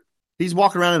squirt. He's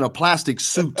walking around in a plastic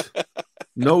suit.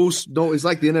 No, it's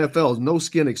like the NFL. No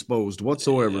skin exposed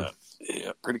whatsoever.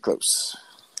 Yeah, pretty close.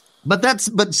 But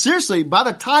seriously, by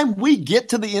the time we get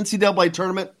to the NCAA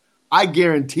tournament, I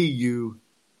guarantee you,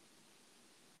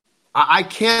 I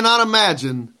cannot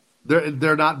imagine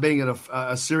there not being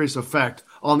a serious effect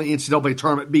on the NCAA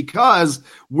tournament because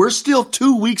we're still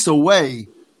 2 weeks away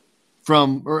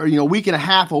from, or a week and a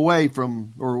half away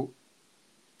from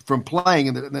playing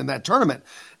in that tournament.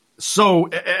 So,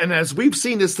 and as we've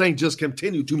seen this thing just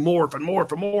continue to morph and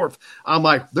morph and morph, I'm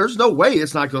like, there's no way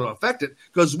it's not going to affect it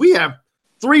because we have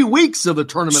 3 weeks of the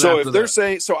tournament. So after if they're that.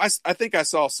 saying, so I think I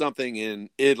saw something in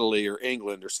Italy or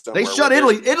England or somewhere. They shut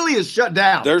Italy. Italy is shut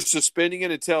down. They're suspending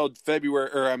it until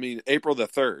April the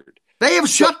 3rd. They have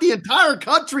shut the entire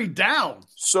country down.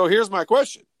 So here's my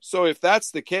question. So if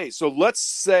that's the case, so let's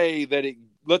say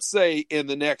in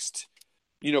the next,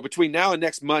 between now and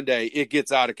next Monday, it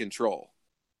gets out of control.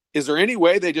 Is there any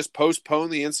way they just postpone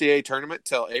the NCAA tournament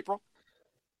till April?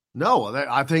 No,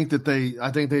 I think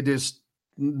they just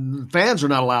fans are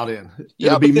not allowed in.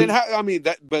 Yeah,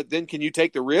 but then can you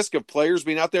take the risk of players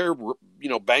being out there,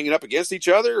 banging up against each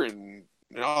other and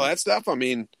all that stuff? I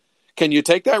mean, can you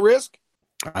take that risk?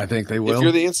 I think they will. If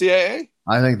you're the NCAA,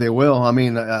 I think they will. I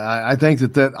mean, I think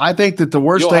that the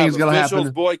worst thing is going to happen.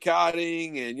 Officials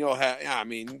boycotting, and you'll have. I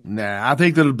mean, I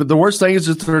think that the worst thing is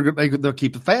just they'll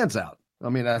keep the fans out. I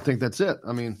mean, I think that's it.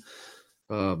 I mean,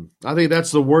 I think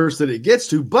that's the worst that it gets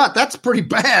to. But that's pretty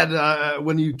bad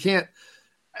when you can't.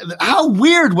 How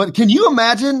weird! Can you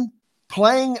imagine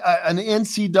playing an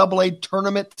NCAA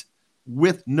tournament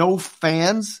with no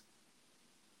fans?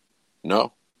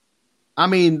 No. I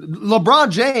mean,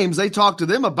 LeBron James, they talked to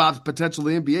them about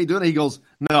potentially the NBA doing it. He goes,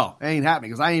 no, it ain't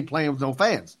happening because I ain't playing with no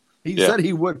fans. He said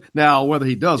he would. Now, whether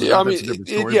he does, that's a different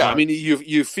story. I mean,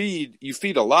 you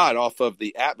feed a lot off of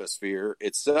the atmosphere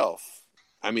itself.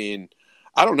 I mean,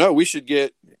 I don't know. We should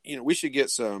get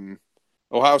some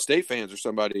Ohio State fans or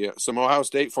somebody, some Ohio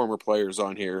State former players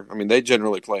on here. I mean, they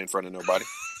generally play in front of nobody.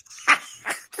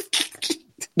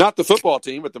 Not the football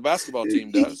team, but the basketball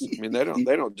team does. I mean, they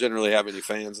don't generally have any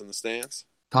fans in the stands.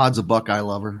 Todd's a Buckeye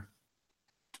lover.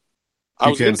 I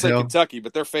was going to say Kentucky,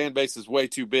 but their fan base is way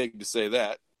too big to say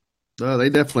that. They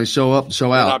definitely show up and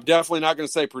show out. And I'm definitely not going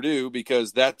to say Purdue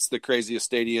because that's the craziest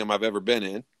stadium I've ever been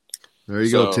in. There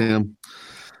you go, Tim.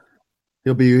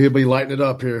 He'll be lighting it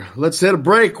up here. Let's hit a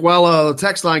break while the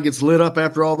text line gets lit up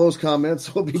after all those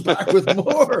comments. We'll be back with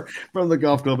more from the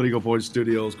Golf Club at Eagle Point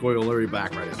Studios. Coyle Larry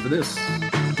back right after this.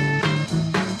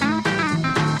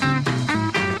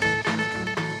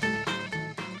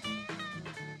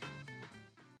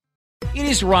 It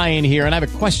is Ryan here, and I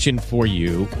have a question for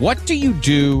you. What do you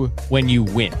do when you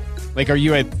win? Like, are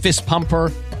you a fist pumper,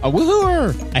 a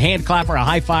woohooer, a hand clapper, a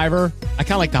high fiver? I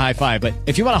kind of like the high five, but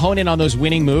if you want to hone in on those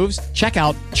winning moves, check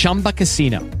out Chumba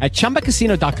Casino. At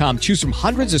ChumbaCasino.com, choose from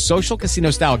hundreds of social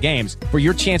casino-style games for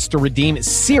your chance to redeem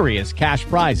serious cash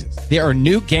prizes. There are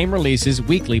new game releases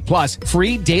weekly, plus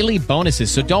free daily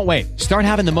bonuses, so don't wait. Start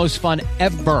having the most fun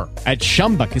ever at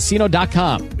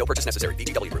ChumbaCasino.com. No purchase necessary.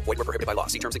 VGW. Void where prohibited by law.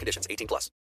 See terms and conditions. 18+.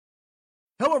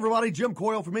 Hello, everybody. Jim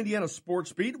Coyle from Indiana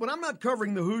Sports Beat. When I'm not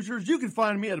covering the Hoosiers, you can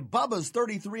find me at Bubba's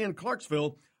 33 in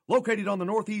Clarksville, located on the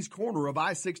northeast corner of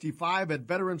I-65 at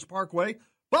Veterans Parkway.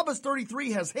 Bubba's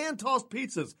 33 has hand-tossed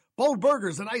pizzas, bold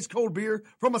burgers, and ice-cold beer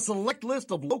from a select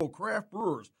list of local craft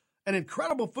brewers. An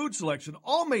incredible food selection,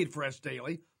 all made fresh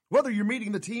daily. Whether you're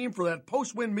meeting the team for that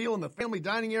post-win meal in the family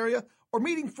dining area or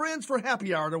meeting friends for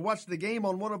happy hour to watch the game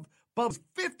on one of Bubba's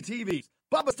 50 TVs.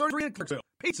 Bubba's 33 in Clarksville.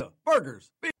 Pizza, burgers,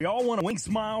 beer. We all want a wink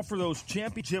smile for those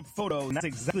championship photos, and that's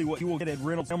exactly what you will get at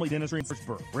Reynolds Family Dentistry in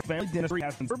Fitchburg. Reynolds Family Dentistry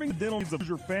has been serving the dental needs of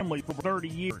your family for 30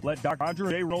 years. Let Dr.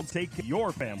 Roger J. Reynolds take care of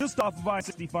your family. Just off of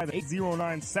I-65 at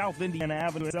 809 South Indiana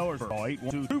Avenue in Sellersburg. Call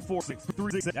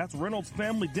 812-246-3666. That's Reynolds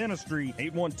Family Dentistry,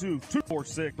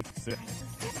 812-246-3666.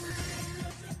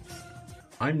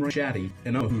 I'm Ron Chatty,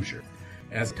 and I'm a Hoosier.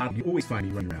 As a toddler, you always find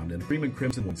me running around in a cream and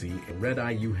crimson onesie, a red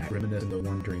IU hat reminiscent of the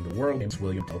one during the World Famous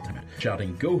William Tell tournament,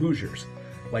 shouting, "Go Hoosiers!"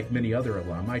 Like many other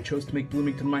alum, I chose to make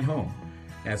Bloomington my home.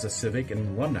 As a civic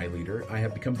and alumni leader, I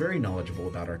have become very knowledgeable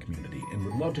about our community and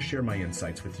would love to share my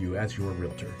insights with you as your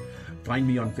realtor. Find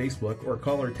me on Facebook or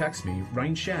call or text me,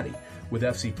 Ryan Shaddy, with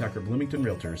FC Tucker Bloomington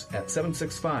Realtors at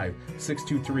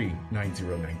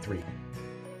 765-623-9093.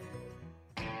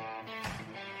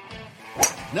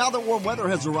 Now that warm weather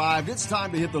has arrived, it's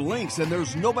time to hit the links, and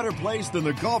there's no better place than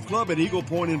the Golf Club at Eagle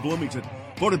Point in Bloomington.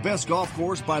 Voted best golf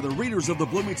course by the readers of the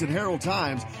Bloomington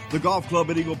Herald-Times, the Golf Club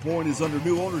at Eagle Point is under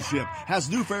new ownership, has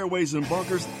new fairways and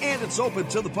bunkers, and it's open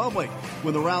to the public.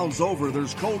 When the round's over,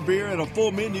 there's cold beer and a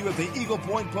full menu at the Eagle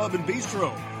Point Pub and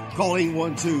Bistro. Call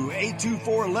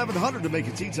 812-824-1100 to make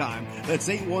a tee time. That's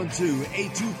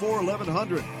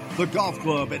 812-824-1100. The Golf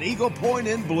Club at Eagle Point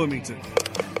in Bloomington.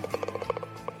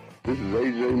 This is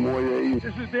A.J. Moye.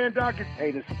 This is Dan Dockett. Hey,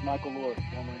 this is Michael Lewis,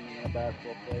 former Indiana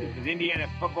basketball player. This is Indiana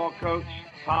football coach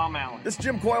Tom Allen. This is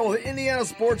Jim Coyle with Indiana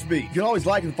Sports Beat. You can always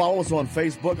like and follow us on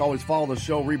Facebook. Always follow the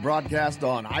show rebroadcast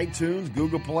on iTunes,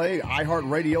 Google Play,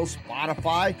 iHeartRadio,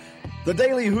 Spotify.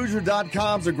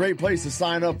 TheDailyHoosier.com is a great place to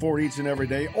sign up for each and every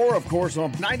day. Or, of course,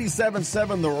 on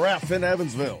 97.7 The Ref in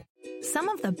Evansville. Some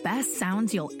of the best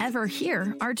sounds you'll ever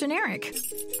hear are generic,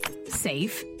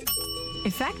 safe,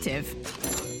 effective,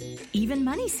 even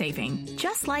money-saving,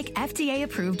 just like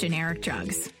FDA-approved generic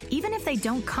drugs. Even if they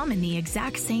don't come in the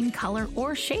exact same color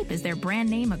or shape as their brand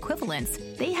name equivalents,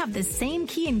 they have the same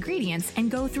key ingredients and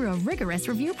go through a rigorous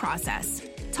review process.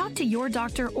 Talk to your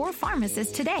doctor or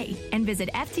pharmacist today and visit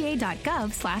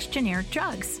fda.gov/generic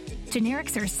drugs.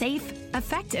 Generics are safe,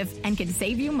 effective, and can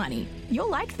save you money.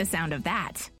 You'll like the sound of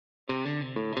that.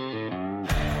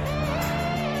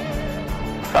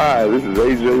 Hi, this is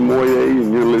AJ Moye,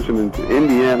 and you're listening to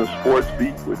Indiana Sports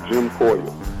Beat with Jim Coyle.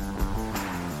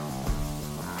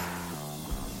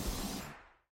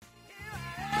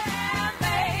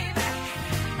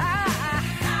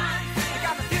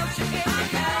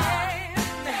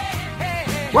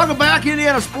 Welcome back,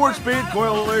 Indiana Sports Beat.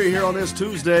 Coyle O'Leary here on this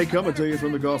Tuesday, coming to you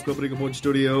from the Golf Club Eagle Point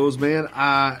Studios. Man,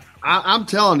 I'm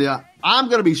telling you, I'm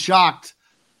going to be shocked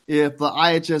if the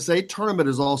IHSA tournament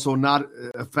is also not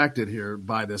affected here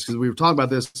by this, because we were talking about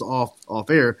this off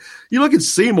air. You look at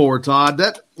Seymour, Todd,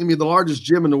 the largest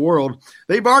gym in the world.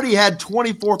 They've already had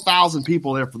 24,000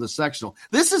 people there for the sectional.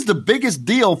 This is the biggest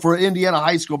deal for Indiana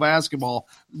high school basketball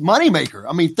moneymaker.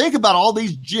 I mean, think about all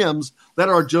these gyms that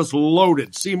are just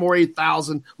loaded. Seymour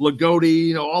 8,000,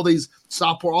 Lagodi, all these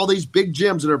Southport, all these big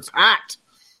gyms that are packed.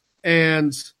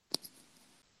 And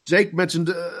Jake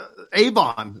mentioned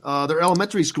Avon. Their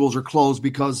elementary schools are closed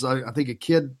because I think a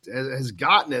kid has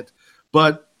gotten it,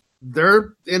 but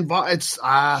they're involved.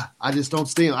 I just don't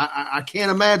see them. I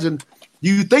can't imagine. Do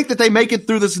you think that they make it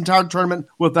through this entire tournament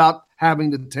without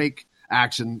having to take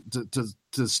action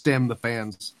to stem the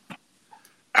fans?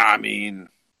 I mean,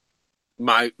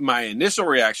 my initial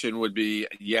reaction would be,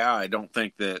 yeah, I don't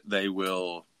think that they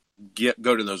will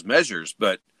go to those measures.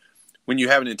 But when you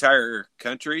have an entire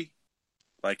country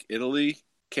like Italy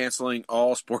canceling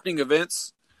all sporting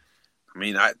events, I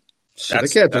mean, that's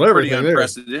pretty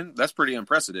unprecedented. That's pretty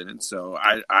unprecedented. So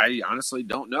I honestly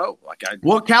don't know.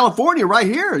 Well, California, right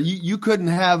here, you couldn't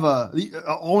have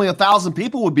only 1,000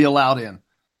 people would be allowed in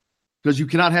because you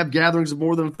cannot have gatherings of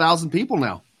more than 1,000 people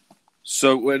now.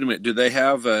 So wait a minute, do they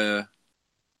have an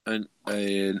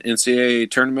NCAA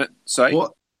tournament site?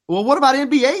 Well, what about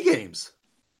NBA games?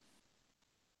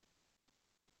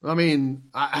 I mean,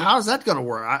 how's that going to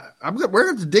work?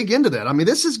 We're going to dig into that. I mean,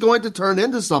 this is going to turn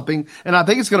into something, and I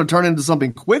think it's going to turn into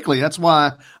something quickly. That's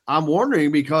why I'm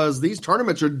wondering, because these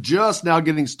tournaments are just now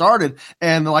getting started,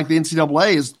 and like the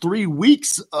NCAA is 3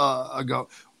 weeks ago.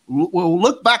 We'll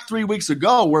look back 3 weeks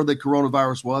ago where the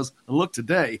coronavirus was, and look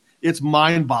today. It's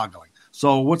mind-boggling.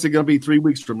 So what's it going to be 3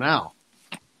 weeks from now?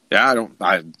 Yeah,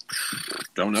 I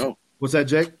don't know. What's that,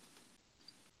 Jake?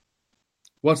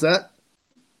 What's that?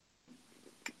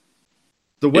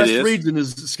 The West region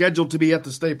is scheduled to be at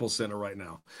the Staples Center right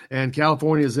now, and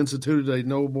California has instituted a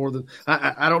no more than.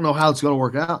 I don't know how it's going to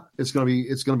work out. It's going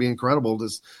to be incredible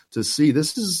to see.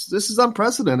 This is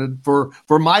unprecedented for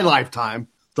my lifetime.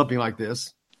 Something like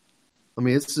this. I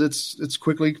mean, it's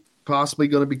quickly possibly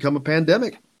going to become a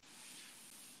pandemic.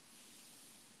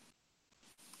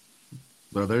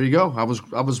 So there you go. I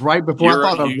was right before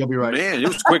I thought I was going to be right. Man, it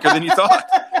was quicker than you thought.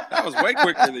 That was way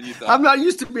quicker than you thought. I'm not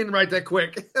used to being right that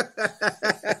quick.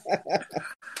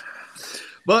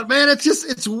 But man,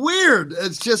 it's weird.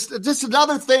 It's just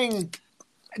another thing.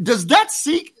 Does that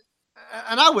seep?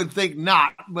 And I would think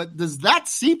not, but does that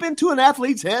seep into an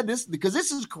athlete's head? Because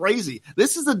this is crazy.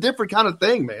 This is a different kind of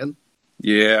thing, man.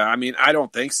 Yeah, I mean, I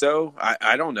don't think so.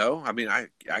 I don't know. I mean, I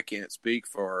can't speak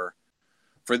for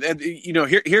that.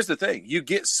 Here's the thing. You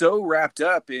get so wrapped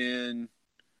up in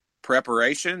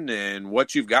preparation and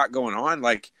what you've got going on,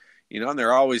 and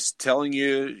they're always telling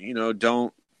you,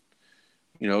 don't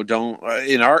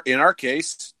in our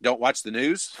case, don't watch the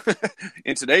news.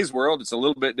 In today's world, it's a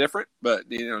little bit different, but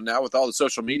now with all the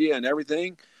social media and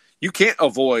everything, you can't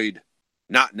avoid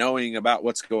not knowing about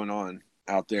what's going on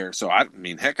out there. So I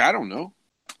mean, heck, I don't know.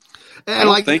 And I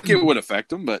don't think it would affect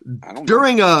them, but I don't know.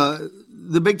 During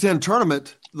the Big Ten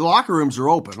tournament, the locker rooms are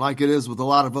open like it is with a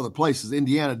lot of other places.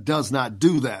 Indiana does not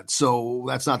do that, so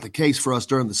that's not the case for us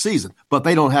during the season. But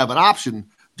they don't have an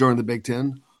option during the Big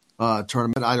Ten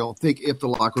tournament, I don't think, if the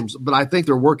locker rooms – but I think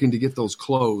they're working to get those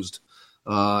closed.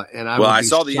 I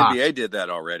saw the NBA did that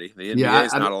already. The NBA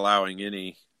is not allowing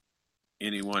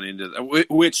anyone into –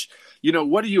 which,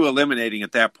 what are you eliminating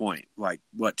at that point?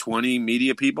 20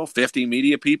 media people, 50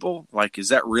 media people? Is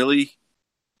that really –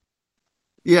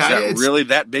 yeah, is that really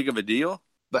that big of a deal?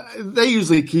 But they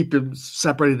usually keep them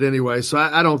separated anyway, so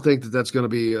I don't think that's going to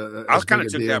be I was kind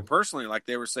of took that personally, like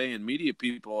they were saying media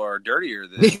people are dirtier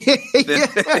than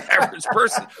the average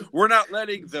person. We're not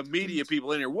letting the media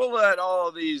people in here. We'll let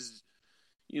all these,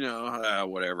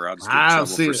 whatever. I'll just get in trouble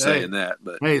for saying that.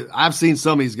 But hey, I've seen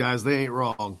some of these guys. They ain't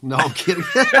wrong. No, I'm kidding.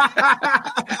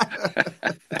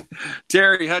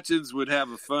 Terry Hutchins would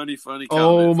have a funny comment.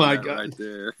 Oh my God, right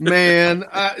there, man!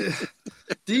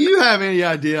 Do you have any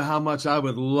idea how much I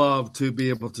would love to be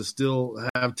able to still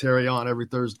have Terry on every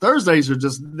Thursday? Thursdays are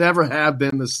just never have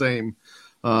been the same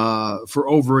for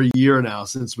over a year now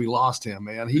since we lost him.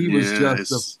 Man, he was just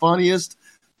the funniest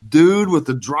dude with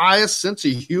the driest sense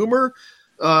of humor.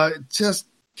 Just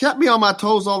kept me on my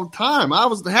toes all the time. I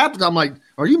was happy. I'm like,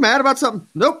 are you mad about something?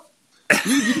 Nope.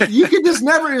 You could just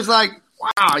never. It's like,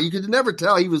 wow, you could never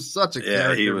tell. He was such a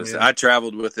character. He was. Man. I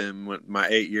traveled with him with my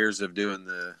 8 years of doing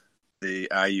the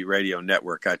IU radio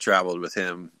network. I traveled with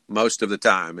him most of the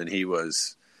time, and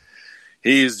he's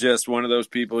just one of those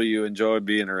people you enjoy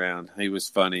being around. He was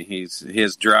funny.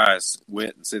 His dry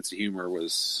wit and sense of humor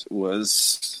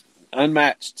was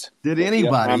unmatched. Did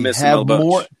anybody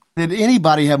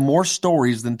have more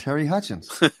stories than Terry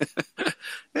Hutchins?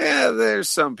 Yeah, there's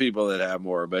some people that have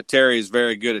more, but Terry's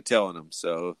very good at telling them,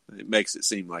 so it makes it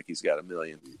seem like he's got a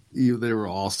million. They were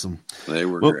awesome. They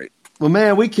were great. Well,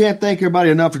 man, we can't thank everybody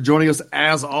enough for joining us,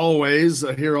 as always,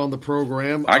 here on the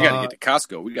program. I got to get to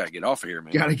Costco. We got to get off of here,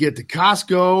 man. Got to get to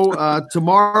Costco.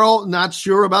 Tomorrow, not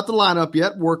sure about the lineup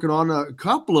yet. Working on a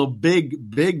couple of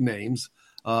big names.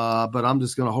 But I'm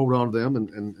just going to hold on to them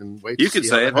and wait. You can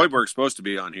say it. Hoiberg's supposed to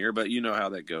be on here, but you know how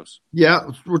that goes. Yeah,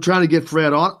 we're trying to get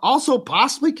Fred on. Also,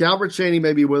 possibly Calvert Cheney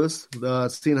may be with us,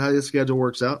 seeing how his schedule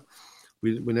works out.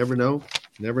 We never know.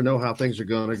 Never know how things are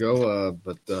going to go,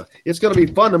 but it's going to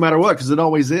be fun no matter what, because it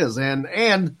always is.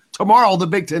 And tomorrow the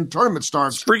Big Ten tournament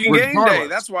starts. Freaking game day.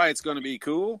 That's why it's going to be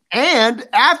cool. And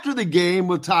after the game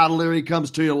with Todd Leary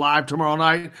comes to you live tomorrow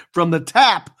night from the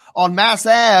Tap on Mass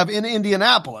Ave in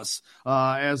Indianapolis,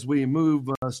 as we move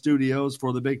studios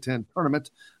for the Big Ten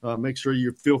tournament. Make sure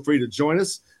you feel free to join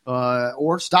us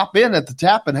or stop in at the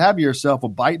Tap and have yourself a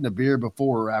bite and a beer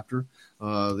before or after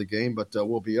the game. But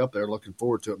we'll be up there looking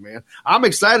forward to it, man. I'm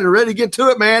excited and ready to get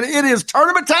to it, man. It is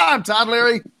tournament time, Todd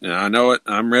Leary. Yeah, I know it.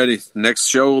 I'm ready. Next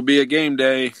show will be a game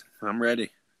day. I'm ready.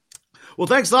 Well,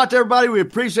 thanks a lot to everybody. We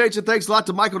appreciate you. Thanks a lot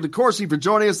to Michael DeCourcy for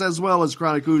joining us, as well as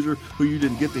Chronic Hoosier, who you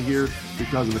didn't get to hear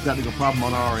because of a technical problem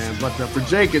on our end. But for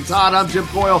Jake and Todd, I'm Jim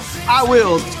Coyle. I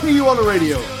will see you on the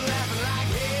radio.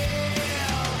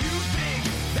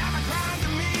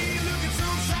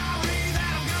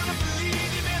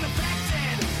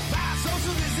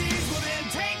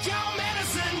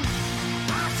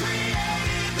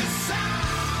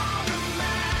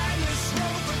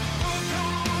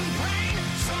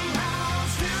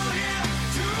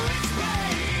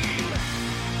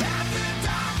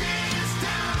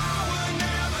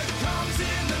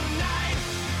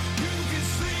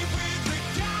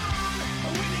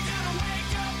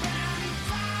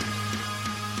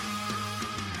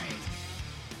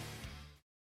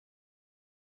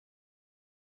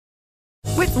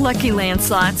 With Lucky Land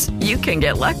Slots, you can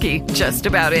get lucky just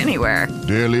about anywhere.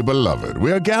 Dearly beloved,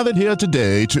 we are gathered here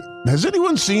today to... Has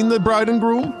anyone seen the bride and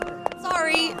groom?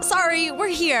 Sorry, we're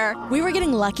here. We were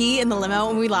getting lucky in the limo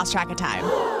and we lost track of time.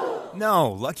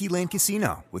 No, Lucky Land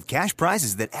Casino, with cash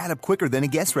prizes that add up quicker than a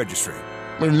guest registry.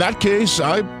 In that case,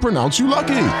 I pronounce you lucky.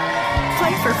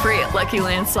 Play for free at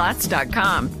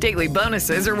LuckyLandSlots.com. Daily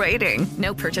bonuses are waiting.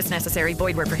 No purchase necessary.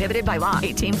 Void where prohibited by law.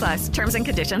 18+. Terms and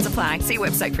conditions apply. See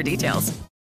website for details.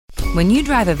 When you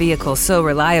drive a vehicle so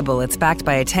reliable it's backed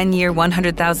by a 10-year,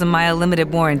 100,000-mile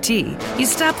limited warranty, you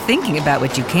stop thinking about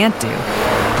what you can't do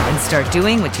and start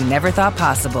doing what you never thought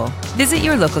possible. Visit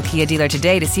your local Kia dealer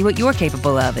today to see what you're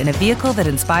capable of in a vehicle that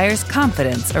inspires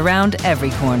confidence around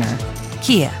every corner.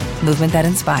 Kia, movement that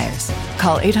inspires.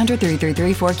 Call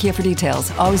 800-333-4KIA for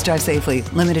details. Always drive safely.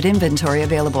 Limited inventory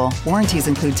available. Warranties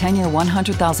include 10-year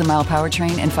 100,000-mile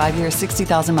powertrain and 5-year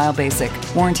 60,000-mile basic.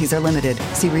 Warranties are limited.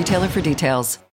 See retailer for details.